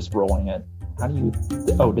 I keep just rolling it. How do you...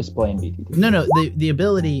 Oh, display in BTT. No, the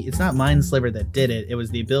ability, it's not Mind Sliver that did it. It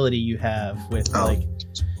was the ability you have with,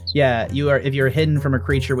 Yeah, you are. If you're hidden from a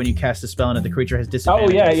creature when you cast a spell on it, the creature has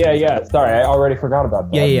disadvantage. Oh yeah. Sorry, I already forgot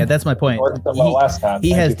about that. Yeah. That's my point. Last time.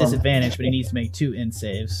 He has disadvantage, but he needs to make 2 int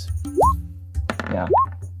saves. Yeah.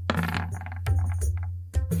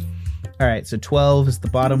 All right, so 12 is the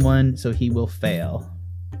bottom one, so he will fail.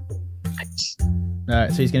 All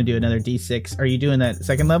right, so he's going to do another d6. Are you doing that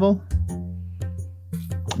second level?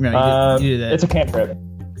 No, you do that. It's a cantrip,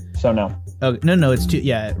 so no. Oh no, it's 2.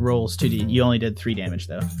 Yeah, it rolls 2d. You only did 3 damage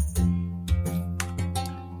though.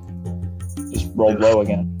 Just roll low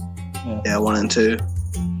again. Yeah, 1 and 2.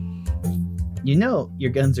 You know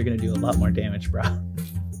your guns are going to do a lot more damage, bro.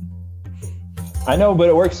 I know, but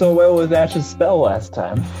it worked so well with Ashe's spell last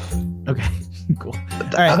time. Okay, cool. All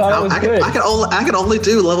right, I thought it was good. I can only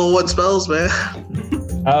do level 1 spells, man.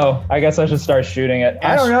 Oh, I guess I should start shooting it.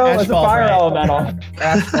 I don't know. Ashe It's a fire Fallbright. elemental.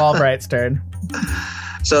 Ashe Fallbright's turn.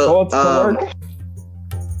 So I'm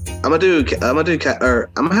gonna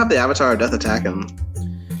have the Avatar of Death attack him.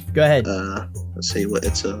 Go ahead. Let's see what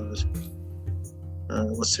it's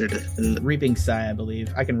what's their Reaping Sigh, I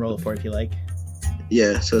believe. I can roll it for it if you like.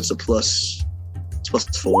 Yeah, so it's plus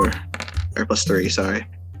 4 or plus 3. Sorry,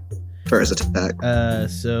 for his attack.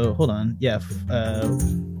 So hold on. Yeah.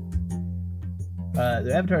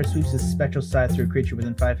 The Avatar sweeps his spectral scythe through a creature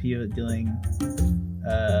within 5 feet of it, dealing.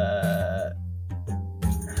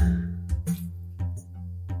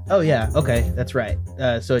 Oh yeah. Okay, that's right.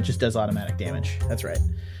 So it just does automatic damage. That's right.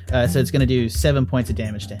 So it's going to do 7 points of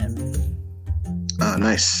damage to him. Oh,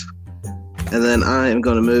 nice. And then I am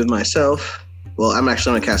going to move myself. Well, I'm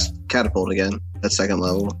actually going to cast Catapult again at 2nd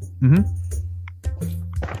level. Mm-hmm.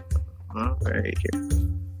 Right here.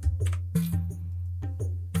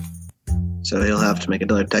 So he'll have to make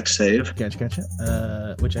another dex save.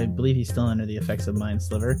 Gotcha. Which I believe he's still under the effects of Mind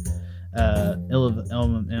Sliver. Ill of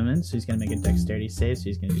Element, so he's going to make a dexterity save, so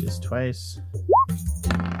he's going to do this twice.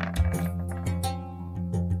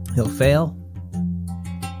 He'll fail.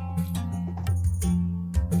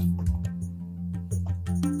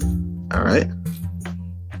 Alright.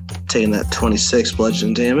 Taking that 26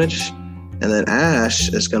 bludgeon damage. And then Ashe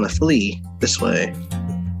is going to flee this way.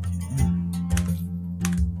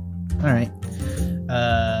 Alright.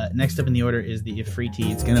 Next up in the order is the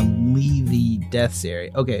Ifriti. It's going to leave the death's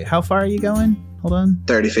area. Okay, how far are you going? Hold on.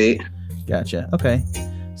 30 feet. Gotcha. Okay.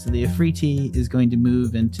 So the Ifriti is going to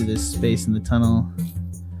move into this space in the tunnel.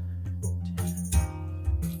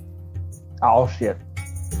 Oh, shit.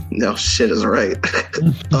 No, shit is right.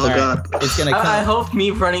 Oh, right. God. It's gonna come. I hope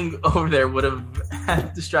me running over there would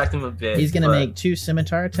have distracted him a bit. He's going to make 2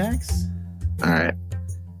 scimitar attacks. Alright.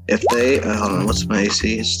 If they... hold on, what's my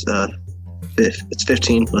AC? It's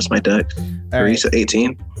 15 plus my dex. All right. So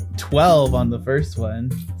 18. 12 on the first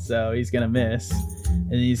one, so he's going to miss.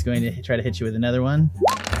 And he's going to try to hit you with another one.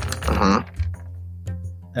 Uh-huh.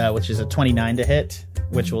 Which is a 29 to hit,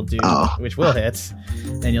 which will hit.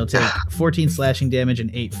 And you'll take 14 slashing damage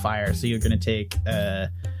and 8 fire. So you're going to take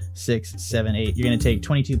 6, 7, 8. You're going to take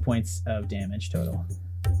 22 points of damage total.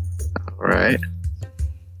 All right.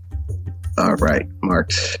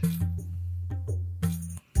 Marked.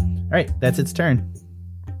 All right, that's its turn.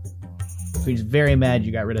 So he's very mad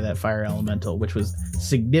you got rid of that fire elemental, which was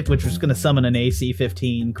going to summon an AC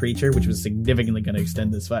 15 creature, which was significantly going to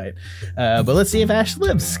extend this fight. But let's see if Ashe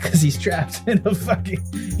lives, because he's trapped in a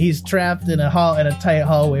tight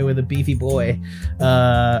hallway with a beefy boy.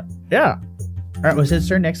 Yeah. All right, was his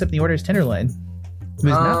turn. Next up in the order is Tenderloin, who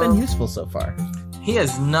has not been useful so far. He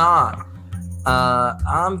has not.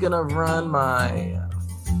 I'm gonna run my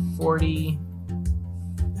 40.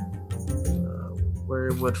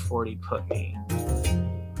 Where would 40 put me?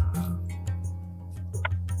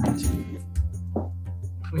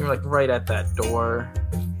 Put me like right at that door.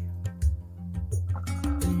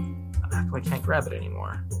 I can't grab it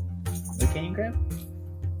anymore. What can you grab?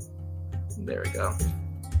 There we go.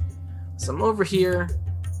 So I'm over here.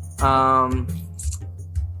 I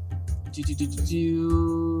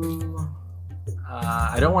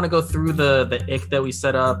don't want to go through the ick that we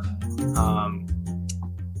set up.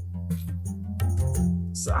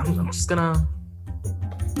 So I'm just gonna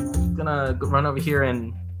run over here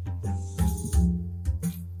and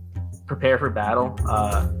prepare for battle.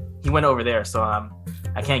 He went over there, so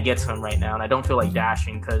I can't get to him right now, and I don't feel like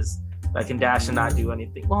dashing because I can dash and not do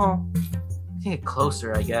anything. Well, I can get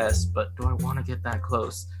closer, I guess, but do I want to get that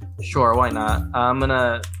close? Sure, why not? I'm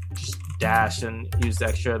gonna just dash and use the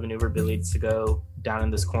extra maneuverability to go down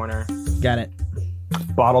in this corner. Got it.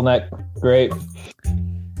 Bottleneck, great.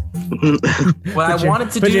 What I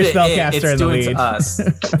wanted to do to it, it's doing to us.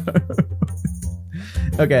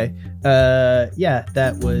 Okay. Yeah,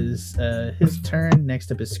 that was his turn.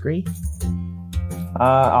 Next up is Scree.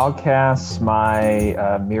 I'll cast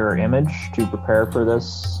my mirror image to prepare for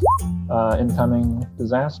this incoming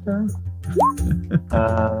disaster.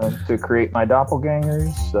 To create my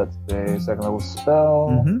doppelgangers. That's a second level spell.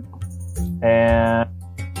 Mm-hmm. And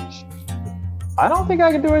I don't think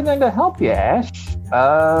I can do anything to help you, Ashe.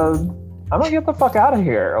 I'm gonna get the fuck out of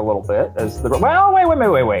here a little bit.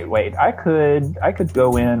 Wait. I could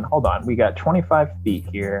go in. Hold on. We got 25 feet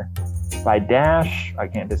here. If I dash, I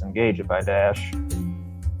can't disengage if I dash.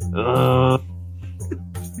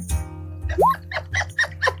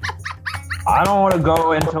 I don't want to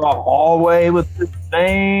go into a hallway with this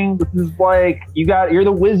thing. This is like, you're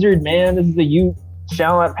the wizard, man. This is a you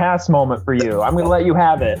shall not pass moment for you. I'm going to let you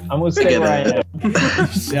have it. I'm going to stay where I am. You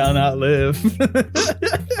shall not live.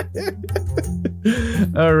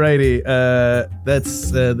 Alrighty.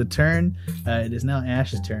 That's the turn. It is now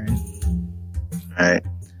Ashe's turn. Alright.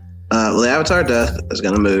 Well, the Avatar Death is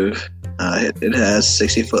going to move. It has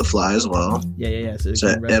 60-foot fly as well. Yeah. So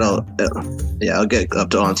I'll get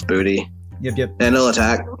up on its booty. Yep. And he'll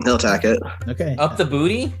attack it. Okay. Up the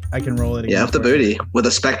booty? I can roll it again. Yeah, up the booty with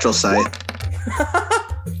a spectral sight.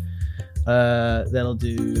 That'll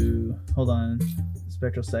do. Hold on.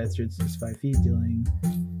 Spectral sight through 5 feet, dealing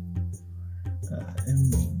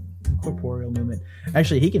incorporeal movement.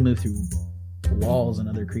 Actually, he can move through walls and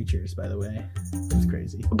other creatures. By the way, that's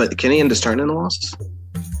crazy. But can he turn into walls?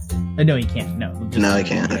 No, he can't. No, he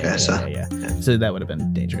can't. Okay, yeah. So that would have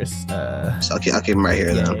been dangerous. So I'll keep him right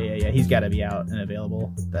here then. Yeah. He's got to be out and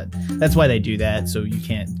available. That's why they do that. So you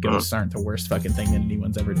can't go start the worst fucking thing that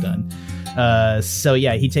anyone's ever done. So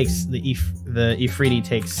yeah, he takes the Ifriti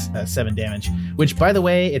takes 7 damage. Which, by the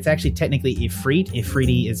way, it's actually technically Ifrit.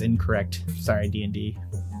 Ifriti is incorrect. Sorry, D&D.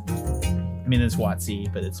 I mean, it's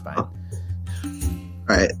WotC, but it's fine. All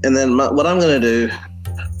right, and then what I'm gonna do.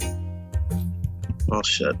 Oh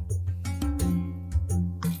shit.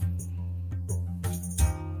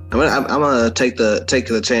 I'm gonna take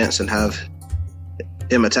the chance and have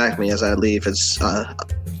him attack me as I leave his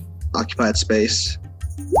occupied space.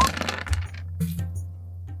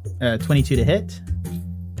 22 to hit.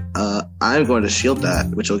 I'm going to shield that,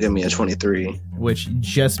 which will give me a 23. Which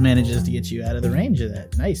just manages to get you out of the range of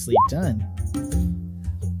that. Nicely done.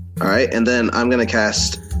 All right, and then I'm gonna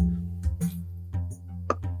cast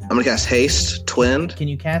Haste, Twinned. Can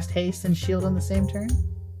you cast Haste and Shield on the same turn?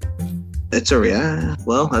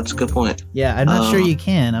 Well, that's a good point. Yeah, I'm not sure you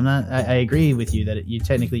can. I agree with you that you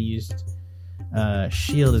technically used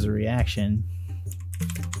Shield as a reaction.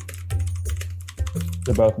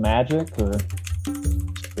 They're both magic, or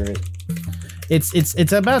spirit?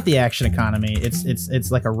 It's about the action economy.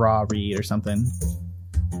 It's like a raw read or something.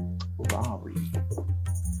 Raw read.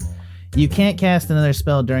 You can't cast another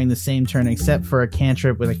spell during the same turn except for a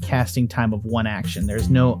cantrip with a casting time of 1 action. There's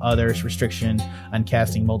no other restriction on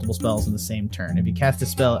casting multiple spells in the same turn. If you cast a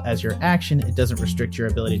spell as your action, it doesn't restrict your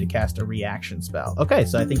ability to cast a reaction spell. Okay,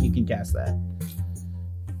 so I think you can cast that.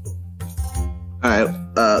 Alright,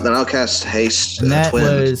 then I'll cast Haste. And that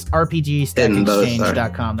was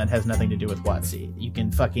RPGStackExchange.com. That has nothing to do with WotC. You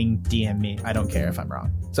can fucking DM me. I don't care if I'm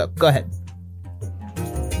wrong. So, go ahead.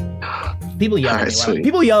 People yell at me.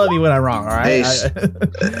 People yell at me when I'm wrong. All right. Haste.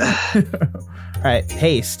 All right.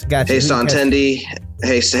 Haste. Gotcha. Haste on Tendy.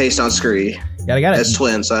 Haste on Scree. Got it. It's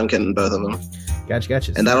twins, so I'm getting both of them.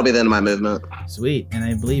 Gotcha. And that'll be the end of my movement. Sweet. And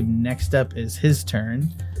I believe next up is his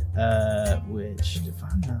turn, which, if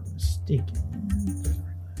I'm not mistaken,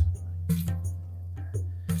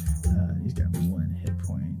 he's got 1 hit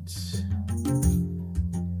point.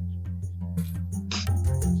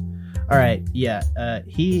 All right, yeah.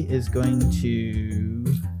 He is going to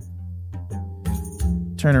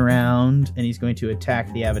turn around and he's going to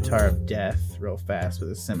attack the Avatar of Death real fast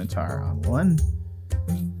with a scimitar on 1.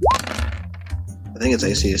 I think its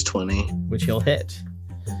AC is 20. Which he'll hit.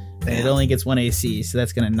 And it only gets 1 AC, so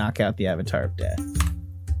that's going to knock out the Avatar of Death.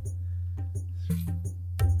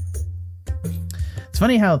 It's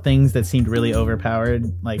funny how things that seemed really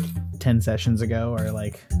overpowered like 10 sessions ago are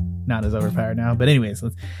like not as overpowered now. But anyways,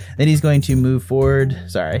 then he's going to move forward.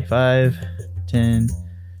 5, 10,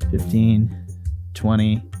 15,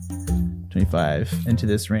 20, 25 into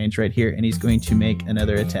this range right here. And he's going to make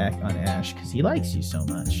another attack on Ashe because he likes you so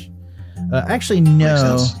much. Actually,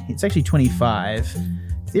 no. It's actually 25.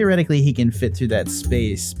 Theoretically, he can fit through that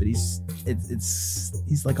space, but he's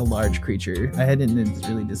like a large creature. I didn't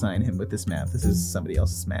really design him with this map. This is somebody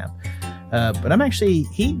else's map. But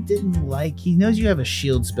he knows you have a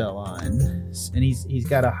shield spell on, and he's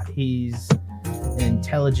got an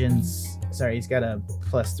intelligence. Sorry, he's got a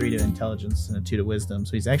 +3 to intelligence and a 2 to wisdom.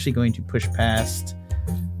 So he's actually going to push past.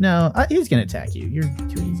 No, he's going to attack you. You're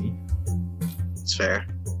too easy. It's fair.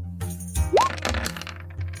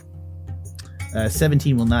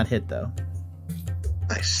 17 will not hit, though.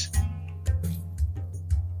 Nice.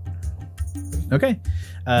 Okay.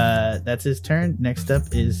 That's his turn. Next up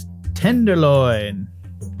is Tenderloin.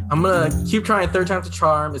 I'm gonna keep trying third time to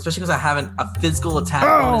charm, especially because I have a physical attack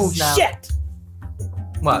bonus now. Oh, shit!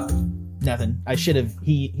 What? Nothing. I should have...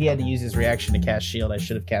 He had to use his reaction to cast shield. I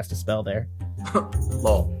should have cast a spell there.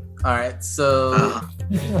 Lol. Alright, so...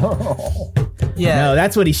 Yeah. No,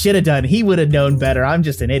 that's what he should have done. He would have known better. I'm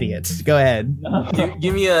just an idiot. Go ahead.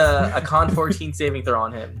 Give me a con 14 saving throw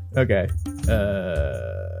on him. Okay.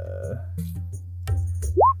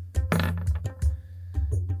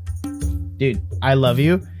 Dude, I love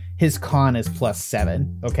you. His con is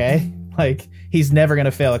 +7, okay? Like, he's never going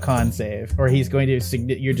to fail a con save, or he's going to...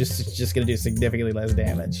 You're just going to do significantly less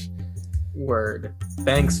damage. Word.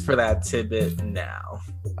 Thanks for that tidbit now.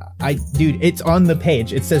 Dude, it's on the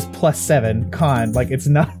page. It says +7 con. Like, it's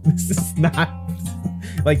not... This is not...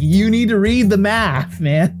 Like, you need to read the math,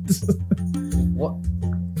 man. What?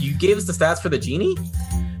 You gave us the stats for the genie?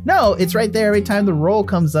 No, it's right there. Every time the roll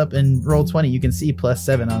comes up in roll 20, you can see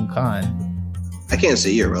 +7 on con. I can't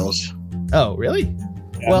see your rolls. Oh, really?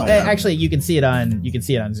 Yeah, Well, actually, you can see it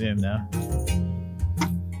on Zoom now.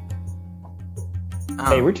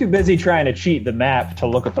 Hey, we're too busy trying to cheat the map to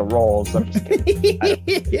look at the rolls. I'm just kidding.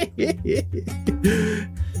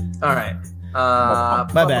 All right.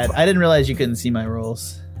 My bad. I didn't realize you couldn't see my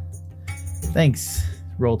rolls. Thanks,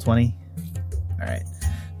 roll 20. All right.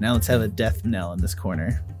 Now let's have a death knell in this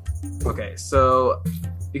corner. Okay, so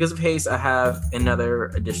because of haste, I have another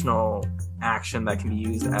additional action that can be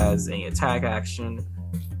used as an attack action.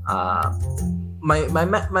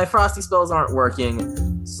 My frosty spells aren't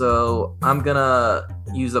working, so I'm gonna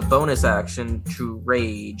use a bonus action to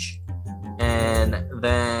rage, and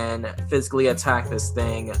then physically attack this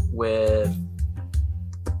thing with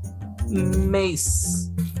mace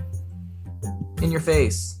in your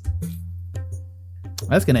face.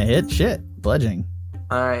 That's gonna hit. Shit, bludgeoning.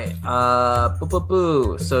 All right.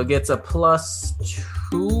 So it gets a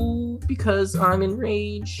 +2 because I'm in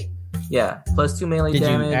rage. Yeah, +2 melee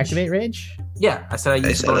damage. Did you activate rage? Yeah, I said I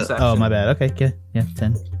used bonus action. Oh, my bad. Okay, yeah,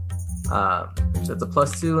 10. So it's a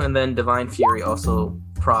 +2, and then Divine Fury also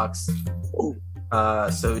procs.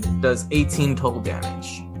 So it does 18 total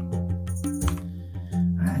damage.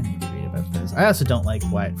 I need to read about this. I also don't like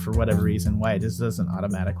why, for whatever reason, why it just doesn't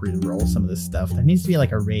automatically roll some of this stuff. There needs to be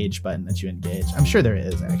like a rage button that you engage. I'm sure there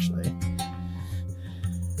is, actually.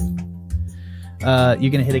 You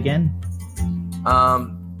gonna hit again?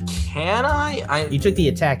 Can I? You took the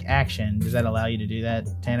attack action. Does that allow you to do that,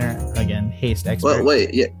 Tanner? Again, haste expert. Well,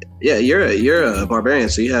 wait, yeah, you're a barbarian,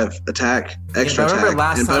 so you have attack, extra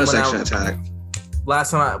attack, and bonus action attack.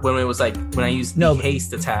 Last time when it was like when I used the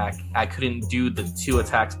haste attack, I couldn't do the 2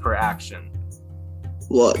 attacks per action.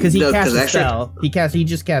 Well, because he cast a spell. He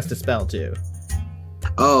just cast a spell too.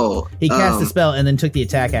 Oh, he cast a spell and then took the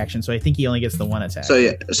attack action, so I think he only gets the 1 attack. So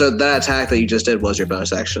yeah, so that attack that you just did was your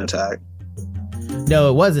bonus action attack. No,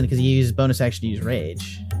 it wasn't, because he used bonus action to use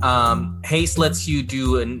rage. Haste lets you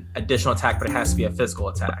do an additional attack, but it has to be a physical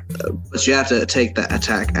attack. But you have to take that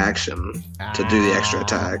attack action to do the extra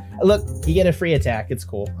attack. Look, you get a free attack. It's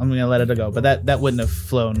cool. I'm going to let it go, but that wouldn't have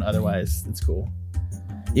flown otherwise. It's cool.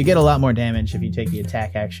 You get a lot more damage if you take the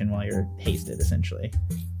attack action while you're hasted, essentially.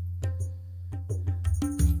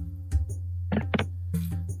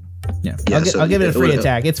 Yeah, I'll give it a free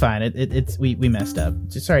attack. It's fine. It's we messed up.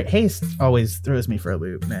 Sorry, haste always throws me for a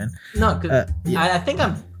loop, man. No, because I think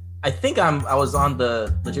I was on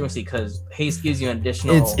the legitimacy because haste gives you an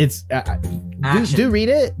additional. Do read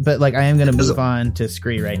it, but like I am gonna move on to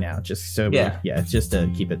Scree right now, just so just to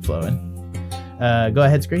keep it flowing. Go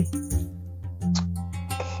ahead, Scree.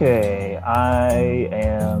 Okay, I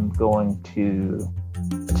am going to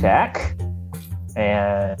attack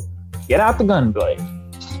and get out the gunblade.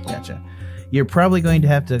 Gotcha. You're probably going to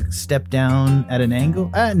have to step down at an angle.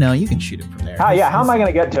 No, you can shoot it from there. How am I going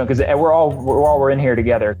to get to him? Because we're in here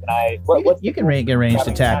together. Can I? You can get a ranged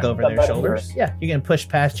attack over their shoulders. Yeah, you can push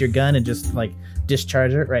past your gun and just like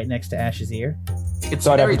discharge it right next to Ashe's ear. It's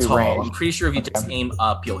very tall. I'm pretty sure if you just aim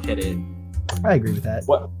up, you'll hit it. I agree with that.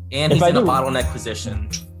 And he's in a bottleneck position.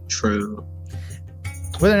 True.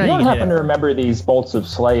 Whether or not you don't happen to remember these bolts of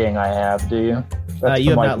slaying I have, do you?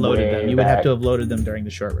 You have not loaded them. You would have to have loaded them during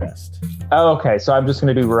the short rest. Oh, okay. So I'm just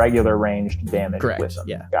going to do regular ranged damage with them.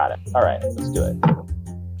 Yeah. Got it. All right. Let's do it.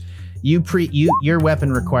 Your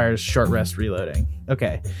weapon requires short rest reloading.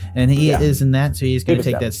 Okay. And he is in that, so he's going to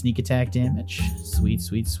take that sneak attack damage. Sweet.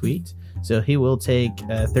 So he will take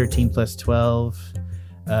 13 plus 12.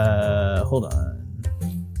 Hold on.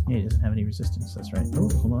 Yeah, he doesn't have any resistance. That's right. Oh,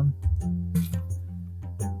 hold on.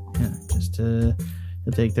 Yeah, just he'll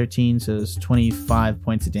take 13, so it's 25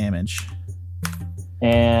 points of damage.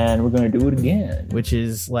 And we're going to do it again. Which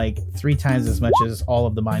is like 3 times as much as all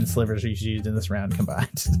of the mind slivers he's used in this round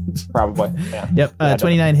combined. Probably, yeah. Yep,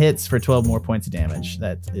 29 hits for 12 more points of damage.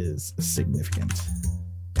 That is significant.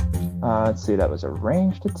 Let's see, that was a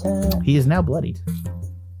ranged attack. He is now bloodied.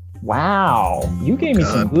 Wow. You gave me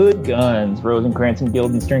some good guns, Rosencrantz and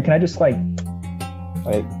Guildenstern. Can I just, like,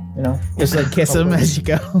 you know? Just, like, kiss him as you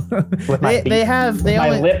go? With my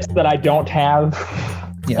my lips that I don't have.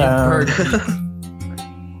 Yeah.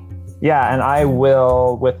 Yeah, and I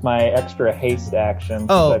will, with my extra haste action,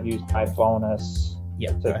 because I've used my bonus.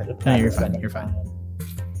 Yeah, go ahead. No, you're fine. You're fine.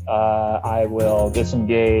 I will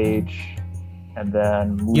disengage, and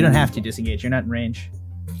then move. You don't have to disengage. You're not in range.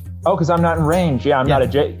 Oh, because I'm not in range. Yeah, I'm not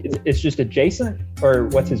it's just adjacent? Or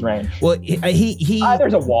what's his range? Well, he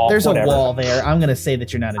there's a wall. There's a wall there. I'm going to say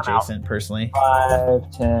that you're not adjacent, personally.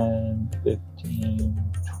 5, 10,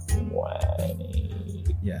 15,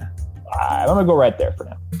 20. Yeah. I'm going to go right there for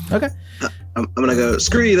now. Okay. I'm going to go,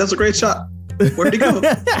 Scree, that's a great shot. Where'd he go?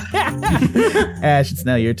 Ashe, it's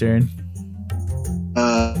now your turn.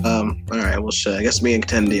 All right, well, shit. I guess me and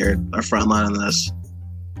Tendy are front line on this.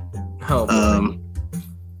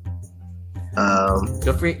 Oh,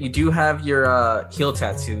 feel free. You do have your heal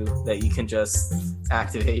tattoo that you can just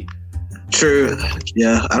activate. True.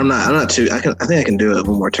 Yeah, I'm not too. I think I can do it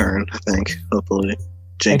one more turn. I think, hopefully.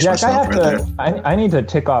 Jinx myself right there. I need to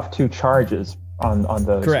tick off 2 charges on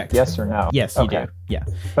those. Correct. Yes or no? Yes, you do. Yeah.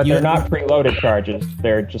 But they're not preloaded charges.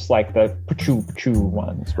 They're just like the pachoo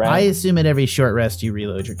ones, right? I assume at every short rest you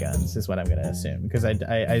reload your guns is what I'm going to assume, because I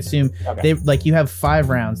assume they like you have 5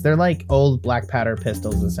 rounds. They're like old black powder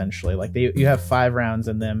pistols essentially. Like you have 5 rounds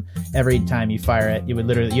in them. Every time you fire it, you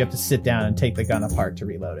have to sit down and take the gun apart to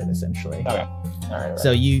reload it essentially. Okay. All right.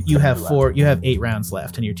 So you have 8 rounds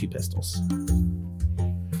left in your 2 pistols.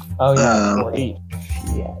 Oh yeah, 4 each.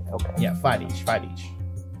 Yeah. Okay. Yeah, 5 each.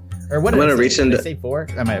 Or what? I'm gonna reach into. Did I say 4?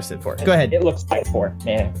 I might have said 4. Go ahead. It looks like 4.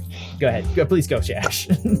 Yeah. Go ahead. Please go, Ashe.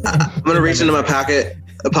 I'm gonna reach into my pocket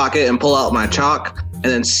and pull out my chalk and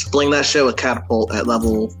then sling that shit with catapult at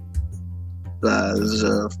level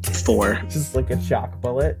 4. Just like a chalk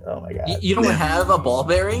bullet. Oh my god. You don't have a ball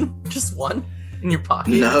bearing? Just one in your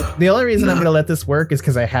pocket? No. The only reason I'm gonna let this work is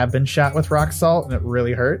because I have been shot with rock salt and it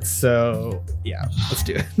really hurts. So yeah, let's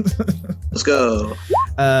do it. Let's go.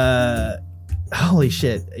 Holy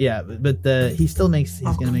shit. Yeah, but he's gonna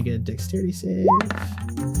make a dexterity save.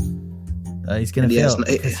 He's gonna fail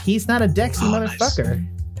because he's not a dexy motherfucker.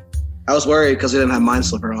 Nice. I was worried because he didn't have mind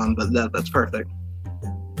slipper on, but that's perfect.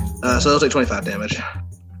 So he'll take 25 damage.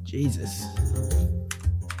 Jesus.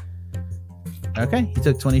 Okay, he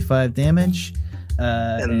took 25 damage.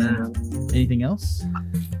 And then anything else?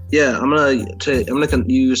 Yeah, I'm gonna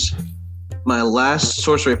use my last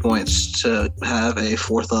sorcery points to have a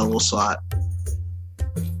 4th level slot.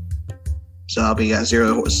 So I'll be at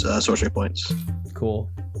 0 sorcery points.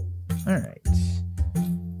 Cool. All right.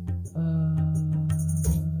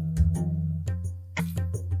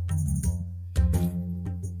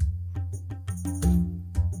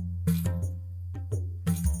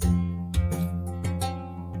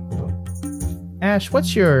 Ashe,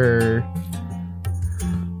 what's your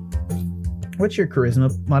charisma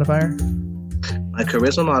modifier? My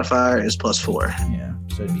charisma modifier is +4. Yeah,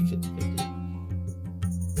 so it'd be 50-50.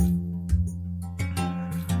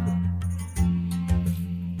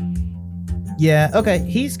 Yeah, okay.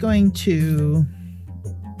 He's going to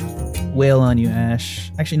wail on you,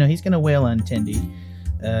 Ashe. Actually, no, he's going to wail on Tendy.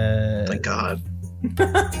 Thank God.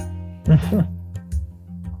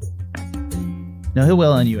 No, he'll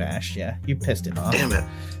wail on you, Ashe. Yeah, you pissed him off. Damn it.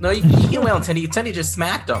 No, you can wail on Tendy. Tendy just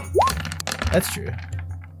smacked him. That's true.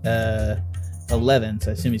 11,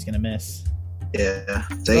 so I assume he's going to miss. Yeah,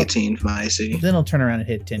 it's 18 for my AC. Then he'll turn around and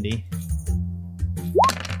hit Tendy.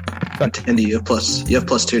 Tendy, you have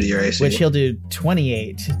 +2 to your AC. Which he'll do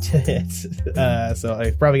 28 to hit. So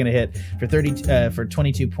I'm probably going to hit for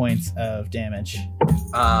 22 points of damage.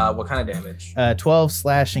 What kind of damage? 12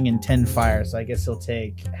 slashing and 10 fire. So I guess he'll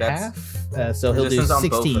take half. So he'll do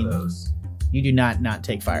 16. You do not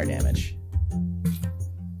take fire damage.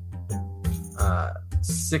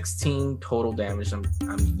 16 total damage. I'm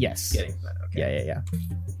yes. Getting that. Okay. Yeah.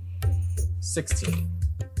 16.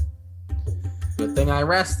 Good thing I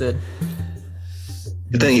rested.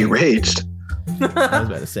 Good thing you raged. I was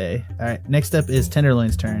about to say. All right. Next up is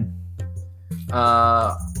Tenderloin's turn.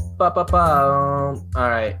 All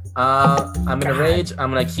right. I'm gonna rage. I'm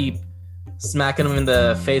gonna keep Smacking him in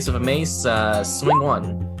the face with a mace. Swing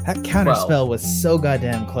 1. That counter spell was so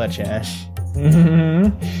goddamn clutch, Ashe.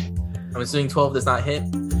 I'm assuming 12 does not hit.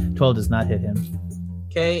 12 does not hit him.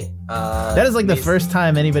 Okay. That is like the first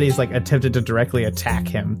time anybody's like attempted to directly attack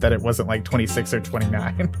him that it wasn't like 26 or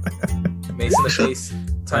 29. Mace in the face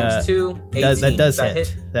times 2. 18. That does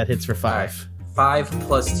hit. That hits for 5. Right. 5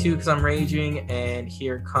 plus 2 because I'm raging, and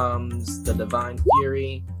here comes the Divine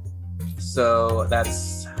Fury. So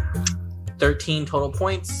that's 13 total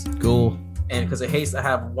points. Cool. And because of haste, I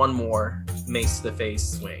have 1 more mace to the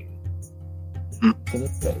face swing.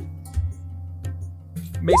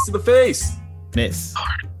 Mace to the face. Miss.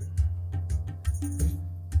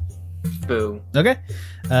 Boo. Okay.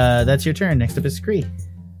 That's your turn. Next up is Scree.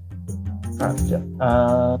 Sorry,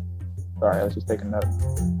 I was just taking notes.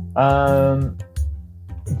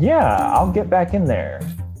 Yeah, I'll get back in there.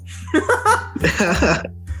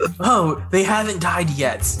 Oh, they haven't died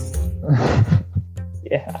yet.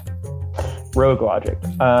 Yeah. Rogue logic.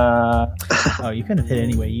 Oh, you couldn't have hit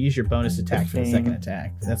anyway. You use your bonus attack for the second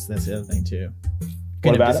attack. That's the other thing too.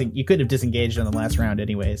 You could have disengaged on the last round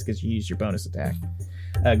anyways because you used your bonus attack.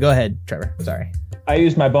 Go ahead, Trevor. Sorry. I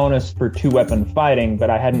used my bonus for 2-weapon fighting, but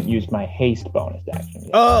I hadn't used my haste bonus action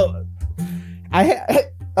yet.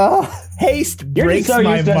 Haste You're breaks just so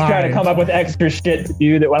my used to mind. trying to come up with extra shit to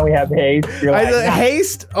do that when we have haste. You're like,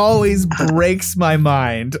 Haste always breaks my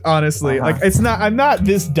mind, honestly. Like I'm not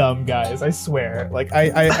this dumb, guys, I swear. Like I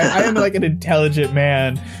am like an intelligent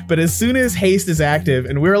man, but as soon as haste is active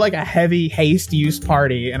and we're like a heavy haste use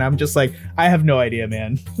party and I'm just like, I have no idea,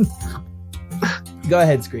 man. Go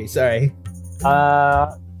ahead, Scree, sorry.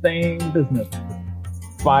 Same business.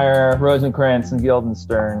 Fire Rosencrantz and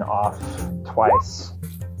Guildenstern off twice.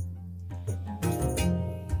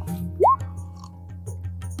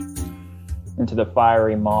 Into the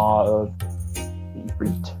fiery maw of the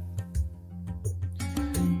Reet.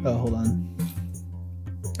 Oh, hold on.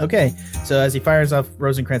 Okay, so as he fires off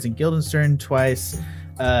Rosencrantz and Guildenstern twice,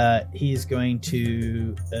 he's going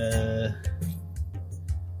to...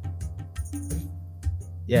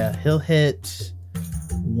 he'll hit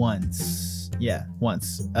once. Yeah,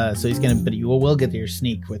 once. So he's going to... But you will get your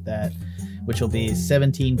sneak with that, which will be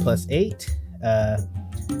 17 plus 8,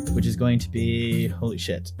 which is going to be... Holy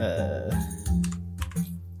shit.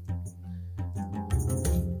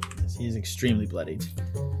 He's extremely bloodied.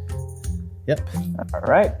 Yep. All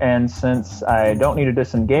right, and since I don't need to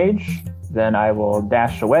disengage, then I will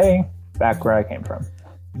dash away back where I came from.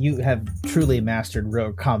 You have truly mastered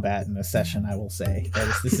rogue combat in this session, I will say.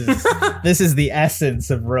 This is the essence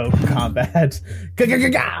of rogue combat. Okay,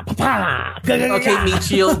 meat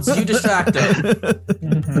shields, you distract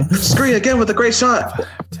him. Scree again with a great shot.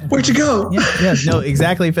 Where'd you go? Yeah, no,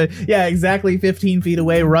 exactly. Exactly 15 feet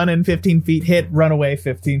away, running 15 feet, hit, run away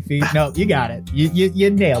 15 feet. No, you got it. You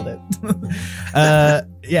nailed it.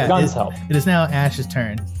 Guns help. It is now Ashe's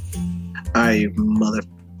turn. All right, you motherfucker.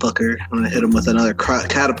 I'm going to hit him with another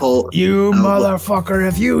catapult. You motherfucker,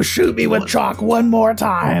 if you shoot me with chalk one more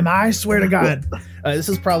time, I swear to God.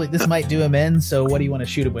 This might do him in, so what do you want to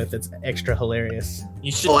shoot him with that's extra hilarious?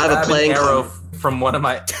 You should I have a playing an arrow from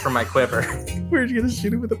my quiver. We're going to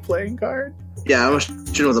shoot him with a playing card? Yeah, I'm going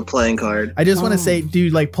to shoot him with a playing card. I just want to say,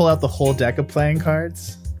 dude, like pull out the whole deck of playing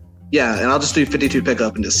cards. Yeah, and I'll just do 52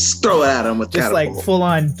 pickup and just throw it at him with just catapult. Like full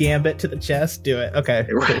on gambit to the chest. Do it. Okay.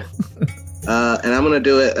 Right. And I'm going to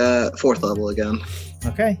do it 4th level again.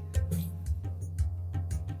 Okay.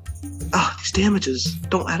 Oh, these damages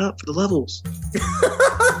don't add up for the levels.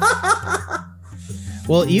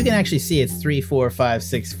 Well, you can actually see it's 3, 4, 5,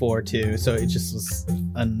 6, 4, 2, so it just was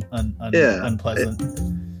unpleasant.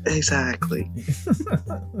 Exactly.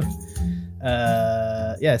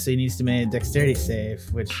 So he needs to make a dexterity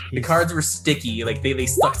save, which the cards were sticky, like they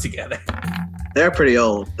stuck together. They're pretty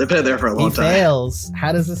old. They've been there for a long time. He fails.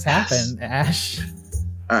 How does this happen, Ashe?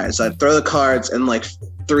 All right, so I throw the cards, and like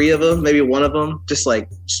 3 of them, maybe 1 of them, just like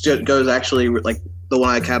goes actually like the one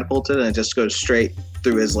I catapulted, and it just goes straight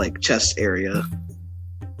through his like chest area.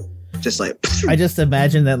 Just like I just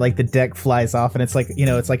imagine that like the deck flies off and it's like, you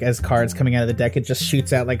know, it's like as cards coming out of the deck, it just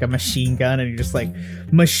shoots out like a machine gun and you just like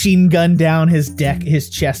machine gun down his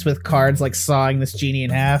chest with cards, like sawing this genie in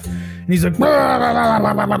half. And he's like,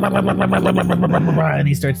 and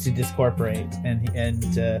he starts to discorporate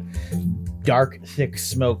and dark, thick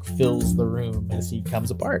smoke fills the room as he comes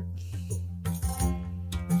apart.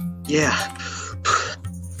 Yeah.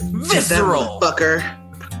 Visceral fucker.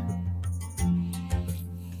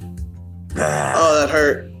 Oh, that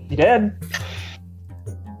hurt. He dead?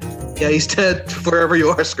 Yeah, he's dead wherever you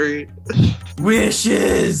are, Scree.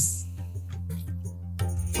 Wishes.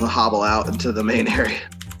 I'm gonna hobble out into the main area.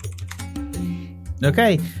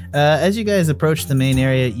 Okay. As you guys approach the main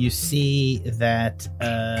area, you see that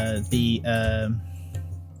how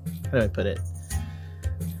do I put it?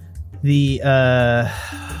 The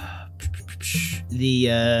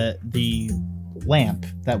lamp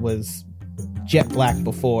that was jet black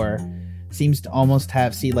before seems to almost like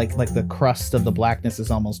the crust of the blackness is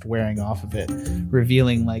almost wearing off of it,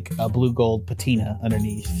 revealing like a blue gold patina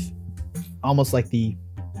underneath. Almost like the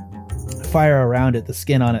fire around it, the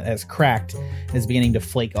skin on it has cracked and is beginning to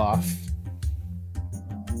flake off.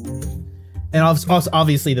 And also,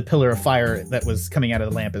 obviously, the pillar of fire that was coming out of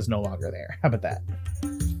the lamp is no longer there. How about that?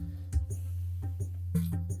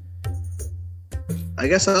 I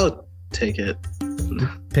guess I'll take it.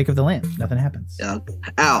 Pick up the lamp. Nothing happens. Yeah.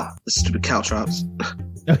 Ow! The stupid caltrops.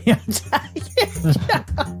 Oh, yeah.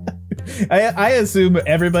 I assume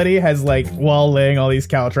everybody has, like, while laying all these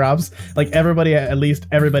caltrops, like, everybody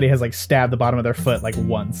has, like, stabbed the bottom of their foot, like,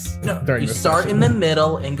 once. No, during you this start session. in the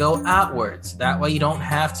middle and go outwards. That way you don't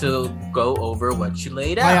have to go over what you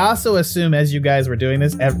laid out. I also assume, as you guys were doing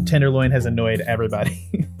this, Tenderloin has annoyed everybody.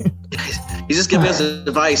 He's just giving us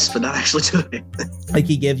advice, but not actually doing it. Like,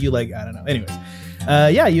 he gave you, like, I don't know. Anyways.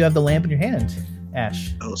 Yeah, you have the lamp in your hand,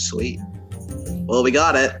 Ashe. Oh, sweet. Well, we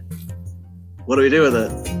got it. What do we do with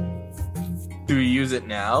it? Do we use it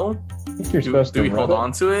now? I think you're supposed Do to we hold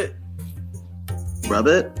on to it? Rub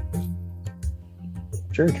it?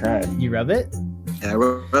 Sure, try it. You rub it? Yeah,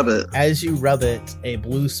 rub it. As you rub it, a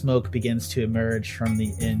blue smoke begins to emerge from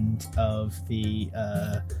the end of the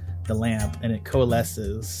lamp, and it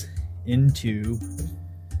coalesces into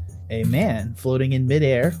a man floating in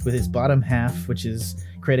midair with his bottom half, which is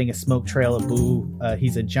creating a smoke trail of blue.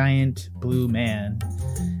 He's a giant blue man,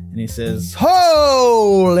 and he says,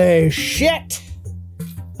 "Holy shit!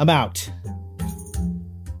 I'm out.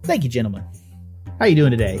 Thank you, gentlemen. How you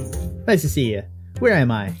doing today? Nice to see you. Where am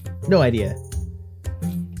I? No idea."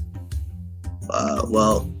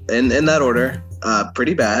 Well, in that order,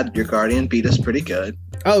 pretty bad. Your guardian beat us pretty good.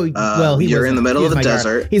 Oh, well, you're in the middle of the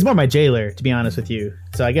desert. He's more my jailer, to be honest with you.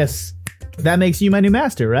 So I guess that makes you my new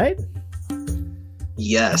master, right?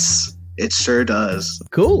 Yes, it sure does.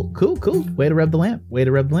 Cool. Way to rub the lamp. Well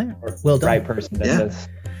done. Right person did this.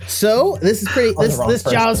 So this is pretty. Oh, the wrong This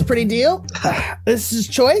person. job's a pretty deal. This is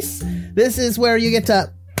choice. This is where you get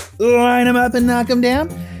to line them up and knock them down.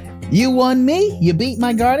 You won me. You beat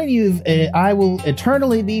my guardian. I will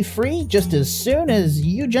eternally be free just as soon as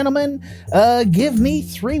you gentlemen give me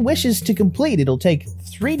 3 wishes to complete. It'll take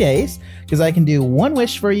 3 days because I can do 1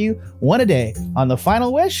 wish for you, 1 a day. On the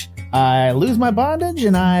final wish, I lose my bondage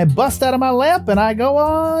and I bust out of my lamp and I go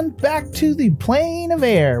on back to the plane of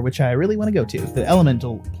air, which I really want to go to. The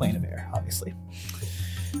elemental plane of air, obviously.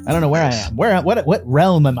 I don't know where I am. What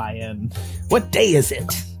realm am I in? What day is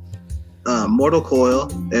it? Mortal Coil.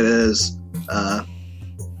 It is. I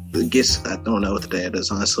guess I don't know what the day it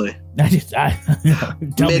is, honestly. Midday.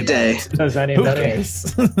 Does any Who of that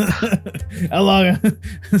cares? How long?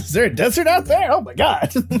 Is there a desert out there? Oh my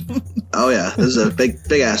god! Oh yeah, this is a big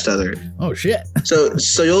ass desert. Oh shit! So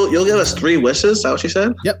you'll give us 3 wishes? Is that what you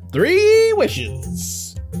said? Yep, 3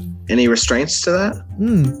 wishes. Any restraints to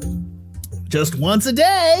that? Just once a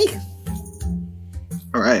day.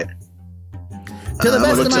 All right. To the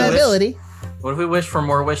best of my ability. What if we wish for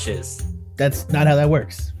more wishes? That's not how that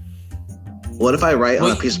works. What if I write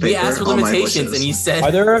on a piece of paper we asked for all my limitations, wishes? and you said,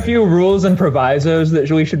 Are there a few rules and provisos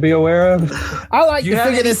that we should be aware of? I like You to have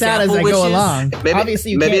figure any this out as I sample go wishes? along. Maybe-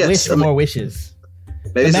 Obviously, you maybe can't it's wish for more wishes.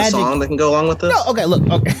 Maybe it's the a magic- song that can go along with this? No, okay, look.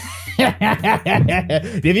 Okay.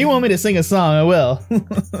 If you want me to sing a song, I will.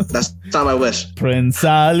 That's not my wish. Prince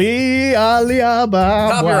Ali Baba.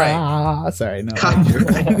 Copyright. Sorry, no.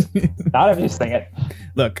 Copyright. Not if you sing it.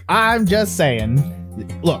 Look, I'm just saying.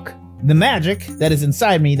 Look, the magic that is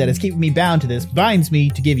inside me that is keeping me bound to this binds me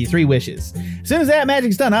to give you 3 wishes. As soon as that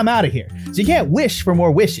magic's done, I'm out of here. So you can't wish for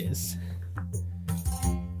more wishes.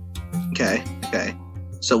 Okay.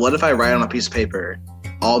 So what if I write on a piece of paper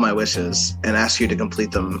all my wishes and ask you to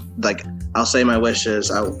complete them? Like, I'll say my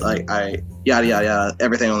wishes, I yada yada,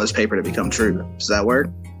 everything on this paper to become true. Does that work?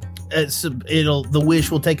 The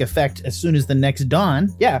wish will take effect as soon as the next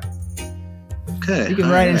dawn. Yeah, Okay. you can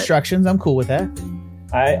all write right. instructions. I'm cool with that.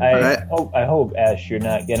 I hope, Ash, you're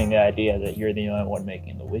not getting the idea that you're the only one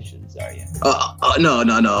making the wishes, are you? No.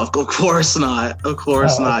 Of course not. Of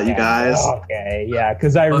course not, you guys. Okay, yeah,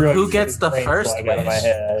 because I But really who gets the brain first flag out of my wish?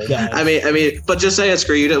 head. Yeah. I mean, but just say it,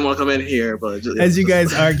 Scree. You didn't want to come in here, but As you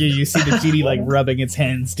guys argue, you see the genie like rubbing its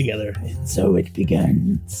hands together. And so it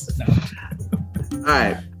begins. No. All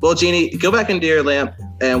right. Well, Genie, go back into your lamp,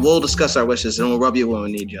 and we'll discuss our wishes, and we'll rub you when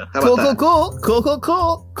we need you. How about that?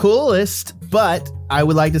 Cool. Coolest. But I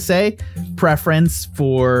would like to say preference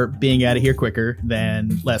for being out of here quicker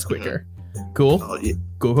than less quicker. Cool? Oh,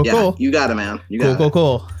 Cool. You got it, man. You got it.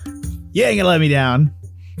 Cool. You ain't gonna let me down.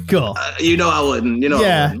 Cool. You know I wouldn't.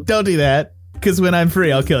 I wouldn't. Don't do that. Because when I'm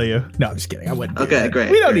free, I'll kill you. No, I'm just kidding. I wouldn't. Okay,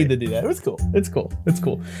 great. We don't need to do that. It's cool.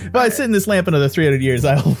 If I sit in this lamp another 300 years,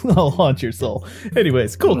 I'll haunt your soul.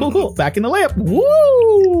 Anyways, cool. Back in the lamp.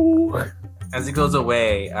 Woo! As he goes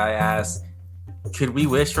away, I ask, could we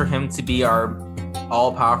wish for him to be our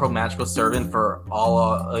all-powerful magical servant for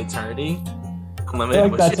all eternity? I feel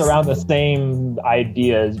like that's around the same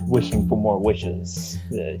idea as wishing for more wishes.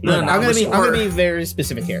 I'm gonna be very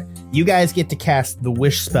specific here. You guys get to cast the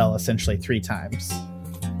wish spell essentially 3 times.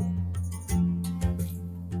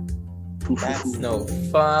 That's no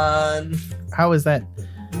fun. How is that?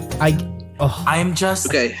 I'm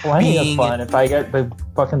just plenty of fun if I get the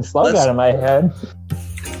fucking slug out of my head.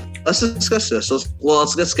 Let's discuss this.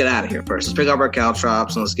 Let's get out of here first. Let's pick up our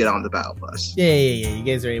caltrops and let's get on the battle bus. Yeah. You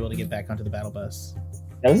guys are able to get back onto the battle bus.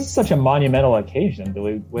 Now, this is such a monumental occasion.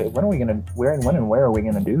 When are we gonna? Where are we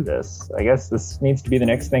gonna do this? I guess this needs to be the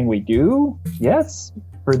next thing we do. Yes,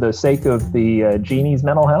 for the sake of the genie's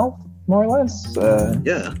mental health, more or less.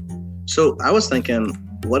 Yeah. So I was thinking,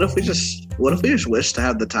 what if we just wish to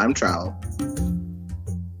have the time trial?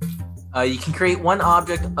 You can create one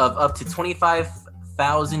object of up to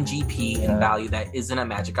 25,000 GP in value that isn't a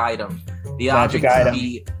magic item. The object can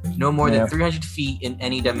be no more than 300 feet in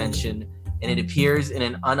any dimension, and it appears in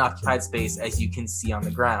an unoccupied space as you can see on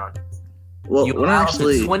the ground. Well, you allow up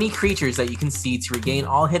to 20 creatures that you can see to regain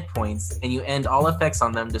all hit points, and you end all effects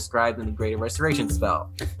on them described in the Greater Restoration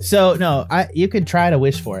spell. So, no, you could try to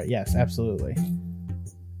wish for it. Yes, absolutely.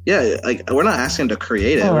 Yeah, like we're not asking to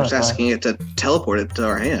create it. We're just asking it to teleport it to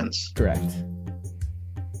our hands. Correct.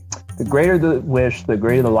 The greater the wish, the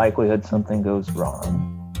greater the likelihood something goes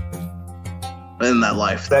wrong. In that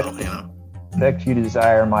life, though, The effect you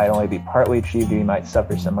desire might only be partly achieved, or you might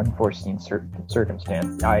suffer some unforeseen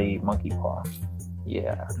circumstance, i.e. monkey paw.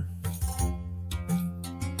 Yeah.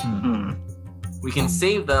 We can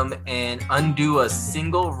save them and undo a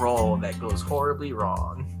single roll that goes horribly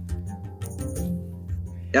wrong.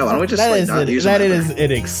 Yeah, why don't we just that is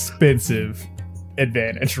an expensive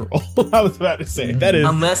advantage roll. I was about to say that is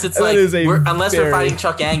unless it's we're fighting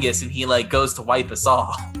Chuck Angus and he goes to wipe us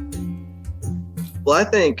all. Well, I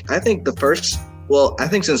think the first. Well, I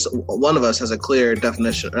think since one of us has a clear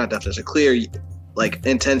clear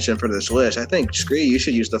intention for this wish, I think Scree, you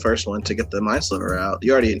should use the first one to get the mind sliver out.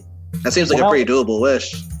 That seems like a pretty doable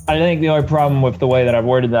wish. I think the only problem with the way that I've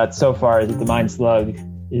worded that so far is that the mind slug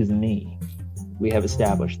is me. We have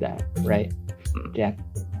established that, right, Jack?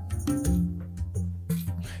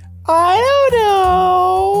 I don't know.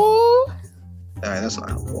 All right, that's not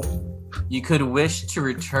helpful. You could wish to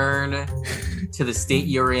return to the state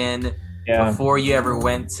you're in before you ever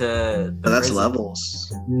went to. But that's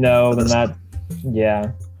levels. No, then that.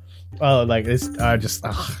 Yeah. Oh, like this. God,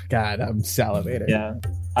 I'm salivating. Yeah.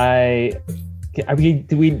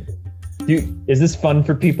 Is this fun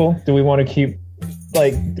for people? Do we want to keep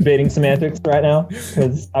debating semantics right now?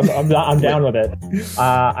 Because I'm down with it.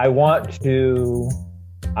 I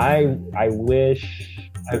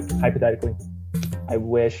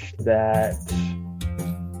wish that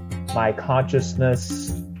my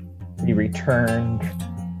consciousness be returned.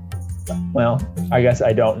 Well, I guess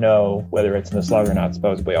I don't know whether it's in the slug or not,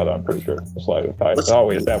 supposedly, although I'm pretty sure it's the slug. I thought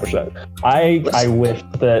we established that. I wish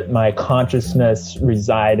that my consciousness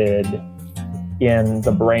resided in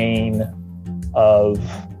the brain of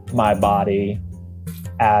my body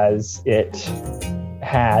as it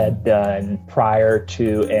had done prior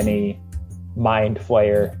to any mind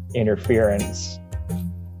flayer interference.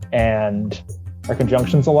 And are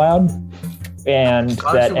conjunctions allowed? And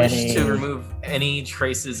that wish to remove any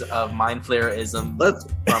traces of mind flayerism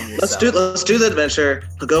from yourself. Let's do the adventure.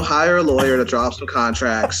 We'll go hire a lawyer to draw up some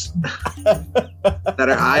contracts that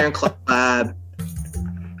are ironclad.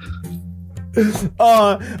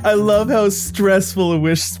 Oh, I love how stressful a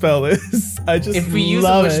wish spell is. If we use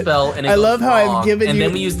a wish spell and it goes love how wrong, I've given and you,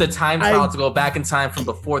 then we use the time trial to go back in time from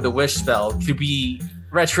before the wish spell, could we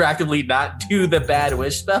retroactively not do the bad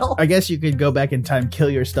wish spell? I guess you could go back in time, kill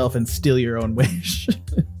yourself, and steal your own wish.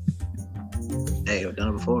 Hey, I've done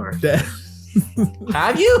it before.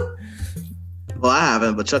 Have you? Well, I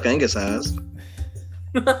haven't, but Chuck Angus has.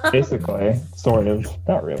 Basically, sort of.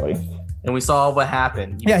 Not really. And we saw what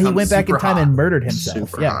happened. He went back in time and murdered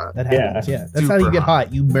himself. Super hot. That happens. Yeah, that's how you get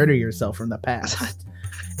hot. You murder yourself from the past.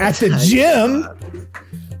 At the gym.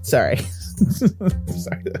 Sorry. I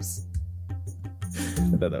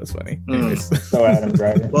thought that was funny. So Adam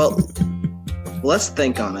Driver. Well, let's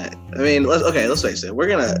think on it. I mean, let's face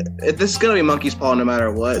it. This is gonna be monkey's paw no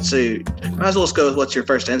matter what. So you might as well just go with what your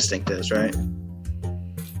first instinct is, right?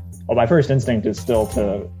 Well, my first instinct is still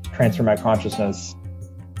to transfer my consciousness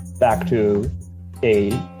back to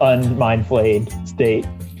a unmind-flayed state.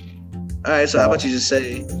 All right, so how about you just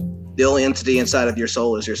say the only entity inside of your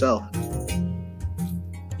soul is yourself?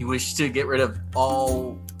 You wish to get rid of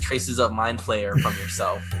all traces of mind flayer from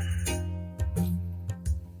yourself.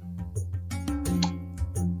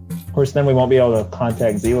 Of course, then we won't be able to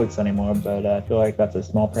contact Zelix anymore, but I feel like that's a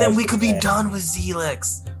small price. Then we could be done with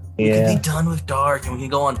Zelix. We could be done with Dark, and we can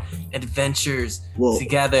go on adventures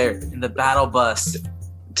together in the battle bus.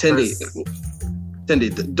 Tindy,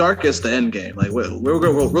 Dark is the end game. Like we're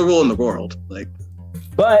ruling the world. Like,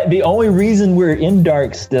 but the only reason we're in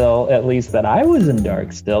Dark still, at least that I was in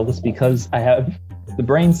Dark still, was because I have the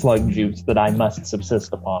brain slug juice that I must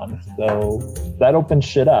subsist upon. So that opens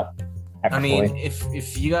shit up. Actually. I mean,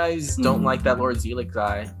 if you guys don't like that Lord Zelix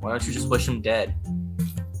guy, why don't you just wish him dead?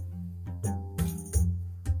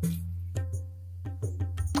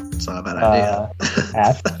 It's not a bad idea.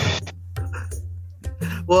 Ashe?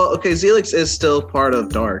 Well, okay, Zelix is still part of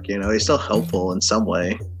Dark, you know, he's still helpful in some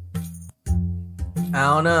way. I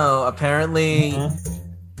don't know. Apparently,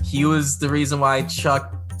 he was the reason why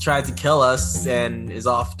Chuck tried to kill us and is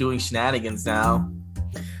off doing shenanigans now.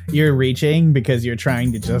 You're reaching because you're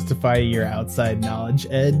trying to justify your outside knowledge,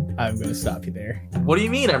 Ed. I'm going to stop you there. What do you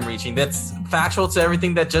mean I'm reaching? That's factual to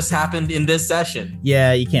everything that just happened in this session.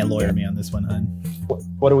 Yeah, you can't lawyer me on this one, hun.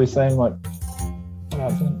 What are we saying? What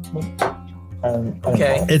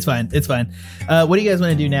okay. It's fine. What do you guys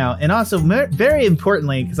want to do now? And also, very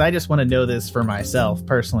importantly, because I just want to know this for myself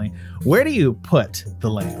personally, where do you put the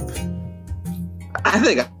lamp? I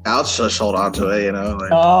think I'll just hold on to it, you know.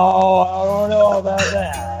 Like. Oh, I don't know about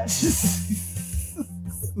that.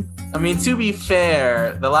 I mean, to be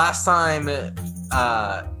fair, the last time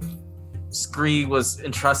Scree was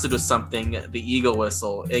entrusted with something, the eagle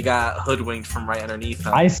whistle, it got hoodwinked from right underneath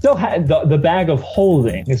him. I still had the bag of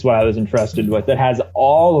holding is what I was entrusted with. That has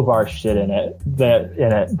all of our shit in it. That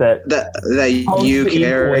you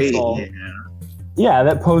carry. Yeah,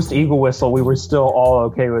 that post eagle whistle, we were still all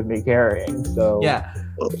okay with me carrying. So yeah,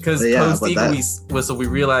 because post eagle whistle, we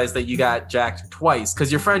realized that you got jacked twice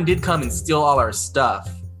because your friend did come and steal all our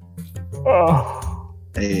stuff. Oh.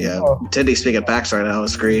 Hey, Tindy speaking backs right now,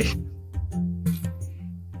 Scree.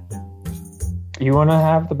 You want to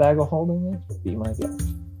have the bag of holding? Be my guest.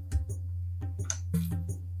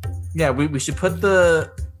 Yeah, we should put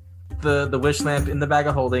the wish lamp in the bag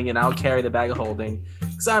of holding, and I'll carry the bag of holding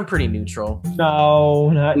because I'm pretty neutral.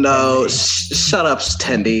 No, shut up,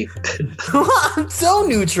 Tindy. I'm so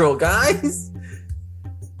neutral, guys.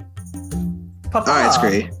 Papa. All right,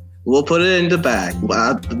 Scree. We'll put it in the bag.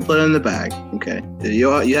 I'll put it in the bag. Okay. You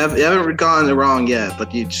haven't gone wrong yet,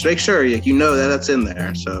 but you just make sure you know that that's in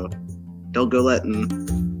there. So don't go letting.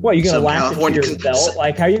 What, you gonna lash it to your belt?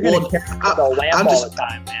 Like, how are you gonna carry the lamp all the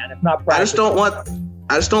time, man? It's not practical.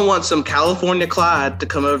 I just don't want some California Clyde to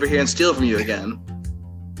come over here and steal from you again.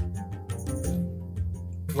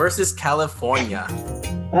 Where's this California?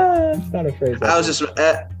 It's not a phrase. I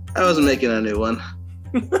wasn't making a new one.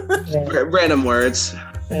 Random words.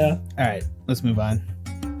 Yeah. All right, let's move on.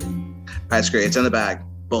 All right, Scree. It's in the bag.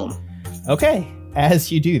 Boom. Okay. As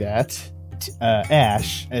you do that,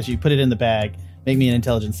 Ashe, as you put it in the bag, make me an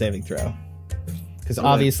intelligence saving throw. Because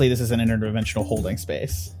obviously this is an interdimensional holding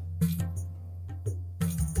space.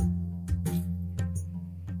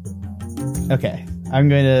 Okay, I'm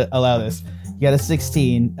going to allow this. You got a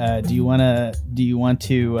 16. Do you want to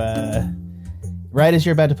right as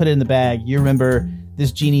you're about to put it in the bag, you remember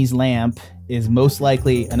this genie's lamp is most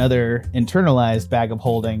likely another internalized bag of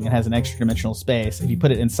holding and has an extra dimensional space. If you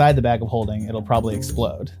put it inside the bag of holding, it'll probably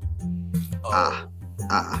explode.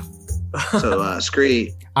 So,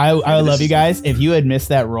 Scree. I love you guys. If you had missed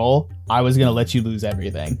that roll, I was going to let you lose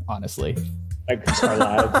everything, honestly. Like our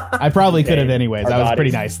lives. I probably could have anyways. I was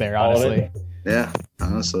pretty nice there, honestly. Yeah,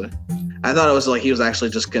 honestly. I thought it was like he was actually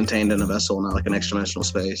just contained in a vessel, not like an extra dimensional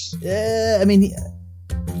space. I mean...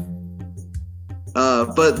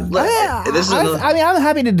 I'm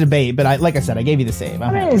happy to debate, but like I said, I gave you the save.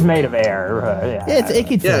 He's made of air. It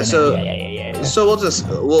could fit So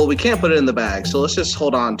we can't put it in the bag, so let's just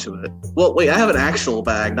hold on to it. Well, wait, I have an actual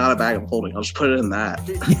bag, not a bag of holding. I'll just put it in that.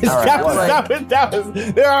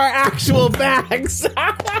 There are actual bags.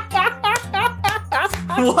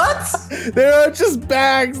 What? There are just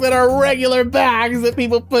bags that are regular bags that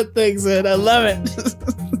people put things in. I love it.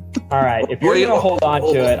 All right, if you're going to hold on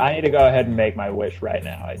to it, I need to go ahead and make my wish right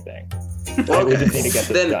now, I think. Well, we just need to get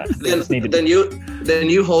this done. Then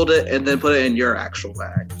you hold it and then put it in your actual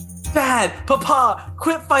bag. Dad, Papa,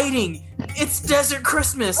 quit fighting. It's Desert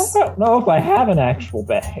Christmas. I don't know if I have an actual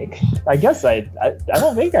bag. I guess I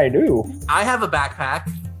don't think I do. I have a backpack.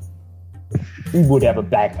 You would have a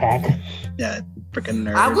backpack. Yeah, freaking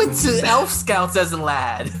nerd. I went to Elf Scouts as a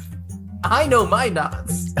lad. I know my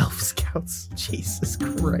knots. Elf Scouts. Jesus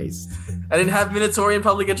Christ. I didn't have Minotaurian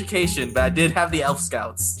public education, but I did have the Elf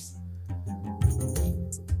Scouts.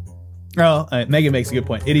 Oh, Megan makes a good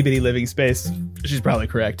point. Itty bitty living space. She's probably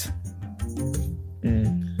correct.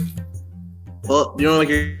 Well, you want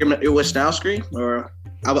to make your wish now, Scree? Or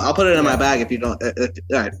I'll put it in my bag if you don't. All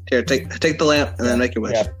right, here, take the lamp and then make your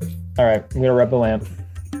wish. Yeah. All right, I'm gonna rub the lamp.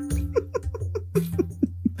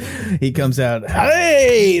 He comes out.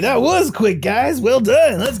 Hey, that was quick, guys. Well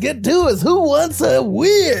done. Let's get to it. Who wants a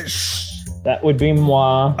wish? That would be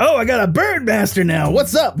moi. Oh, I got a bird master now.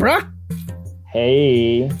 What's up, bruh?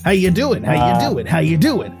 Hey. How you doing? How you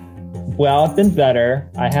doing? Well, it's been better.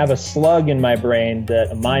 I have a slug in my brain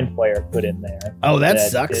that a mind flayer put in there. Oh, that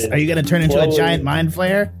sucks. Are you going to turn into a giant mind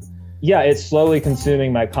flayer? Yeah, it's slowly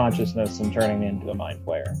consuming my consciousness and turning me into a mind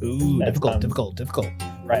flayer. Ooh, difficult.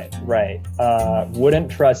 Right.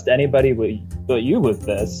 Wouldn't trust anybody but you with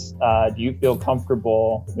this. Do you feel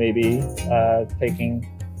comfortable maybe taking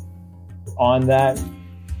on that?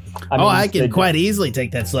 I can quite easily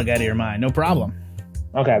take that slug out of your mind. No problem.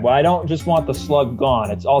 Okay, well, I don't just want the slug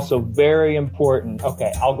gone. It's also very important.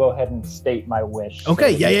 Okay, I'll go ahead and state my wish.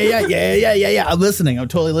 Okay, yeah. I'm listening. I'm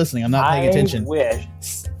totally listening. I'm not paying attention. I wish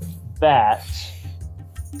that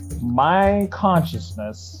my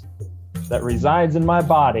consciousness that resides in my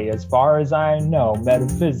body, as far as I know,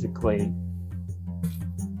 metaphysically,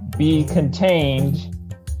 be contained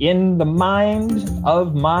in the mind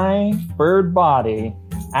of my bird body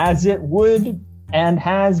as it would and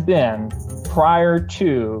has been prior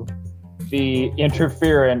to the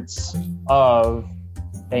interference of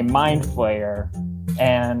a mind flayer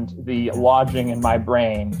and the lodging in my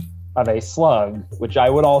brain of a slug, which I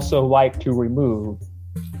would also like to remove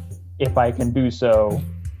if I can do so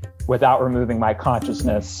without removing my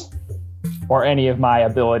consciousness or any of my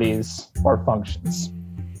abilities or functions.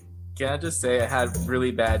 Can I just say I had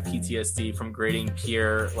really bad PTSD from grading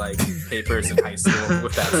peer papers in high school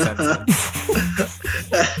with that sentence.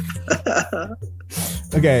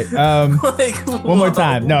 Okay, one more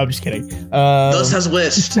time. No, I'm just kidding. Those has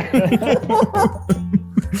wished.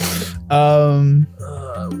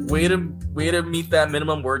 Way to meet that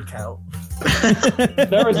minimum word count. If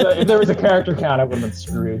there was a character count, I would have been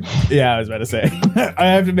screwed. Yeah, I was about to say.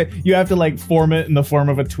 You have to form it in the form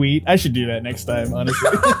of a tweet. I should do that next time, honestly.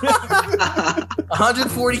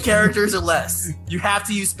 140 characters or less. You have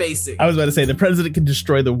to use spacing. I was about to say the president can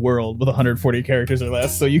destroy the world with 140 characters or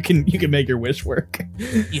less, so you can make your wish work.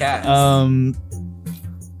 Yes.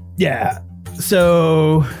 Yeah.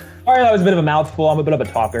 So. All right, that was a bit of a mouthful. I'm a bit of a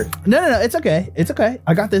talker. No, it's okay.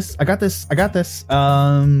 I got this.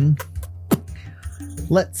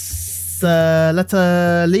 Let's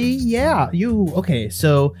Lee. Yeah, you. Okay,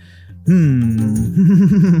 so. Okay.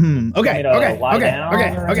 No,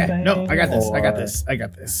 I got this.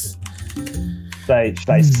 Should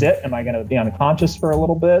I sit? Am I going to be unconscious for a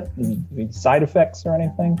little bit? Any side effects or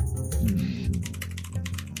anything?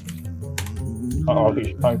 Oh,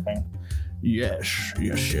 he's typing. Yes.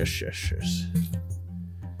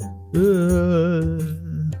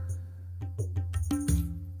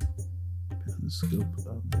 Scope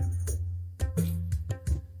of it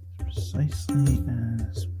precisely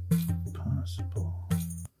as possible.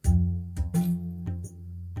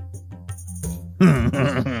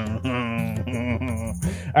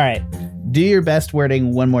 All right, do your best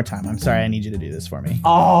wording one more time. I'm sorry, I need you to do this for me.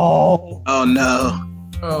 Oh no.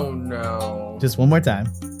 Oh no. Just one more time.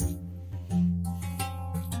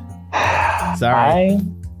 Sorry. I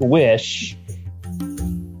wish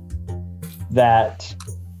that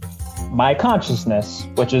my consciousness,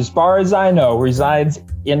 which as far as I know resides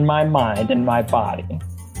in my mind and my body,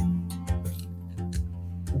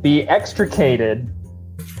 be extricated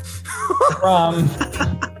from,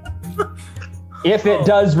 if it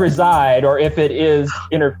does reside or if it is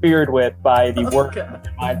interfered with by the work that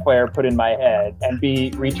the mind player put in my head, and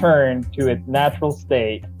be returned to its natural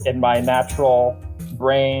state in my natural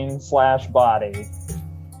brain/body.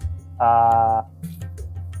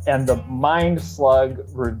 And the mind slug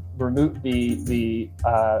remove the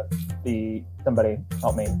somebody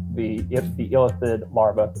help me, the illithid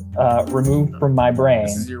larva removed from my brain.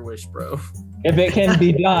 This is your wish, bro. If it can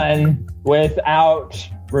be done without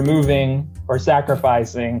removing or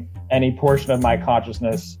sacrificing any portion of my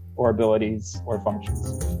consciousness or abilities or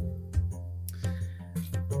functions.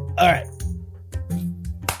 All right.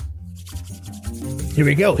 Here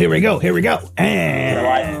we go.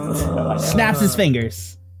 And snaps his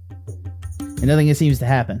fingers. And nothing seems to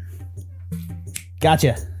happen.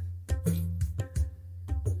 Gotcha.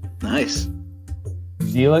 Nice.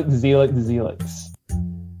 Zelix.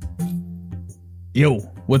 Yo,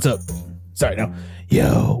 what's up? Sorry, no.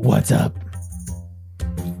 Yo, what's up?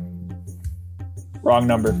 Wrong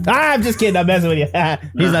number. I'm just kidding. I'm messing with you.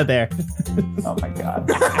 He's not there. Oh my god.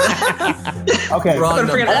 Okay. Wrong Don't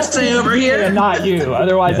forget S3 over here. And not you.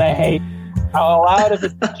 Otherwise, I hate. How loud is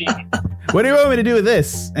it? What do you want me to do with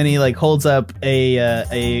this? And he like holds up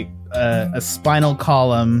a spinal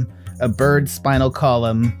column, a bird spinal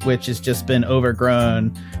column, which has just been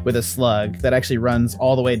overgrown with a slug that actually runs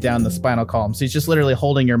all the way down the spinal column. So he's just literally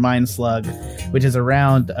holding your mind slug, which is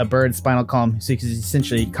around a bird spinal column. So he's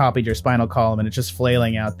essentially copied your spinal column, and it's just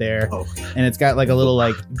flailing out there. Oh. And it's got like a little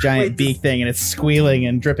like giant beak thing, and it's squealing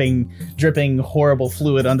and dripping horrible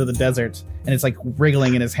fluid onto the desert. And it's like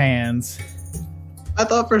wriggling in his hands. I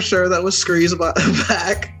thought for sure that was Scree's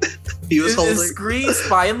back. He was holding. Is Scree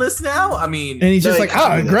spineless now? I mean, and he's just like,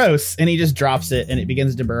 oh, gross, and he just drops it, and it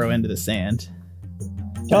begins to burrow into the sand.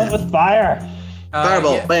 Kill it with fire.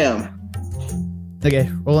 Fireball, yeah. bam. Okay,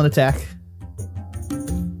 roll an attack.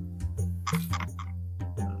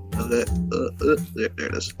 There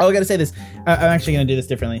it is. Oh, I gotta say this. I'm actually gonna do this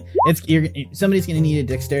differently. Somebody's gonna need a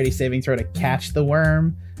dexterity saving throw to catch the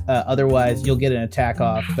worm. Otherwise, you'll get an attack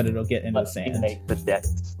off, but it'll get into the sand.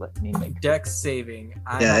 Let me make dex saving.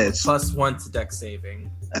 I Yeah, have it's- +1 to dex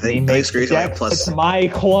saving. I think Scree's like plus. It's my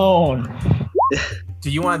clone. Do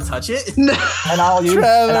you want to touch it? No. And I'll use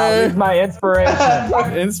my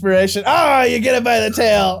inspiration. Inspiration. Oh, you get it by the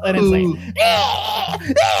tail, and it's like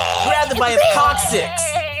Grab it by its coccyx.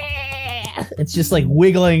 it's just like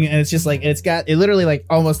wiggling, and it's just like it literally like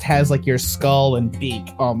almost has like your skull and beak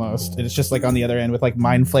almost, and it's just like on the other end with like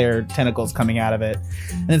mind flayer tentacles coming out of it,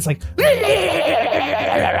 and it's like.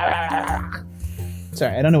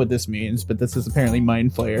 Sorry, I don't know what this means, but this is apparently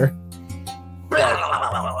mind flayer.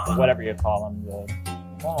 Whatever you call them,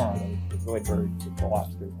 the void birds, the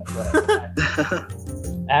lobsters, whatever.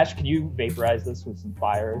 Ashe, can you vaporize this with some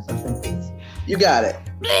fire or something, please? You got it.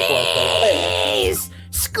 Please,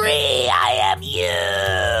 Scree, I am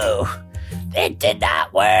you. It did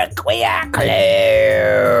not work. We are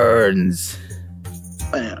clones.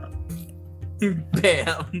 Bam.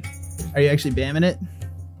 Bam. Are you actually bamming it?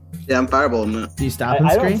 Yeah, I'm fireballing it. Do you stop him,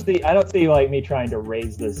 I Scree? don't see like me trying to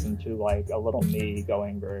raise this into like a little me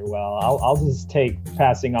going very well. I'll just take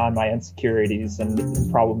passing on my insecurities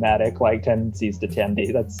and problematic like tendencies to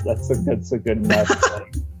Tendy. That's a good enough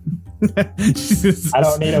thing. I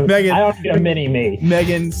don't need a mini me.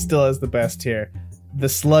 Megan still has the best here. The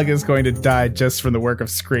slug is going to die just from the work of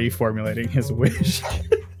Scree formulating his wish.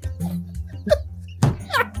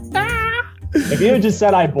 If you had just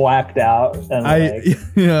said I blacked out, and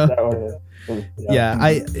it's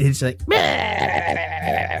like,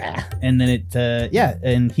 and then it,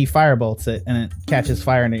 and he firebolts it, and it catches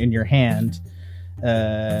fire in your hand.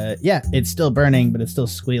 It's still burning, but it's still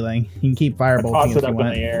squealing. You can keep firebolting toss if it you up want.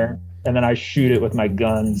 in the air, and then I shoot it with my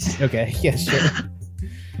guns. Okay, yeah, sure.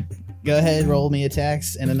 Go ahead, roll me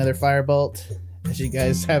attacks and another firebolt as you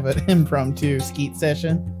guys have an impromptu skeet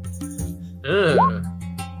session. Ugh.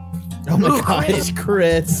 Oh my god, it's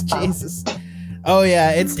crits. Jesus. Oh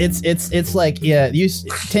yeah, it's like, yeah,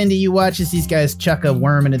 Tendy, you watch as these guys chuck a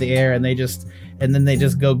worm into the air and then they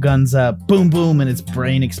just go guns up, boom boom, and its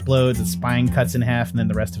brain explodes, its spine cuts in half, and then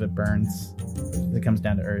the rest of it burns as it comes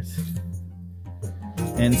down to earth.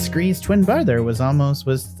 And Scree's twin brother was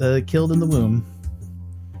killed in the womb.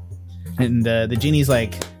 And the genie's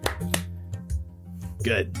like,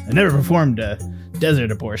 good. I never performed a desert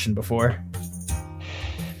abortion before.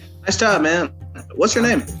 Nice job, man. What's your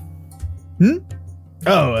name?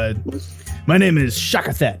 My name is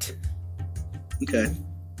Shakathet. Okay.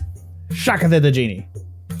 Shakathet the genie.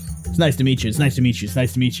 It's nice to meet you.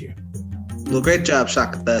 Well, great job,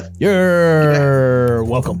 Shakathet. You're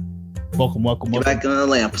welcome. Welcome. Get back in the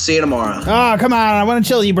lamp. See you tomorrow. Oh, come on. I want to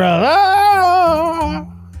chill you, bro. Oh!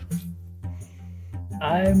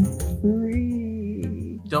 I'm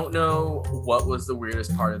free. Don't know what was the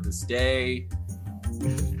weirdest part of this day.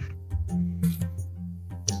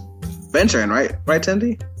 Venturing, right? Right,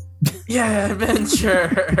 Tendy? Yeah, adventure.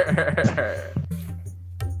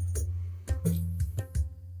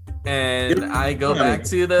 And I go back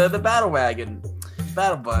to the battle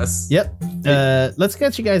bus. Yep. Let's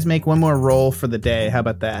get you guys make one more roll for the day. How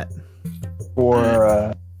about that?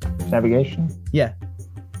 For navigation? Yeah.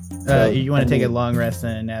 You want to take a long rest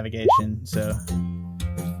and navigation, so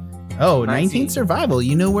Oh, 19 survival.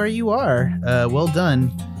 You know where you are. Well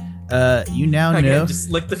done. You now know. Just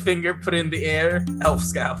lick the finger, put it in the air. Elf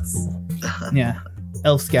Scouts. Yeah,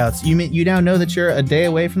 Elf Scouts. You now know that you're a day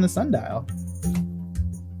away from the sundial.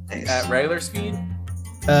 Nice. At regular speed?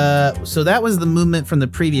 So that was the movement from the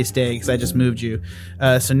previous day because I just moved you.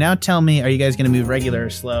 So now tell me, are you guys going to move regular or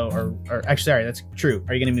slow? Or actually, sorry, that's true.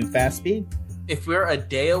 Are you going to move fast speed? If we're a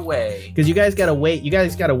day away. Because you guys got to wait. You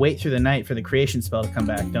guys got to wait through the night for the creation spell to come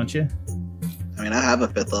back, don't you? I mean, I have a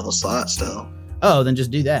 5th level slot still. Oh, then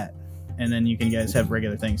just do that. And then you guys have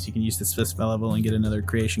regular things. You can use this 5th spell level and get another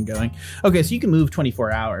creation going. Okay, so you can move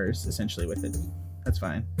 24 hours essentially with it. That's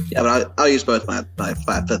fine. Yeah, but I'll use both my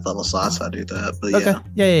 5th level slots if I do that. But okay.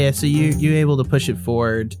 Yeah. So you're able to push it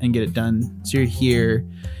forward and get it done. So you're here.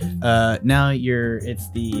 Now I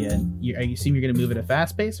assume you're going to move at a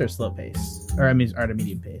fast pace or a slow pace, or at a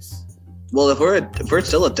medium pace. Well, if we're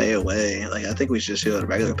still a day away, like I think we should just do it at a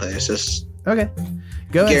regular pace. Just okay.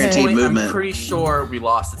 Go guaranteed ahead. movement. I'm pretty sure we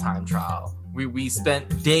lost the time trial. We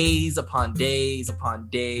spent days upon days upon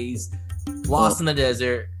days lost in the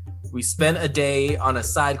desert. We spent a day on a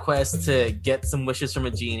side quest to get some wishes from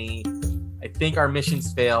a genie. I think our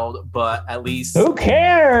missions failed, but at least... Who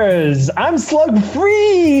cares? I'm slug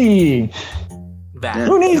free! That.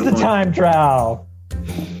 Who needs the time trial?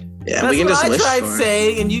 Yeah, that's we can what just wish I tried for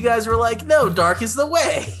saying, and you guys were like, no, dark is the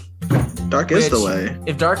way. Dark is the way.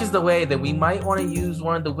 If dark is the way, then we might want to use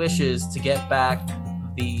one of the wishes to get back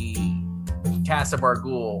the cast of our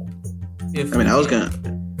ghoul. I was gonna...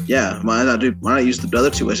 Yeah, why not use the other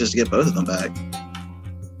 2 wishes to get both of them back?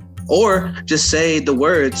 Or just say the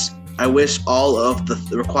words, I wish all of the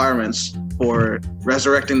requirements for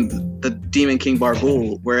resurrecting the Demon King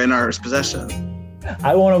Barghoul were in our possession.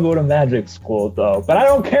 I want to go to magic school, though, but I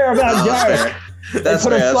don't care about dark. They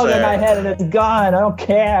put a slug in my head and it's gone. I don't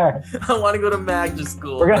care. I want to go to magic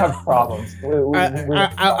school. We're going to have problems.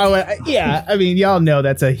 Yeah, I mean, y'all know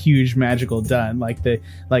that's a huge magical done. Like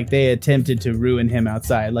they attempted to ruin him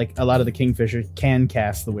outside. Like a lot of the Kingfisher can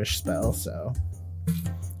cast the wish spell, so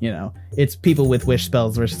it's people with wish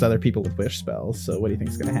spells versus other people with wish spells. So what do you think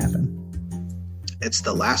is going to happen? It's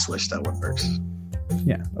the last wish that works.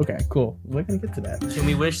 Yeah. Okay. Cool. We're gonna get to that. Can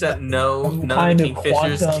we wish that none of the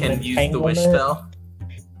Kingfishers can use the wish spell?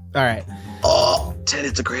 All right. Oh, Ted,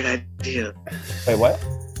 it's a great idea. Wait, what?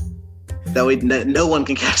 That no one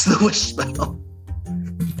can cast the wish spell.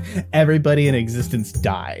 Everybody in existence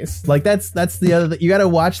dies. Like that's the other. You got to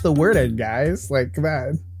watch the wording, guys. Like, come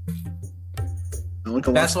on.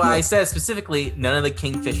 That's why I said specifically, none of the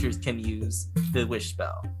Kingfishers can use the wish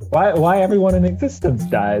spell. Why everyone in existence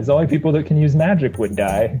dies? Only people that can use magic would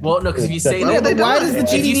die. Well, no, because if you say that, why does the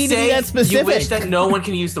genie need to be that specific? You wish that no one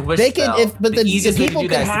can use the wish spell. But the people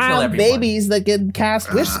can have babies that can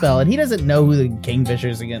cast wish spell, and he doesn't know who the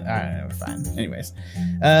Kingfishers again. All right, fine. Anyways,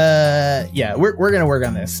 yeah, we're gonna work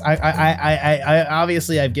on this. I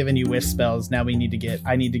obviously I've given you wish spells. Now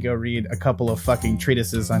I need to go read a couple of fucking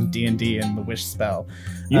treatises on D&D and the wish spell.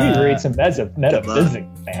 You need to read some metaphysics,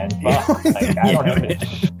 man. I don't know.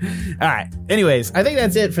 All right. Anyways, I think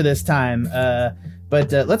that's it for this time.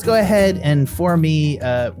 But let's go ahead and for me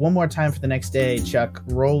one more time for the next day. Chuck,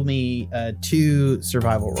 roll me 2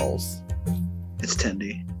 survival rolls. It's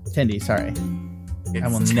Tendy. Tendy, sorry. It's I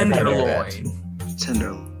will never do Tenderloin.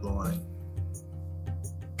 Tenderloin.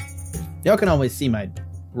 Y'all can always see my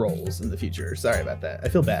rolls in the future. Sorry about that. I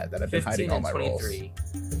feel bad that I've been hiding all my 23. rolls.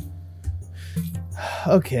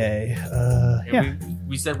 Okay. Yeah.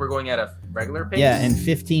 We said we're going at a regular pace? Yeah, and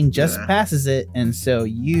 15 just passes it, and so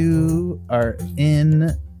you are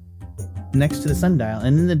in next to the sundial,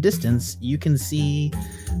 and in the distance you can see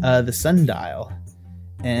the sundial,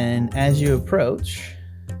 and as you approach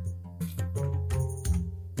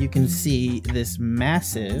you can see this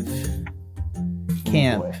massive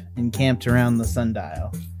camp encamped around the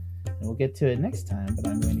sundial. And we'll get to it next time, but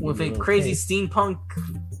I'm going to with a crazy steampunk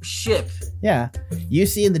ship. Yeah. You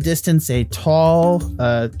see in the distance a tall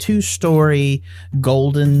 2-story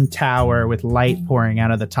golden tower with light pouring out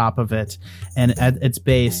of the top of it. And at its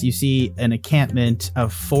base, you see an encampment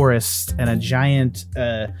of forests and a giant,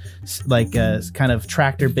 kind of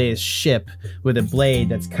tractor-based ship with a blade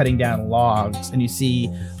that's cutting down logs. And you see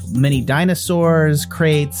many dinosaurs,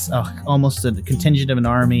 crates, almost a contingent of an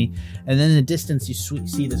army. And then in the distance, you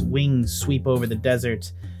see this wings sweep over the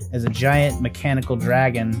desert as a giant mechanical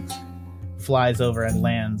dragon flies over and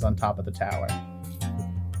lands on top of the tower.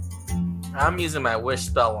 I'm using my wish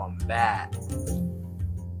spell on that.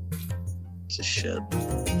 It's a ship.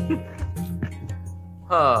 Okay.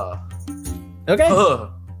 Huh.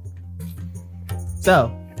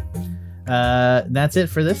 So, That's it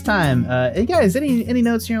for this time. Hey guys, any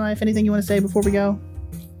notes in your life? Anything you want to say before we go?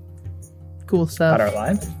 Cool stuff. About our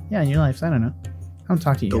lives? Yeah, in your lives. I don't know. I don't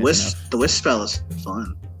talk to you. The wish spell is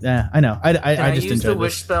fun. Yeah, I know. I just use the enjoyed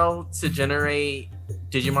wish this. spell to generate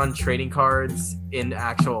Digimon trading cards in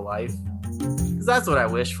actual life? Because that's what I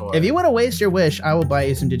wish for. If you want to waste your wish, I will buy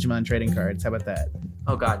you some Digimon trading cards. How about that?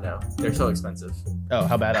 Oh god, no. They're so expensive. Oh,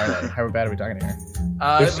 how bad are they? How bad are we talking here?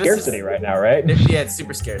 There's scarcity right now, right? Yeah, it's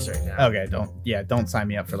super scarce right now. Okay, don't sign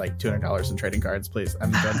me up for like $200 in trading cards, please. I'm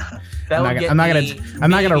good. I'm not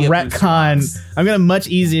gonna retcon. I'm gonna much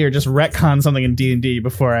easier just retcon something in D&D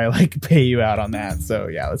before I like pay you out on that. So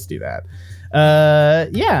yeah, let's do that.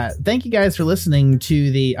 Thank you guys for listening to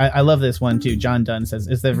the I love this one too. John Dunn says,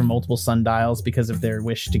 is there multiple sundials? Because of their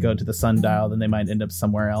wish to go to the sundial, then they might end up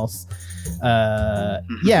somewhere else.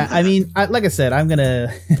 Yeah, I mean, like I said, I'm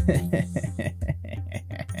gonna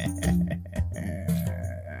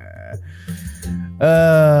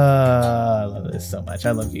I love this so much.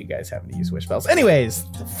 I love you guys having to use wish spells. Anyways,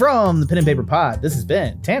 from the Pen and Paper Pod, this has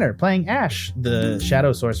been Tanner playing Ashe, the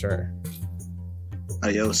Shadow Sorcerer.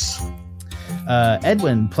 Adios.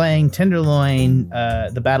 Edwin playing Tenderloin,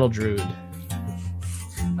 the Battle Druid.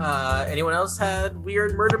 Anyone else had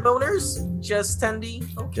weird murder boners? Just Tendy?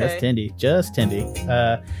 Okay. Just Tendy.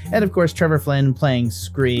 And of course, Trevor Flynn playing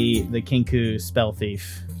Scree, the Kenku Spell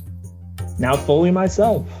Thief. Now fully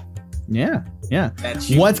myself. Yeah.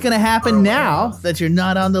 What's going to happen now that you're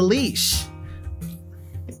not on the leash?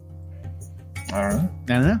 I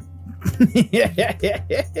don't know.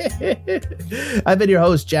 I've been your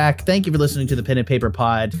host, Jack. Thank you for listening to the Pen and Paper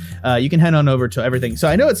Pod. You can head on over to everything. So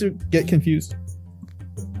I know it's get confused.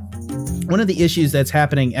 One of the issues that's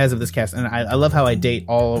happening as of this cast, and I love how I date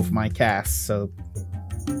all of my casts. So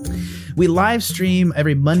we live stream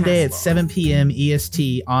every Monday at 7 p.m.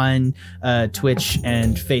 EST on Twitch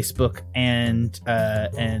and Facebook and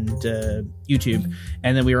YouTube.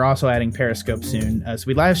 And then we are also adding Periscope soon. So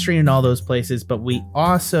we live stream in all those places, but we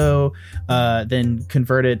also then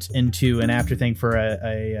convert it into an after thing for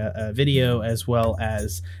a video as well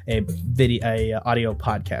as a audio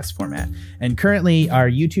podcast format. And currently our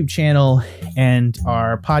YouTube channel and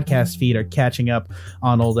our podcast feed are catching up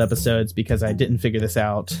on old episodes because I didn't figure this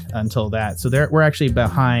out until that. So we're actually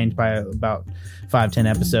behind by about 5-10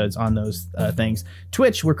 episodes on those things.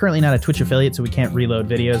 Twitch, we're currently not a Twitch affiliate, so we can't reload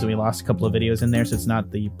videos, and we lost a couple of videos in there, so it's not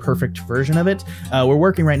the perfect version of it. We're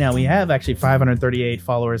working right now. We have actually 538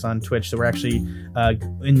 followers on Twitch, so we're actually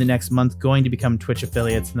in the next month going to become Twitch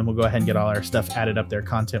affiliates, and then we'll go ahead and get all our stuff added up there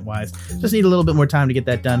content-wise. Just need a little bit more time to get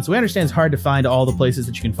that done. So we understand it's hard to find all the places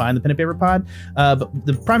that you can find the Pen and Paper Pod, but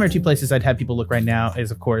the primary two places I'd have people look right now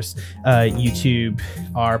is, of course, YouTube,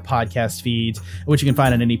 our podcast feed, which you can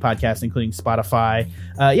find on any podcast, including Spotify.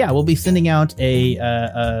 We'll be sending out a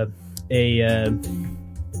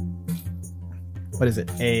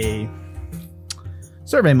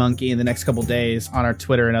Survey Monkey in the next couple days on our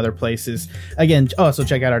Twitter and other places. Again, also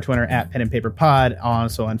check out our Twitter at Pen and Paper Pod,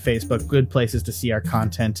 also on Facebook. Good places to see our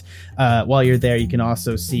content. While you're there, you can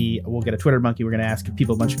also see, we'll get a Twitter Monkey. We're going to ask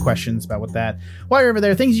people a bunch of questions about what that. While you're over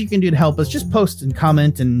there, things you can do to help us, just post and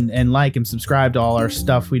comment and like and subscribe to all our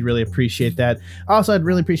stuff. We'd really appreciate that. Also, I'd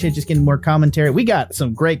really appreciate just getting more commentary. We got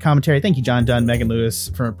some great commentary. Thank you, John Dunn, Megan Lewis,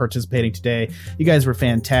 for participating today. You guys were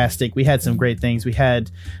fantastic. We had some great things. We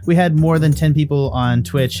had more than 10 people on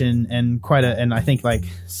Twitch and I think like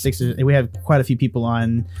 6. We have quite a few people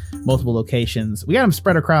on multiple locations. We got them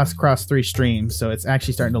spread across 3 streams, so it's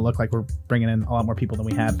actually starting to look like we're bringing in a lot more people than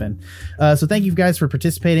we have been. So thank you guys for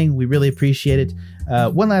participating. We really appreciate it.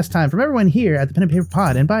 One last time from everyone here at the Pen and Paper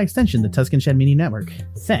Pod, and by extension the Tuscan Shed Media Network,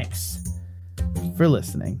 thanks for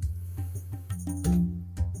listening.